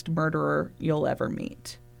nicest murderer you'll ever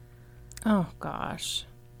meet. Oh, gosh.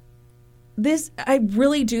 This, I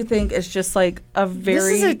really do think, is just a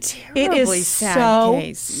very... This is a terribly sad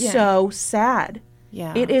case. Yeah. So sad.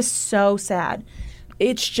 Yeah. It is so sad.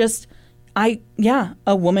 It's just, a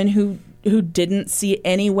woman who who didn't see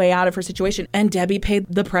any way out of her situation. And Debbie paid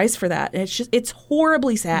the price for that. And it's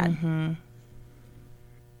horribly sad. Mm-hmm.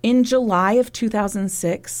 In July of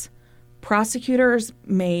 2006, prosecutors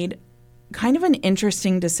made kind of an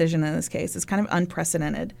interesting decision in this case. It's kind of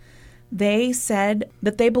unprecedented. They said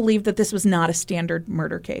that they believed that this was not a standard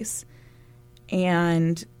murder case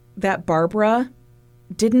and that Barbara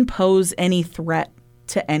didn't pose any threat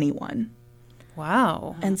to anyone.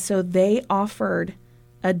 Wow. And so they offered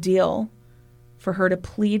a deal for her to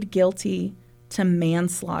plead guilty to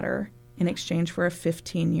manslaughter in exchange for a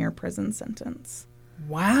 15-year prison sentence.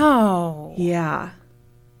 Wow. Yeah.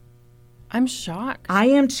 I'm shocked. I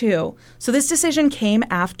am too. So this decision came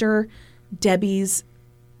after Debbie's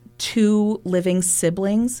 2 living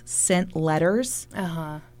siblings sent letters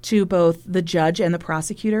to both the judge and the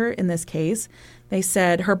prosecutor in this case. They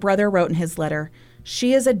said her brother wrote in his letter,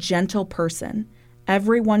 "She is a gentle person.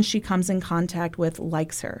 Everyone she comes in contact with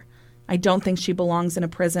likes her. I don't think she belongs in a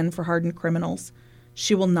prison for hardened criminals.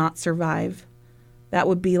 She will not survive. That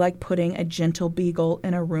would be like putting a gentle beagle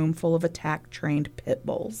in a room full of attack-trained pit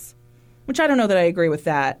bulls." Which I don't know that I agree with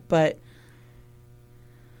that, but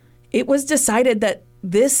it was decided that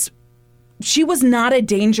she was not a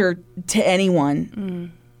danger to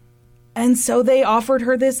anyone. And so they offered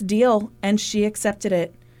her this deal, and she accepted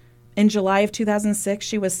it. In July of 2006,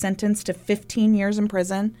 she was sentenced to 15 years in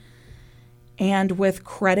prison, and with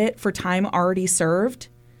credit for time already served,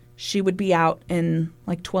 she would be out in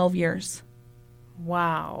like 12 years.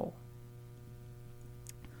 Wow.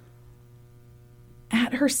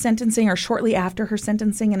 At her sentencing, or shortly after her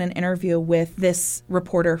sentencing, in an interview with this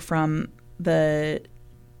reporter from the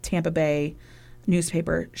Tampa Bay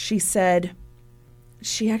newspaper, she said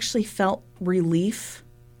she actually felt relief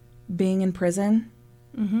being in prison.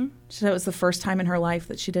 Mm-hmm. She said it was the first time in her life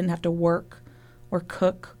that she didn't have to work or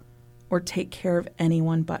cook or take care of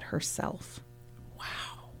anyone but herself.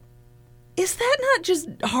 Wow. Is that not just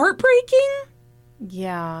heartbreaking?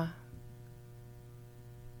 Yeah.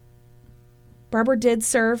 Barbara did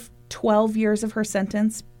serve 12 years of her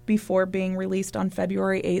sentence before being released on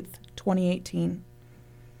February 8th, 2018.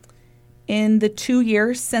 In the 2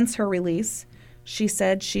 years since her release, she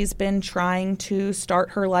said she's been trying to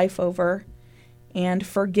start her life over and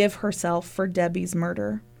forgive herself for Debbie's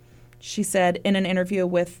murder. She said in an interview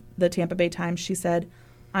with the Tampa Bay Times, she said,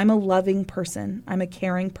 "I'm a loving person. I'm a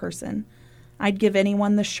caring person. I'd give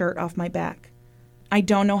anyone the shirt off my back. I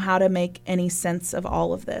don't know how to make any sense of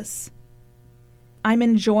all of this. I'm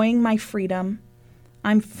enjoying my freedom.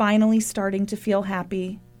 I'm finally starting to feel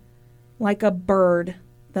happy, like a bird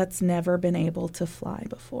that's never been able to fly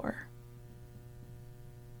before."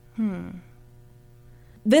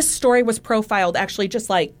 This story was profiled actually just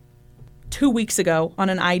like 2 weeks ago on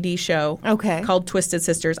an ID show called Twisted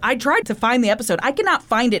Sisters. I tried to find the episode. I cannot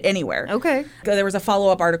find it anywhere. Okay. There was a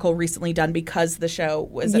follow-up article recently done because the show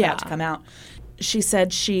was about to come out. She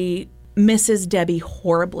said she misses Debbie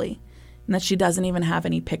horribly, and that she doesn't even have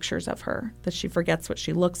any pictures of her, that she forgets what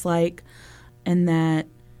she looks like, and that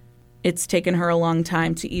it's taken her a long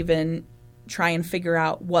time to even try and figure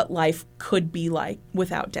out what life could be like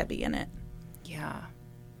without Debbie in it. Yeah.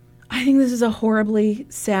 I think this is a horribly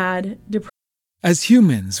sad, As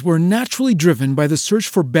humans, we're naturally driven by the search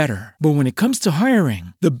for better. But when it comes to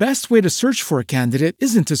hiring, the best way to search for a candidate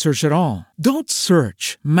isn't to search at all. Don't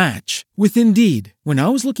search, match with Indeed. When I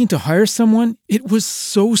was looking to hire someone, it was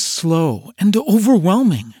so slow and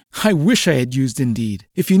overwhelming. I wish I had used Indeed.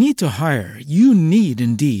 If you need to hire, you need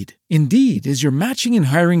Indeed. Indeed is your matching and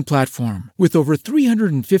hiring platform with over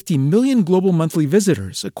 350 million global monthly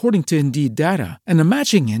visitors, according to Indeed data, and a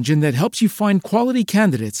matching engine that helps you find quality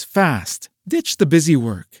candidates fast. Ditch the busy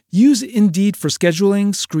work. Use Indeed for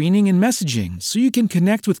scheduling, screening, and messaging so you can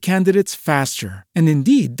connect with candidates faster. And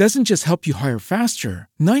Indeed doesn't just help you hire faster.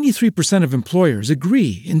 93% of employers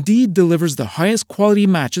agree Indeed delivers the highest quality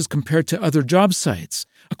matches compared to other job sites,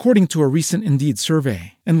 according to a recent Indeed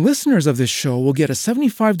survey. And listeners of this show will get a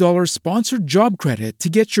 $75 sponsored job credit to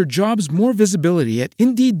get your jobs more visibility at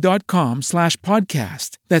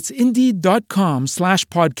Indeed.com/podcast. That's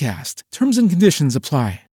Indeed.com/podcast. Terms and conditions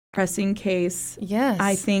apply. Pressing case. Yes.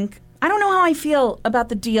 I don't know how I feel about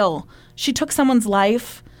the deal. She took someone's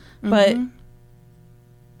life, but it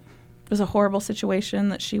was a horrible situation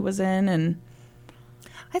that she was in, and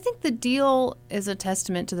I think the deal is a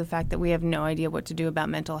testament to the fact that we have no idea what to do about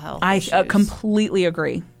mental health I issues. completely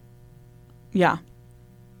agree. Yeah.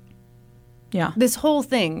 Yeah. This whole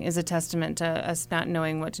thing is a testament to us not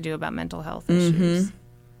knowing what to do about mental health issues.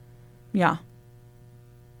 Yeah.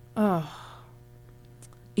 Oh.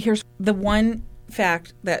 Here's the one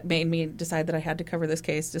fact that made me decide that I had to cover this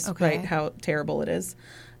case, despite how terrible it is.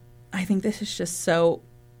 I think this is just so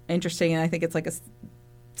interesting, and I think it's like a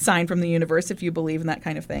sign from the universe if you believe in that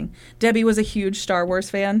kind of thing. Debbie was a huge Star Wars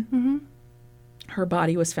fan. Mm-hmm. Her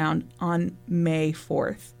body was found on May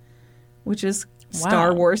 4th, which is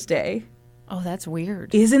Star Wars Day. Oh, that's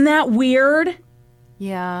weird. Isn't that weird?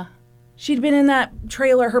 Yeah. She'd been in that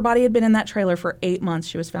trailer. Her body had been in that trailer for 8 months.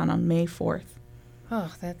 She was found on May 4th.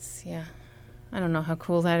 Oh, that's, yeah. I don't know how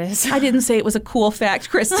cool that is. I didn't say it was a cool fact,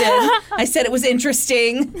 Kristen. I said it was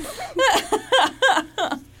interesting.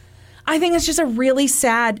 I think it's just a really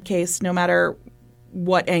sad case, no matter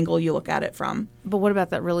what angle you look at it from. But what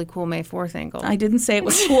about that really cool May 4th angle? I didn't say it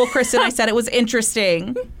was cool, Kristen. I said it was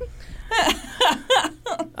interesting.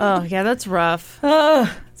 Oh, yeah, that's rough.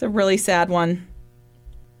 It's a really sad one.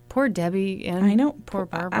 Poor Debbie and I know. poor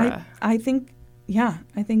Barbara. I think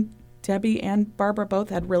Debbie and Barbara both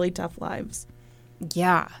had really tough lives.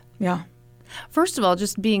 Yeah. Yeah. First of all,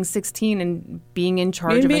 just being 16 and being in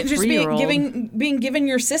charge of a 3-year-old. Being given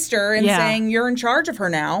your sister and saying you're in charge of her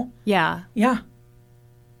now. Yeah. Yeah.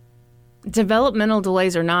 Developmental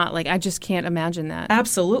delays or not, like, I just can't imagine that.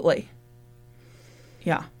 Absolutely.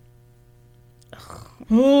 Yeah.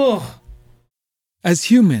 Ugh.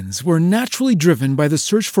 As humans, we're naturally driven by the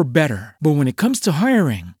search for better. But when it comes to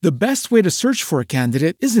hiring, the best way to search for a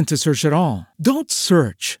candidate isn't to search at all. Don't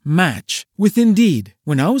search, match with Indeed.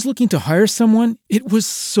 When I was looking to hire someone, it was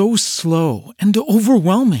so slow and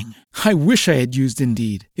overwhelming. I wish I had used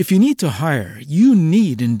Indeed. If you need to hire, you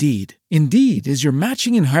need Indeed. Indeed is your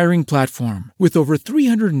matching and hiring platform with over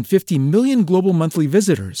 350 million global monthly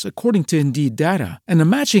visitors, according to Indeed data, and a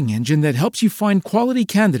matching engine that helps you find quality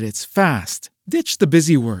candidates fast. Ditch the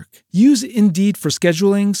busy work. Use Indeed for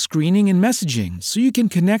scheduling, screening, and messaging so you can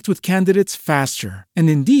connect with candidates faster.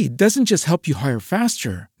 And Indeed doesn't just help you hire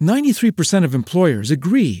faster. 93% of employers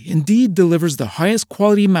agree Indeed delivers the highest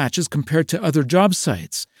quality matches compared to other job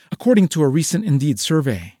sites, according to a recent Indeed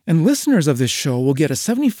survey. And listeners of this show will get a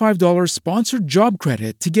 $75 sponsored job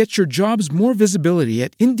credit to get your jobs more visibility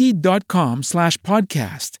at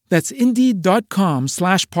Indeed.com/podcast. That's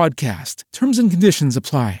Indeed.com/podcast. Terms and conditions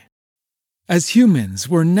apply. As humans,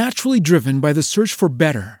 we're naturally driven by the search for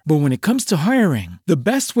better. But when it comes to hiring, the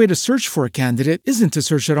best way to search for a candidate isn't to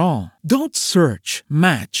search at all. Don't search,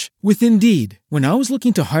 match with Indeed. When I was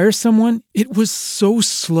looking to hire someone, it was so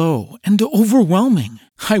slow and overwhelming.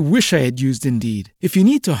 I wish I had used Indeed. If you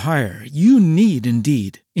need to hire, you need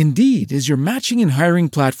Indeed. Indeed is your matching and hiring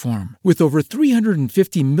platform with over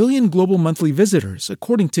 350 million global monthly visitors,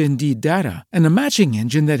 according to Indeed data, and a matching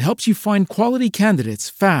engine that helps you find quality candidates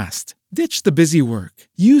fast. Ditch the busy work.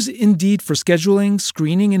 Use Indeed for scheduling,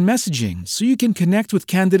 screening, and messaging so you can connect with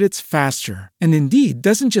candidates faster. And Indeed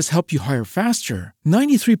doesn't just help you hire faster.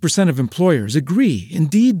 93% of employers agree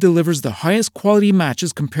Indeed delivers the highest quality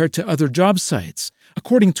matches compared to other job sites,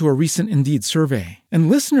 according to a recent Indeed survey. And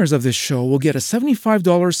listeners of this show will get a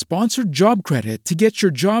 $75 sponsored job credit to get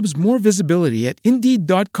your jobs more visibility at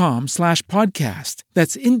Indeed.com/podcast.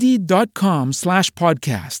 That's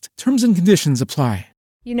Indeed.com/podcast. Terms and conditions apply.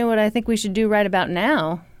 You know what I think we should do right about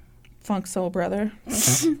now? Funk Soul Brother.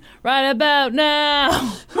 Right about now.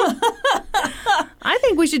 I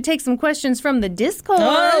think we should take some questions from the Discord.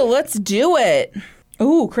 Oh, let's do it.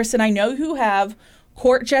 Oh, Kristen, I know you have.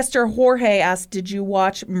 Court Jester Jorge asked, did you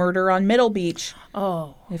watch Murder on Middle Beach?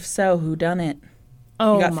 Oh. If so, who done it?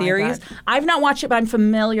 Oh, you got my theories? God. I've not watched it, but I'm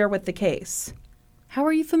familiar with the case. How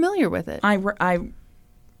are you familiar with it? I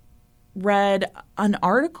read an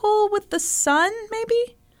article with The Sun,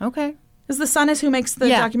 maybe? Okay. Because The Sun is who makes the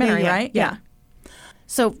documentary, right? Yeah.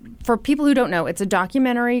 So for people who don't know, it's a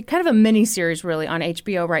documentary, kind of a mini-series really on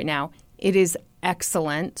HBO right now. It is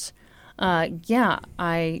excellent. Yeah,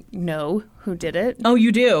 I know who did it. Oh,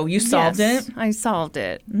 you do? You solved it? I solved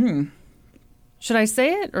it. Should I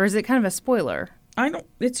say it, or is it kind of a spoiler?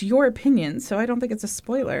 It's your opinion, so I don't think it's a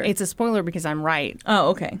spoiler. It's a spoiler because I'm right. Oh,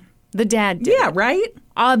 okay. The dad did it. Right?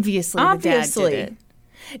 Obviously, the dad did it.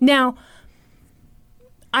 Now,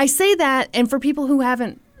 I say that, and for people who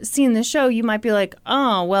haven't seen the show, you might be like,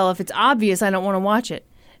 oh, well, if it's obvious, I don't want to watch it.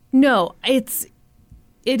 No, it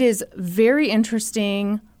is very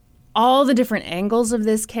interesting, all the different angles of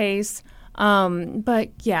this case.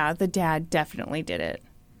 But, yeah, the dad definitely did it.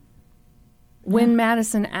 When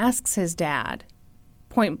Madison asks his dad,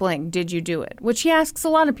 point blank, did you do it? Which he asks a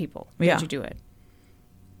lot of people, did you do it?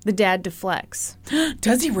 The dad deflects.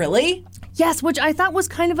 Does he really? Yes, which I thought was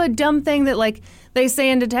kind of a dumb thing that, like, they say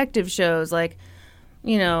in detective shows, like,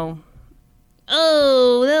 you know,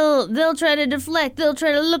 oh, they'll try to deflect, they'll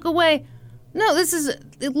try to look away. No, this is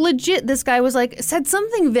legit. This guy was like, said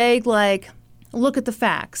something vague like, look at the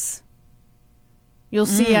facts. You'll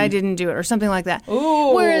see I didn't do it, or something like that.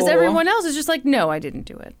 Ooh. Whereas everyone else is just like, no, I didn't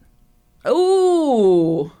do it.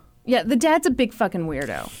 Ooh. Yeah, the dad's a big fucking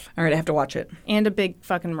weirdo. All right, I have to watch it. And a big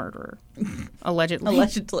fucking murderer. Allegedly.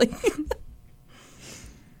 Allegedly.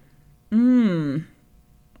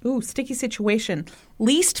 Ooh, sticky situation.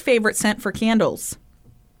 Least favorite scent for candles.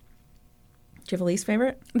 Do you have a least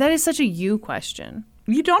favorite? That is such a you question.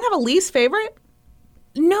 You don't have a least favorite?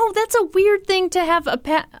 No, that's a weird thing to have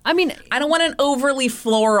I mean, I don't want an overly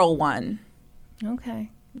floral one. okay.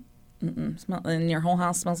 And your whole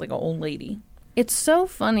house smells like an old lady. It's so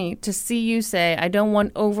funny to see you say, I don't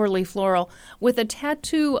want overly floral, with a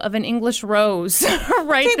tattoo of an English rose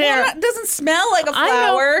right Okay, there. well, it doesn't smell like a flower. I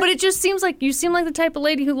know, but it just seems like you seem like the type of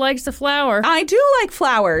lady who likes the flower. I do like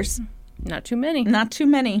flowers. Not too many. Not too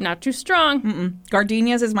many. Not too strong.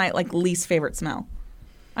 Gardenias is my least favorite smell.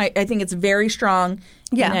 I think it's very strong.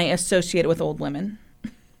 Yeah. And I associate it with old women.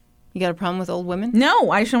 You got a problem with old women? No,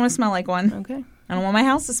 I just don't want to smell like one. Okay. I don't want my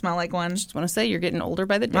house to smell like one. Just want to say you're getting older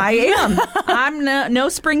by the day. I am. I'm no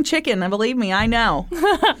spring chicken. Believe me, I know.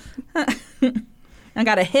 I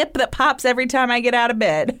got a hip that pops every time I get out of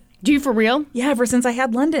bed. Do you for real? Yeah, ever since I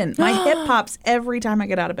had London. My hip pops every time I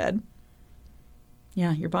get out of bed.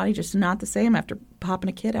 Yeah, your body just not the same after popping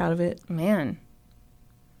a kid out of it. Man,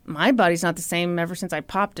 my body's not the same ever since I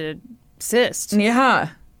popped a cyst. Yeah.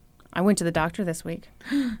 I went to the doctor this week.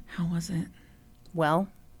 How was it? Well,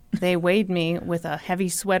 they weighed me with a heavy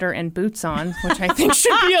sweater and boots on, which I think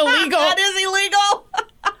should be illegal. That is illegal.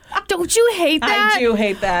 Don't you hate that? I do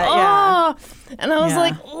hate that, yeah. Oh, and I was Yeah.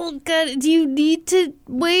 like, oh, God, do you need to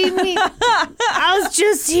weigh me? I was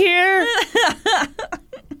just here.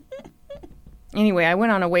 Anyway, I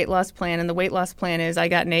went on a weight loss plan, and the weight loss plan is I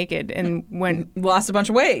got naked and went. Lost a bunch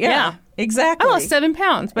of weight, yeah. Yeah. Exactly. I lost 7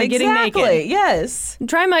 pounds by getting naked. Exactly, yes.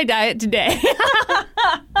 Try my diet today.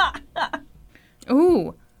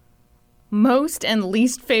 Ooh. Most and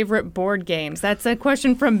least favorite board games. That's a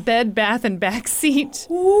question from Bed, Bath, and Backseat.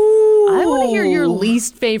 Ooh. I want to hear your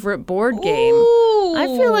least favorite board game. I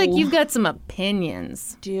feel like you've got some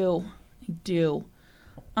opinions. I do.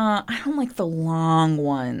 I don't like the long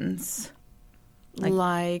ones.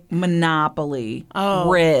 Like Monopoly. Oh.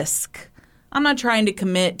 Risk. I'm not trying to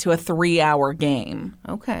commit to a 3-hour game.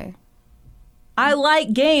 okay. I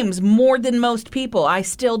like games more than most people. I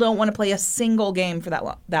still don't want to play a single game for that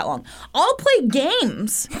long. I'll play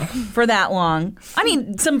games for that long. I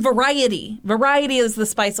mean, some variety. Variety is the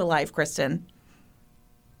spice of life, Kristen.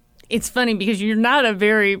 It's funny because you're not a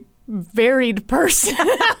very varied person.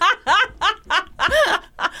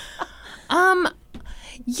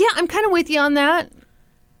 Yeah, I'm kind of with you on that.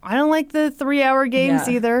 I don't like the 3-hour games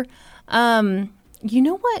Yeah. either. You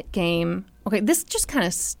know what game? Okay, this just kind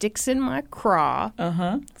of sticks in my craw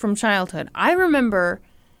from childhood. I remember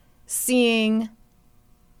seeing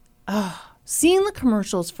the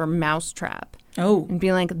commercials for Mousetrap. Oh. And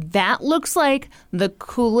being like, that looks like the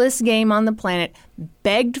coolest game on the planet.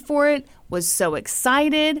 Begged for it, was so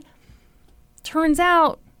excited. Turns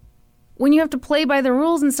out, when you have to play by the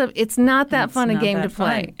rules and stuff, it's not that fun a Not game that to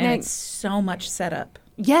play. fun. And it's so much setup.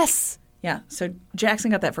 Yes. Yeah. So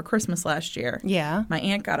Jackson got that for Christmas last year. Yeah. My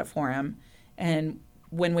aunt got it for him. And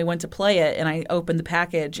when we went to play it and I opened the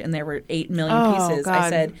package and there were 8 million Oh, pieces, God. I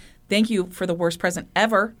said, thank you for the worst present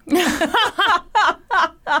ever. Gee,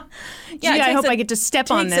 I hope I I get to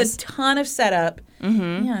step on this. It takes a ton of setup.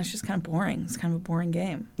 Mm-hmm. Yeah, it's just kind of boring. It's kind of a boring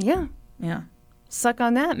game. Yeah. Yeah. Suck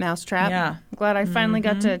on that, Mousetrap. Yeah. I'm glad I finally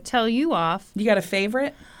got to tell you off. You got a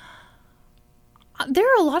favorite? There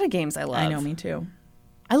are a lot of games I love. I know, me too.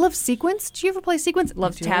 I love Sequence. Do you ever play Sequence?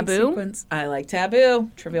 Love Do you like Taboo. Sequence? I like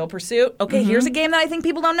Taboo. Trivial Pursuit. Okay, here's a game that I think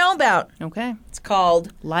people don't know about. Okay. It's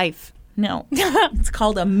called, Life. no, it's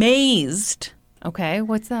called Amazed. Okay,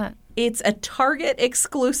 what's that? It's a Target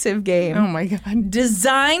exclusive game. Oh my God.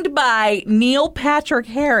 Designed by Neil Patrick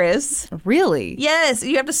Harris. Really? Yes,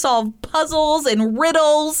 you have to solve puzzles and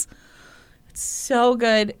riddles. It's so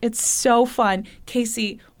good. It's so fun.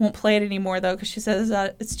 Casey won't play it anymore, though, because she says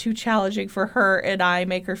that it's too challenging for her, and I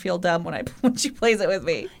make her feel dumb when she plays it with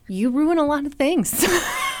me. You ruin a lot of things.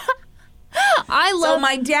 I love. So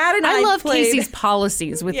my dad and I love played- Casey's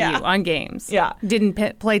policies with Yeah. you on games. Yeah.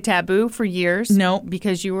 Didn't play Taboo for years. Nope.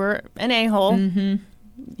 Because you were an a-hole.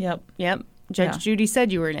 Yep. Yep. Judge Yeah. Judy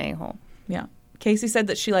said you were an a-hole. Yeah. Casey said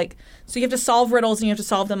that she so you have to solve riddles and you have to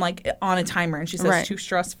solve them on a timer. And she says Right. it's too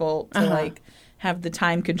stressful to have the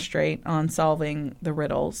time constraint on solving the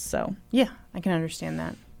riddles. So Yeah, I can understand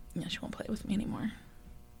that. yeah, she won't play with me anymore.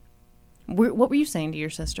 What were you saying to your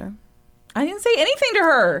sister? I didn't say anything to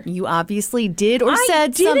her. You obviously did or I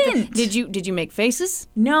said something. didn't. Did you make faces?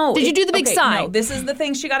 No. Did you do the big sigh? No, this is the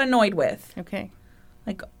thing she got annoyed with. Okay.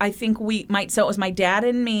 Like, I think so it was my dad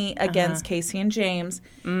and me against Casey and James,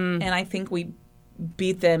 and I think we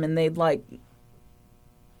beat them, and they'd, like,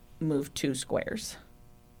 move 2 squares.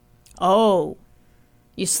 Oh.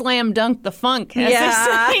 You slam dunked the funk, as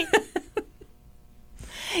they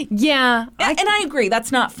say. Yeah. And I agree.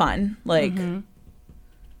 That's not fun. Like,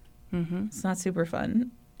 it's not super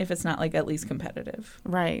fun if it's not, like, at least competitive.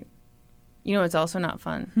 Right. You know, it's also not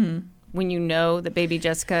fun. When you know that baby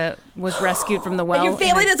Jessica was rescued from the well. And your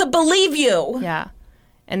family doesn't believe you. Yeah.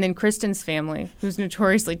 And then Kristen's family, who's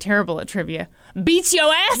notoriously terrible at trivia, beats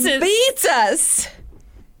your asses. Beats us.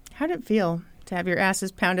 How did it feel to have your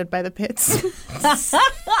asses pounded by the pits?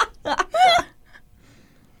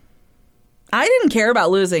 I didn't care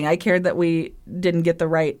about losing. I cared that we didn't get the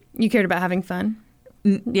right. You cared about having fun?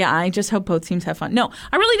 Yeah, I just hope both teams have fun. No,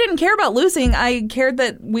 I really didn't care about losing. I cared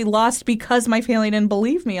that we lost because my family didn't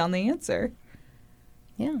believe me on the answer.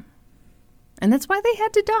 Yeah. And that's why they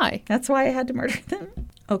had to die. That's why I had to murder them.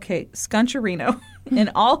 Okay, Scuncharino, in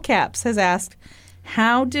all caps, has asked,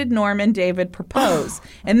 how did Norm and David propose?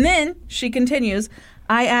 And then she continues,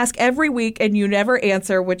 I ask every week and you never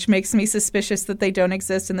answer, which makes me suspicious that they don't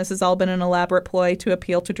exist, and this has all been an elaborate ploy to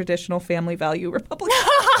appeal to traditional family value Republicans.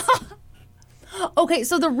 Okay,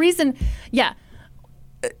 so the reason, yeah.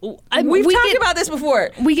 We've talked about this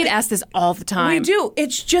before. We get asked this all the time. We do.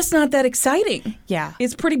 It's just not that exciting. Yeah.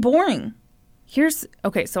 It's pretty boring.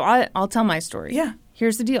 So I'll tell my story. Yeah.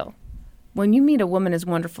 Here's the deal. When you meet a woman as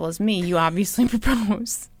wonderful as me, you obviously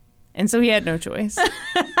propose. And so he had no choice.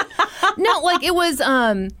 No, like it was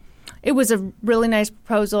a really nice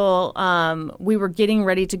proposal. We were getting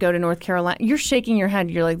ready to go to North Carolina. You're shaking your head.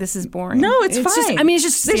 You're like, this is boring. No, it's fine. It's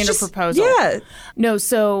just a standard proposal. Yeah. No,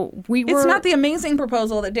 so we were. It's not the amazing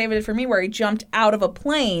proposal that David did for me where he jumped out of a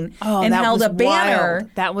plane and that held was a banner.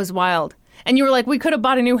 Wild. That was wild. And you were like, we could have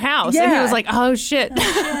bought a new house. Yeah. And he was like, oh, shit.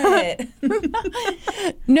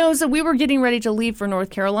 No, so we were getting ready to leave for North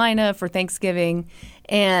Carolina for Thanksgiving.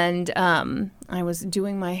 And I was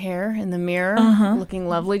doing my hair in the mirror, looking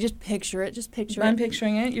lovely. Just picture it. I'm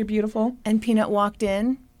picturing it. You're beautiful. And Peanut walked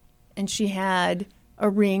in, and she had a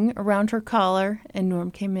ring around her collar, and Norm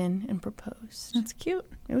came in and proposed. That's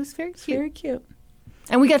cute. It was very cute. Very cute.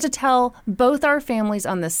 And we got to tell both our families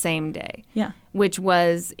on the same day. Yeah. Which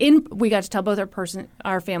was we got to tell both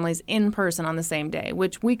our families in person on the same day,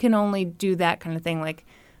 which we can only do that kind of thing like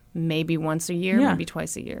maybe once a year, maybe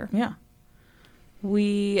twice a year. Yeah.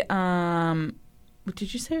 We,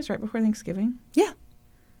 did you say it was right before Thanksgiving? Yeah.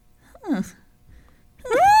 Huh.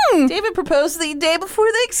 David proposed the day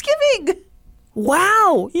before Thanksgiving.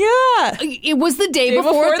 Wow. Yeah. It was the day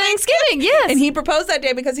before Thanksgiving, yes. And he proposed that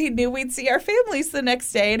day because he knew we'd see our families the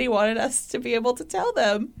next day and he wanted us to be able to tell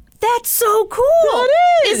them. That's so cool. That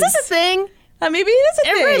is. Is this a thing? Maybe it is a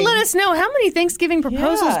Everybody thing. let us know, how many Thanksgiving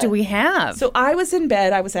proposals do we have? So I was in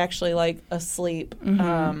bed. I was actually like asleep.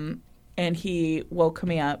 And he woke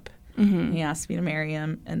me up. He asked me to marry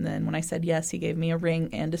him. And then when I said yes, he gave me a ring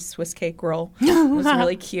and a Swiss cake roll. It was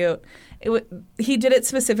really cute. He did it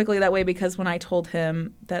specifically that way because when I told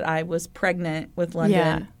him that I was pregnant with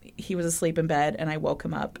London, he was asleep in bed and I woke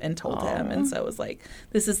him up and told him. And so it was like,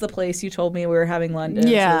 this is the place you told me we were having London.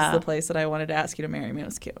 Yeah. So this is the place that I wanted to ask you to marry me. It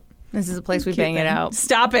was cute. This is a place we bang it out.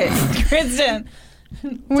 Stop it, Kristen.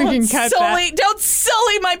 We can cut that. Don't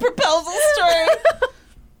sully my proposal story.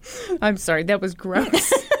 I'm sorry, that was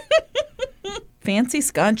gross. Fancy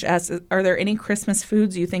Scunch asks, are there any Christmas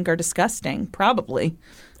foods you think are disgusting? Probably.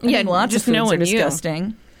 I think lots just of foods are knowing you.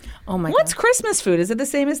 disgusting. Oh my god. What's Christmas food? Is it the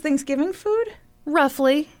same as Thanksgiving food?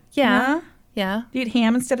 Roughly. Yeah. Do you eat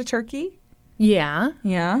ham instead of turkey? Yeah.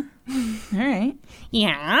 Yeah. All right.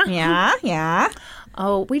 Yeah. Yeah.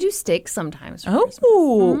 Oh, we do steaks sometimes.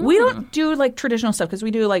 Oh, we don't do like traditional stuff because we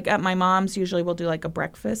do like at my mom's. Usually we'll do like a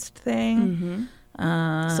breakfast thing.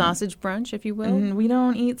 Sausage brunch, if you will. We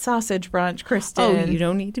don't eat sausage brunch, Kristen. Oh, you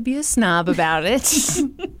don't need to be a snob about it.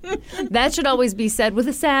 That should always be said with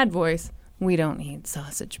a sad voice. We don't eat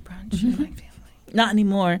sausage brunch in my family. Not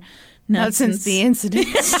anymore. Not since the incident.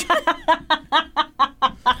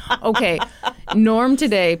 Okay. Norm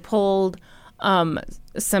today pulled some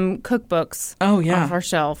cookbooks off our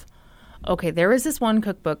shelf. Okay, there is this one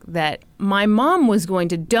cookbook that my mom was going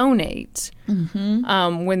to donate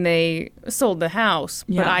when they sold the house,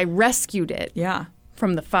 but I rescued it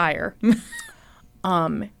from the fire.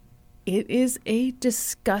 It is a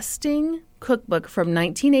disgusting cookbook from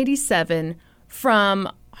 1987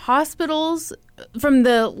 from hospitals, from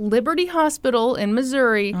the Liberty Hospital in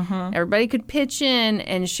Missouri. Everybody could pitch in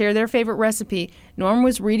and share their favorite recipe. Norm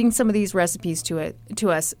was reading some of these recipes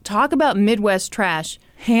to us. Talk about Midwest trash.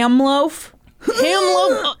 Ham loaf?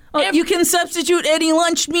 Ham loaf. You can substitute any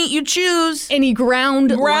lunch meat you choose. Any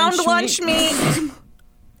ground lunch meat.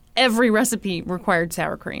 Every recipe required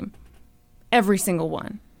sour cream. Every single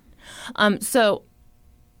one. So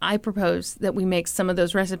I propose that we make some of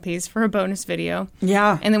those recipes for a bonus video.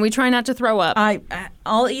 Yeah. And then we try not to throw up.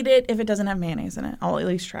 I'll eat it if it doesn't have mayonnaise in it. I'll at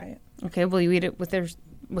least try it. Okay, will you eat it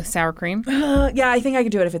with sour cream? Yeah, I think I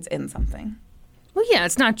could do it if it's in something. Well, yeah,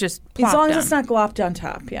 it's not just As long plopped as it's not glopped on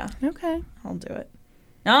top, yeah. Okay. I'll do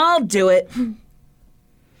it.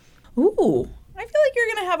 Ooh, I feel like you're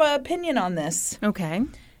going to have an opinion on this. Okay.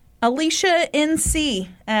 Alicia NC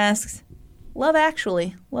asks, Love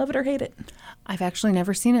Actually, love it or hate it? I've actually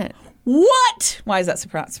never seen it. What? Why is that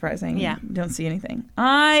surprising? Yeah. You don't see anything.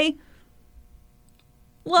 I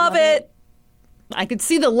love it. I could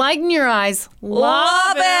see the light in your eyes.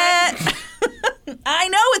 Love it. I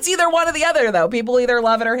know it's either one or the other, though. People either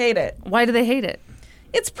love it or hate it. Why do they hate it?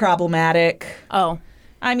 It's problematic. Oh.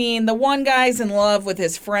 I mean, the one guy's in love with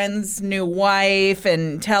his friend's new wife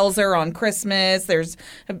and tells her on Christmas.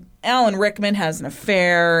 Alan Rickman has an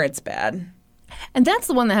affair. It's bad. And that's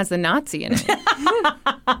the one that has the Nazi in it.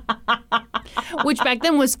 Which back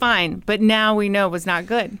then was fine, but now we know was not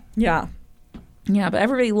good. Yeah. Yeah, but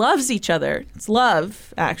everybody loves each other. It's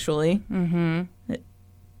Love, actually. Mm-hmm.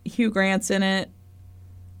 Hugh Grant's in it.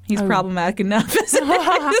 He's problematic enough as it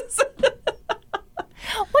is.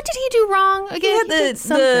 What did he do wrong again?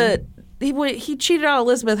 He cheated on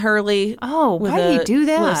Elizabeth Hurley. Oh, why did he do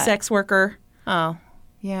that? With a sex worker. Oh,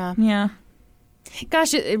 yeah. Yeah.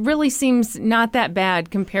 Gosh, it really seems not that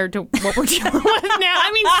bad compared to what we're dealing with now.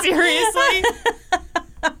 I mean, seriously.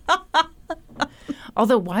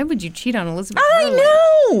 Although, why would you cheat on Elizabeth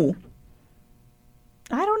Hurley?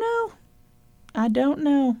 I don't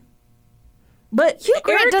know. But Hugh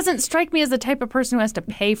Grant doesn't strike me as the type of person who has to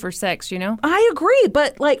pay for sex, you know? I agree,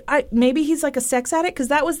 but maybe he's like a sex addict, because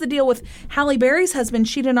that was the deal with Halle Berry's husband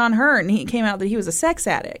cheated on her, and he came out that he was a sex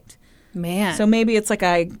addict. Man. So maybe it's like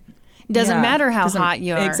doesn't matter how hot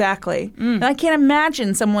you are. Exactly. And I can't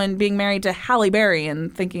imagine someone being married to Halle Berry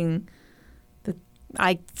and thinking that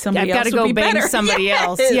somebody I've else got to go would be bang better. somebody Yes.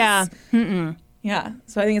 else. Yeah. Yeah.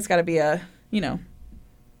 So I think it's got to be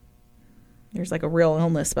there's like a real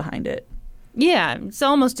illness behind it. Yeah, it's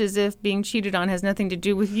almost as if being cheated on has nothing to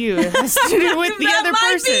do with you. It has to do with the other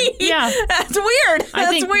person. Be. Yeah. That's weird.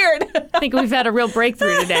 That's weird. I think we've had a real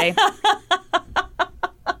breakthrough today.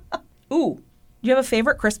 Ooh. Do you have a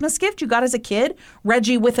favorite Christmas gift you got as a kid?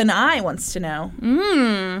 Reggie with an I wants to know.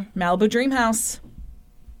 Malibu Dream House.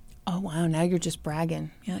 Oh, wow. Now you're just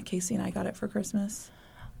bragging. Yeah, Casey and I got it for Christmas.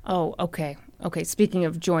 Oh, okay. Okay, speaking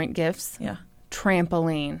of joint gifts. Yeah.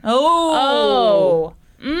 Trampoline. Oh.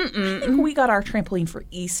 I think we got our trampoline for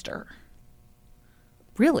Easter.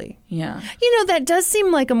 Really? Yeah. You know, that does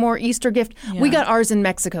seem like a more Easter gift. Yeah. We got ours in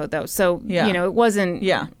Mexico, though. So, it wasn't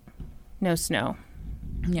no snow.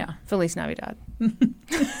 Yeah. Feliz Navidad.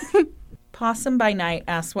 Possum by Night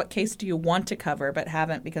asks, what case do you want to cover but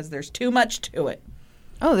haven't because there's too much to it?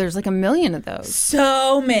 Oh, there's like a million of those.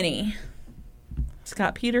 So many.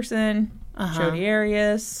 Scott Peterson, Jodi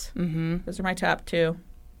Arias. Those are my top two.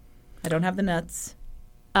 I don't have the nuts.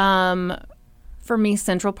 For me,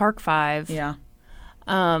 Central Park 5. Yeah.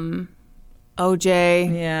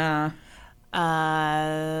 OJ. Yeah.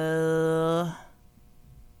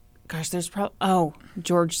 Gosh, there's probably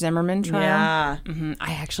George Zimmerman trial. Yeah.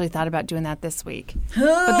 I actually thought about doing that this week,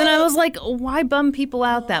 but then I was like, why bum people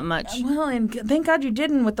out that much? Well, and thank God you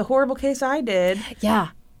didn't with the horrible case I did.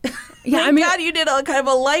 Yeah. Thank God you did a kind of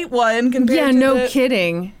a light one compared to no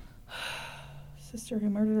kidding. Sister who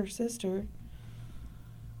murdered her sister.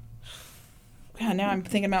 God, now I'm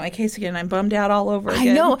thinking about my case again. I'm bummed out all over again.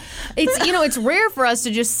 I know. It's rare for us to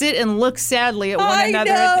just sit and look sadly at one another.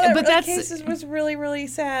 Know. But that case was really, really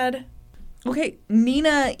sad. Okay,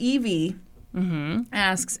 Nina Evie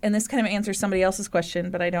asks, and this kind of answers somebody else's question,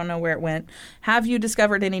 but I don't know where it went. Have you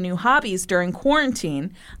discovered any new hobbies during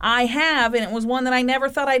quarantine? I have, and it was one that I never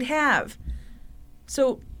thought I'd have.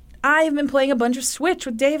 So I have been playing a bunch of Switch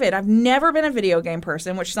with David. I've never been a video game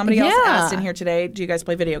person, which somebody else asked in here today. Do you guys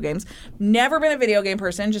play video games? Never been a video game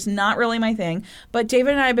person, just not really my thing. But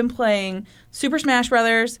David and I have been playing Super Smash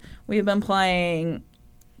Brothers. We've been playing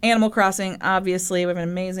Animal Crossing, obviously. We have an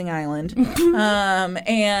amazing island.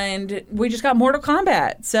 And we just got Mortal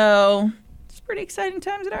Kombat. So it's pretty exciting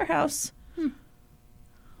times at our house.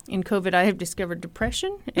 In COVID, I have discovered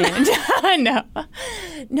depression, and no,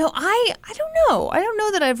 I don't know. I don't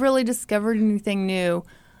know that I've really discovered anything new.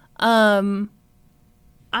 I've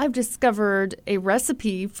discovered a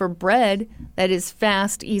recipe for bread that is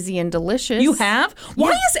fast, easy, and delicious. You have? Why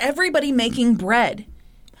is everybody making bread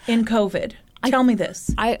in COVID? Tell me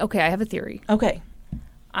this. I have a theory. Okay.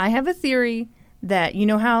 I have a theory that you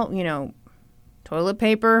know how, toilet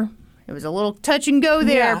paper, it was a little touch and go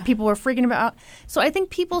there. Yeah. People were freaking about. So I think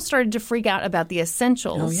people started to freak out about the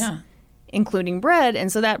essentials. Oh, yeah. Including bread.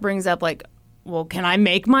 And so that brings up like, well, can I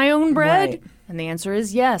make my own bread? Right. And the answer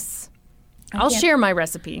is yes. I'll share my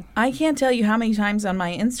recipe. I can't tell you how many times on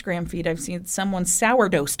my Instagram feed I've seen someone's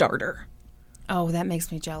sourdough starter. Oh, that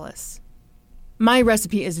makes me jealous. My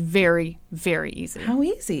recipe is very, very easy. How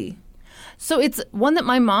easy? So it's one that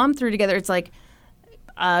my mom threw together. It's like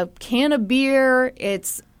a can of beer,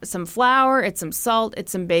 it's some flour, it's some salt,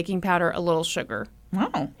 it's some baking powder, a little sugar.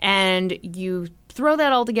 Wow. And you throw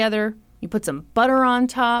that all together. You put some butter on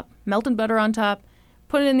top, melted butter on top,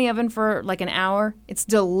 put it in the oven for like an hour. It's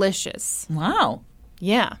delicious. Wow.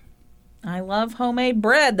 Yeah. I love homemade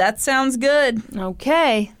bread. That sounds good.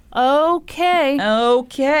 Okay.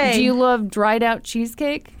 Okay. Do you love dried out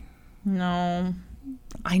cheesecake? No.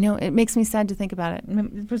 I know. It makes me sad to think about it.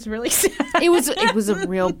 It was really sad. It was a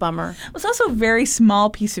real bummer. It was also a very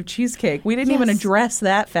small piece of cheesecake. We didn't even address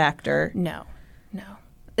that factor. No.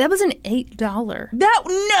 That was an $8.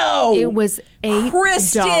 No. It was $8.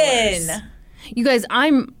 Kristen. You guys,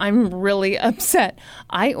 I'm really upset.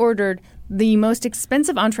 I ordered the most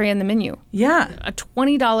expensive entree in the menu. Yeah. A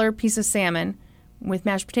 $20 piece of salmon with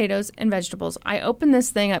mashed potatoes and vegetables. I opened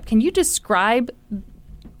this thing up. Can you describe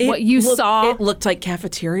what you saw? It looked like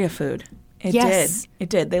cafeteria food. It Yes. did. It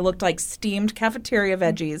did. They looked like steamed cafeteria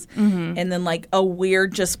veggies and then like a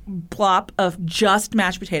weird just plop of just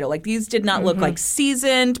mashed potato. Like these did not look like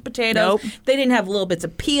seasoned potatoes. Nope. They didn't have little bits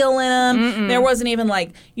of peel in them. There wasn't even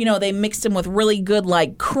like, they mixed them with really good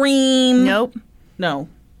like cream. Nope. No.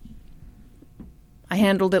 I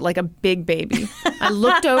handled it like a big baby. I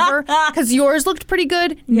looked over because yours looked pretty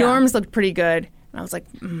good. Norm's looked pretty good. And I was like,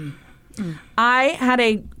 I had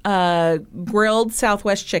a grilled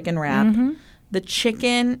Southwest chicken wrap. The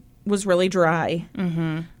chicken was really dry.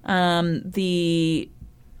 The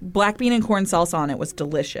black bean and corn salsa on it was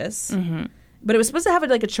delicious. But it was supposed to have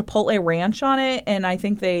like a chipotle ranch on it, and I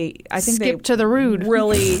think they skip to the root.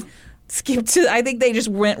 Really skipped to. I think they just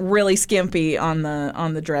went really skimpy on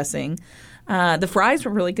the dressing. The fries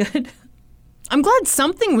were really good. I'm glad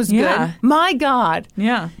something was Yeah. good. My God.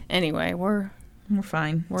 Yeah, Anyway, we're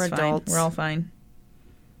fine. We're It's fine. adults. We're all fine.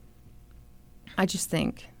 I just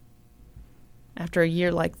think after a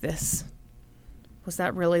year like this, was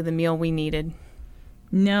that really the meal we needed?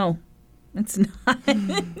 No, it's not.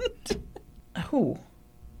 Oh.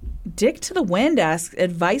 Dick to the Wind asks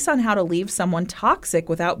advice on how to leave someone toxic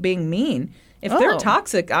without being mean. If they're Oh.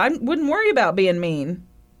 toxic, I wouldn't worry about being mean.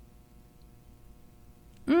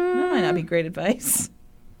 That might not be great advice.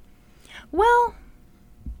 Well,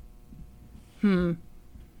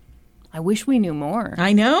 I wish we knew more.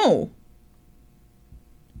 I know.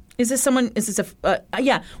 Is this a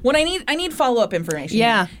yeah? What I need follow-up information.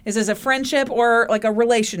 Yeah. Is this a friendship or like a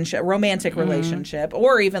relationship, romantic relationship,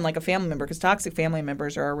 or even like a family member? Because toxic family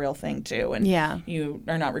members are a real thing too, and Yeah. you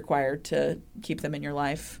are not required to keep them in your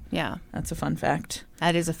life. Yeah, That's a fun fact.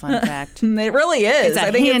 that is a fun fact. It really is. It's a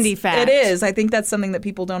I think handy fact. It is. I think that's something that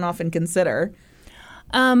people don't often consider.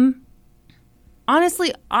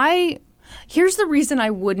 Honestly, here's the reason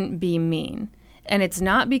I wouldn't be mean. And it's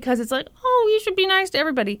not because it's like, oh, you should be nice to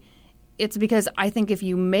everybody. It's because I think if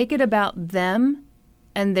you make it about them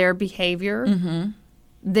and their behavior,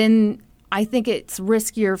 then I think it's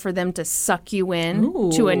riskier for them to suck you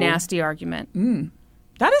in to a nasty argument.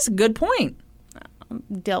 That is a good point.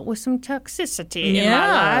 Dealt with some toxicity in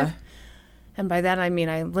my life. And by that I mean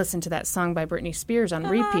I listened to that song by Britney Spears on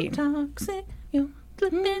repeat. Toxic, you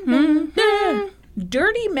flipping.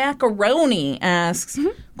 Dirty Macaroni asks,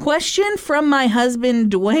 question from my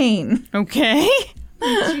husband Dwayne. Okay.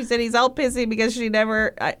 She said he's all pissy because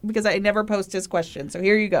I never post his question. So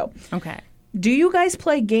here you go. Okay. Do you guys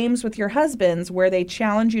play games with your husbands where they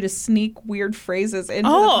challenge you to sneak weird phrases into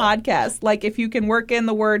the Oh. podcast? Like if you can work in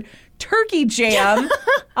the word turkey jam,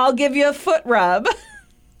 I'll give you a foot rub.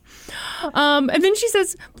 And then she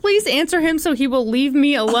says, please answer him so he will leave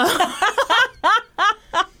me alone.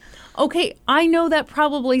 Okay, I know that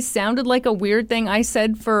probably sounded like a weird thing I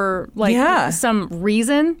said for some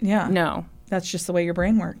reason. Yeah. No, That's just the way your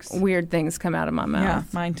brain works. weird things come out of my mouth. Yeah,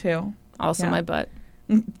 mine too. Also Yeah. my butt.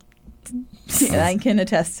 Yeah, I can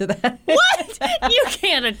attest to that. What? You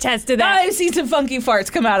can't attest to that. I've seen some funky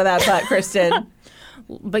farts come out of that butt, Kristen.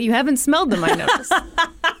 But you haven't smelled them, I noticed.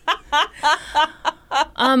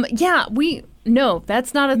 No,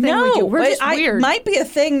 that's not a thing we do. We're just weird. Might be a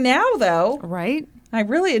thing now, though. Right? I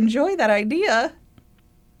really enjoy that idea.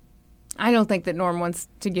 I don't think that Norm wants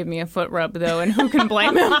to give me a foot rub, though, and who can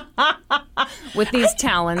blame him with these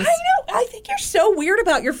talons? I know. I think you're so weird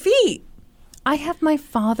about your feet. I have my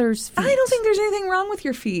father's feet. I don't think there's anything wrong with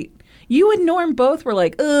your feet. You and Norm both were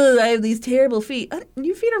like, ugh, I have these terrible feet.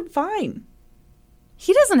 Your feet are fine.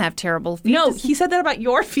 He doesn't have terrible feet. No, he said that about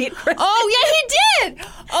your feet, Kristen. Oh, yeah, he did.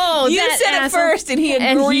 Oh, you that said asshole. it first, and he agreed.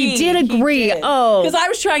 And he did agree. Oh. Because I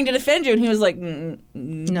was trying to defend you, and he was like,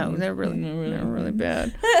 No, they're really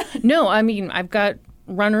bad. No, I mean, I've got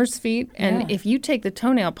runner's feet, and if you take the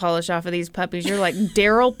toenail polish off of these puppies, you're like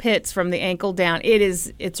Daryl Pitts from the ankle down.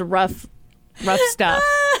 It's rough stuff.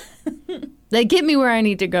 They get me where I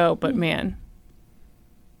need to go, but man.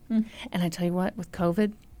 And I tell you what, with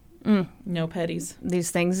COVID, no petties.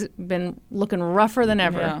 These things been looking rougher than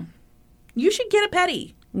ever. Yeah. You should get a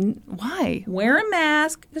petty. Why? Wear a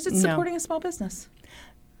mask because it's supporting a small business.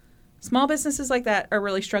 Small businesses like that are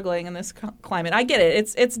really struggling in this climate. I get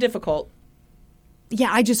it. It's difficult.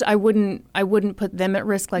 Yeah, I wouldn't put them at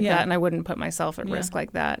risk like that, and I wouldn't put myself at risk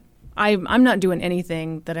like that. I'm not doing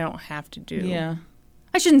anything that I don't have to do. Yeah.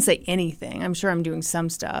 I shouldn't say anything. I'm sure I'm doing some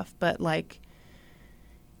stuff, but like,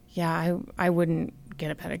 yeah, I wouldn't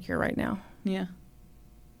get a pedicure right now. Yeah.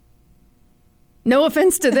 No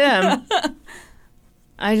offense to them.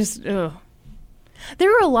 I just, ugh.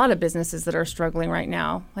 There are a lot of businesses that are struggling right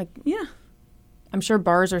now. Like, yeah. I'm sure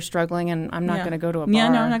bars are struggling, and I'm not going to go to a bar. Yeah,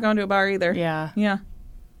 no, I'm not going to a bar either. Yeah. Yeah.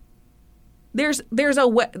 There's a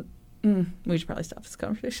way. We should probably stop this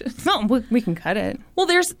conversation. No, we can cut it. Well,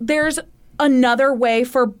 there's another way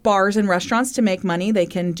for bars and restaurants to make money. They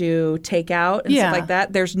can do takeout and stuff like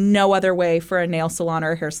that. There's no other way for a nail salon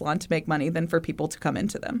or a hair salon to make money than for people to come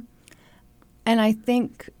into them. And I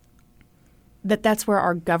think that's where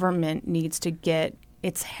our government needs to get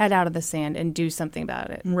its head out of the sand and do something about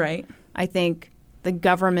it. Right. I think the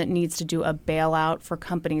government needs to do a bailout for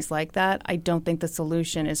companies like that. I don't think the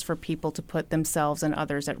solution is for people to put themselves and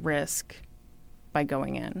others at risk by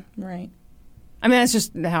going in. Right. I mean, that's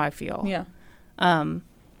just how I feel. Yeah.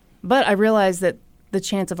 But I realize that the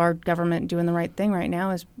chance of our government doing the right thing right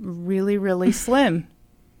now is really, really slim.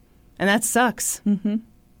 And that sucks. Mm-hmm.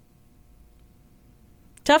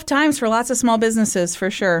 Tough times for lots of small businesses,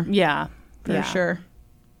 for sure. Yeah. For sure.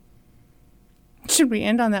 Should we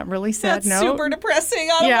end on that really sad note? That's super depressing.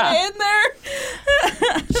 I don't want to end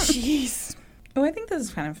there. Jeez. Oh, I think this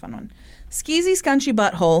is kind of a fun one. Skeezy Scunchy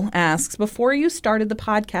Butthole asks, before you started the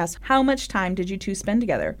podcast, how much time did you two spend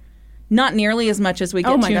together? Not nearly as much as we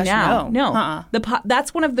get to now. No.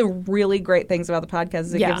 That's one of the really great things about the podcast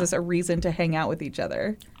is it gives us a reason to hang out with each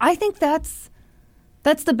other. I think that's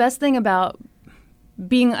the best thing about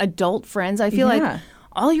being adult friends. I feel like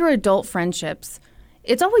all your adult friendships,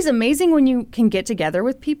 it's always amazing when you can get together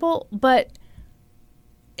with people, but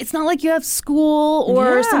it's not like you have school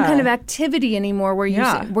or some kind of activity anymore where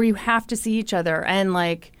you have to see each other. And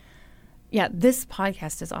like, this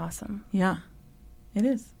podcast is awesome. Yeah, it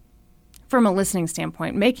is. From a listening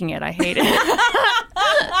standpoint, making it, I hate it.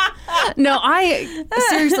 No,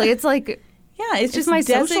 seriously, it's like, it's just my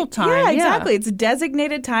social time. Yeah, exactly. It's a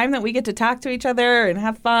designated time that we get to talk to each other and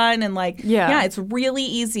have fun. And like, it's really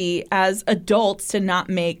easy as adults to not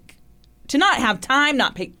have time,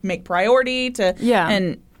 not make priority to. Yeah.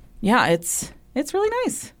 And it's really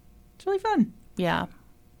nice. It's really fun. Yeah.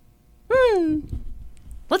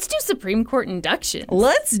 Let's do Supreme Court induction.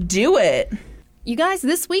 Let's do it. You guys,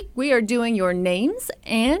 this week we are doing your names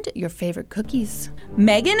and your favorite cookies.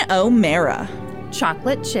 Megan O'Mara.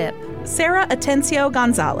 Chocolate chip. Sarah Atencio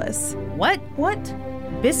Gonzalez. What?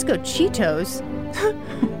 Biscochitos?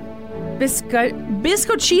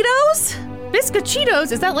 Biscochitos?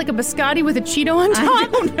 Biscochitos? Is that like a biscotti with a Cheeto on top? I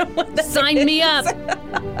don't know what that Sign is. me up.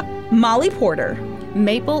 Molly Porter.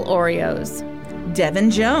 Maple Oreos. Devin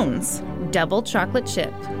Jones. Double chocolate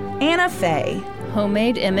chip. Anna Faye.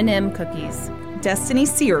 Homemade M&M cookies. Destiny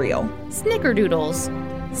Cereal. Snickerdoodles.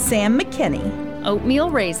 Sam McKinney. Oatmeal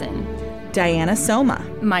raisin. Diana Soma.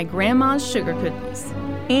 My grandma's sugar cookies.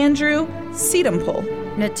 Andrew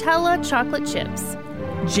Seedumpull. Nutella chocolate chips.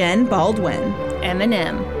 Jen Baldwin.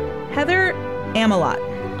 M&M. Heather Amelot.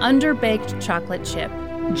 Underbaked chocolate chip.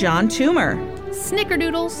 John Toomer.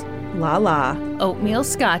 Snickerdoodles. Lala. Oatmeal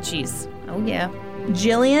scotchies. Oh, yeah.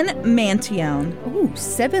 Jillian Mantione. Ooh,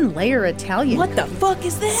 7-layer Italian. What the fuck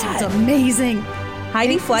is that? Sounds amazing.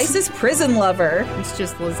 Heidi Fleiss's Prison Lover. It's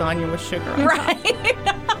just lasagna with sugar on Right.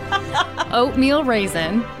 Oatmeal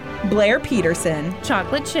raisin. Blair Peterson.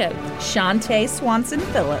 Chocolate chip. Shantae Swanson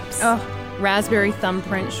Phillips. Oh, raspberry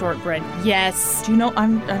thumbprint shortbread. Yes. Do you know? I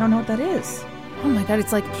don't know what that is. Oh my God,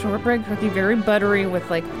 it's like shortbread cookie, very buttery with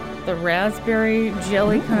like the raspberry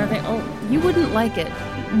jelly kind of thing. Oh, you wouldn't like it,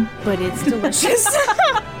 but it's delicious.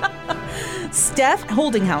 Steph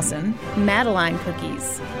Holdinghausen. Madeline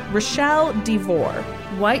cookies. Rochelle DeVore.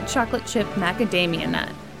 White chocolate chip macadamia nut.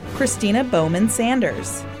 Christina Bowman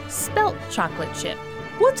Sanders. Spelt chocolate chip.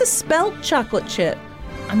 What's a spelt chocolate chip?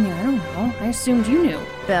 I mean, I don't know. I assumed you knew.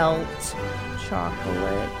 Spelt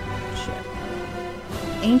chocolate chip.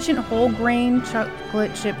 Ancient whole grain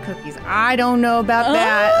chocolate chip cookies. I don't know about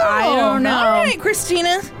that. I don't know. All right,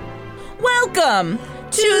 Christina. Welcome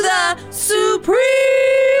to the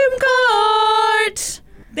Supreme Court.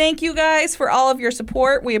 Thank you guys for all of your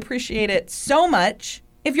support. We appreciate it so much.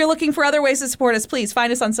 If you're looking for other ways to support us, please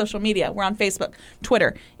find us on social media. We're on Facebook,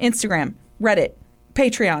 Twitter, Instagram, Reddit,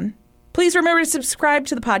 Patreon. Please remember to subscribe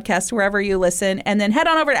to the podcast wherever you listen, and then head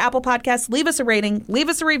on over to Apple Podcasts, leave us a rating, leave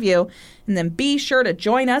us a review, and then be sure to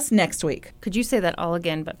join us next week. Could you say that all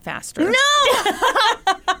again, but faster? No!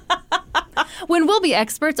 When we'll be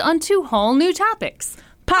experts on 2 whole new topics.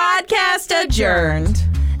 Podcast adjourned.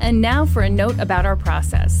 And now for a note about our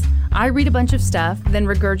process. I read a bunch of stuff, then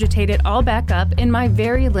regurgitate it all back up in my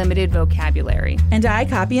very limited vocabulary. And I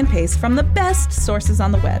copy and paste from the best sources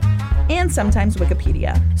on the web, and sometimes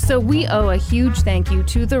Wikipedia. So we owe a huge thank you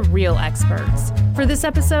to the real experts. For this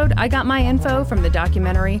episode, I got my info from the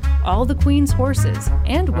documentary All the Queen's Horses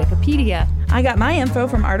and Wikipedia. I got my info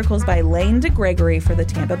from articles by Lane DeGregory for the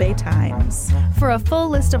Tampa Bay Times. For a full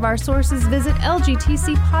list of our sources, visit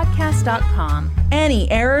lgtcpodcast.com.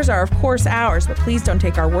 Any errors are, of course, ours, but please don't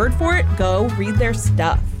take our word for it. Go read their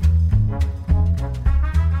stuff.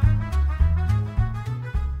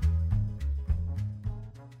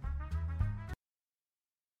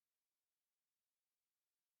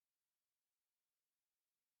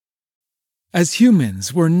 As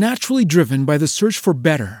humans, we're naturally driven by the search for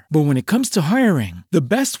better. But when it comes to hiring, the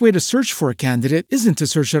best way to search for a candidate isn't to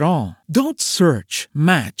search at all. Don't search,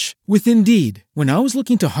 match with Indeed. When I was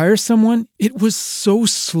looking to hire someone, it was so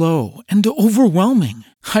slow and overwhelming.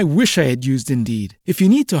 I wish I had used Indeed. If you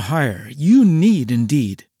need to hire, you need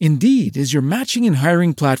Indeed. Indeed is your matching and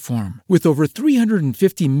hiring platform with over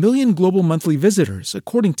 350 million global monthly visitors,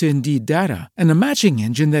 according to Indeed data, and a matching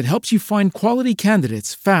engine that helps you find quality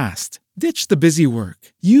candidates fast. Ditch the busy work.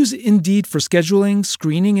 Use Indeed for scheduling,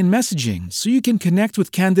 screening, and messaging so you can connect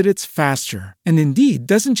with candidates faster. And Indeed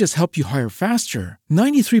doesn't just help you hire faster.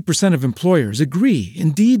 93% of employers agree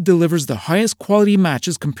Indeed delivers the highest quality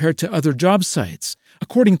matches compared to other job sites,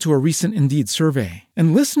 according to a recent Indeed survey.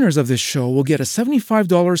 And listeners of this show will get a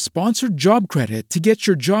 $75 sponsored job credit to get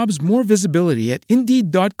your jobs more visibility at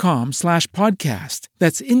Indeed.com/podcast.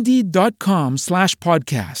 That's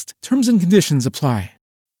Indeed.com/podcast. Terms and conditions apply.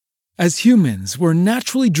 As humans, we're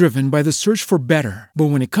naturally driven by the search for better. But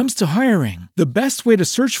when it comes to hiring, the best way to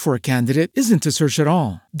search for a candidate isn't to search at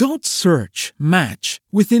all. Don't search, match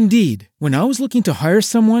with Indeed. When I was looking to hire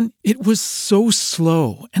someone, it was so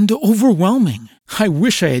slow and overwhelming. I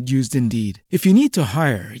wish I had used Indeed. If you need to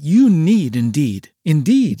hire, you need Indeed.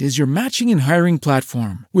 Indeed is your matching and hiring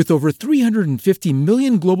platform with over 350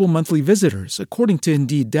 million global monthly visitors, according to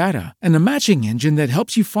Indeed data, and a matching engine that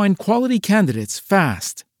helps you find quality candidates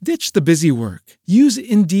fast. Ditch the busy work. Use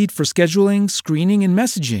Indeed for scheduling, screening, and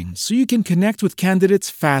messaging so you can connect with candidates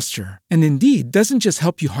faster. And Indeed doesn't just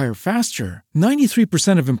help you hire faster.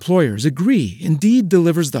 93% of employers agree Indeed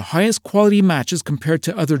delivers the highest quality matches compared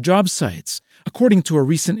to other job sites, according to a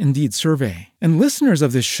recent Indeed survey. And listeners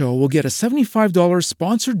of this show will get a $75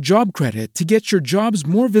 sponsored job credit to get your jobs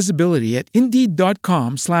more visibility at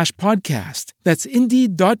Indeed.com/podcast. That's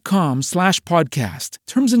Indeed.com/podcast.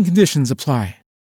 Terms and conditions apply.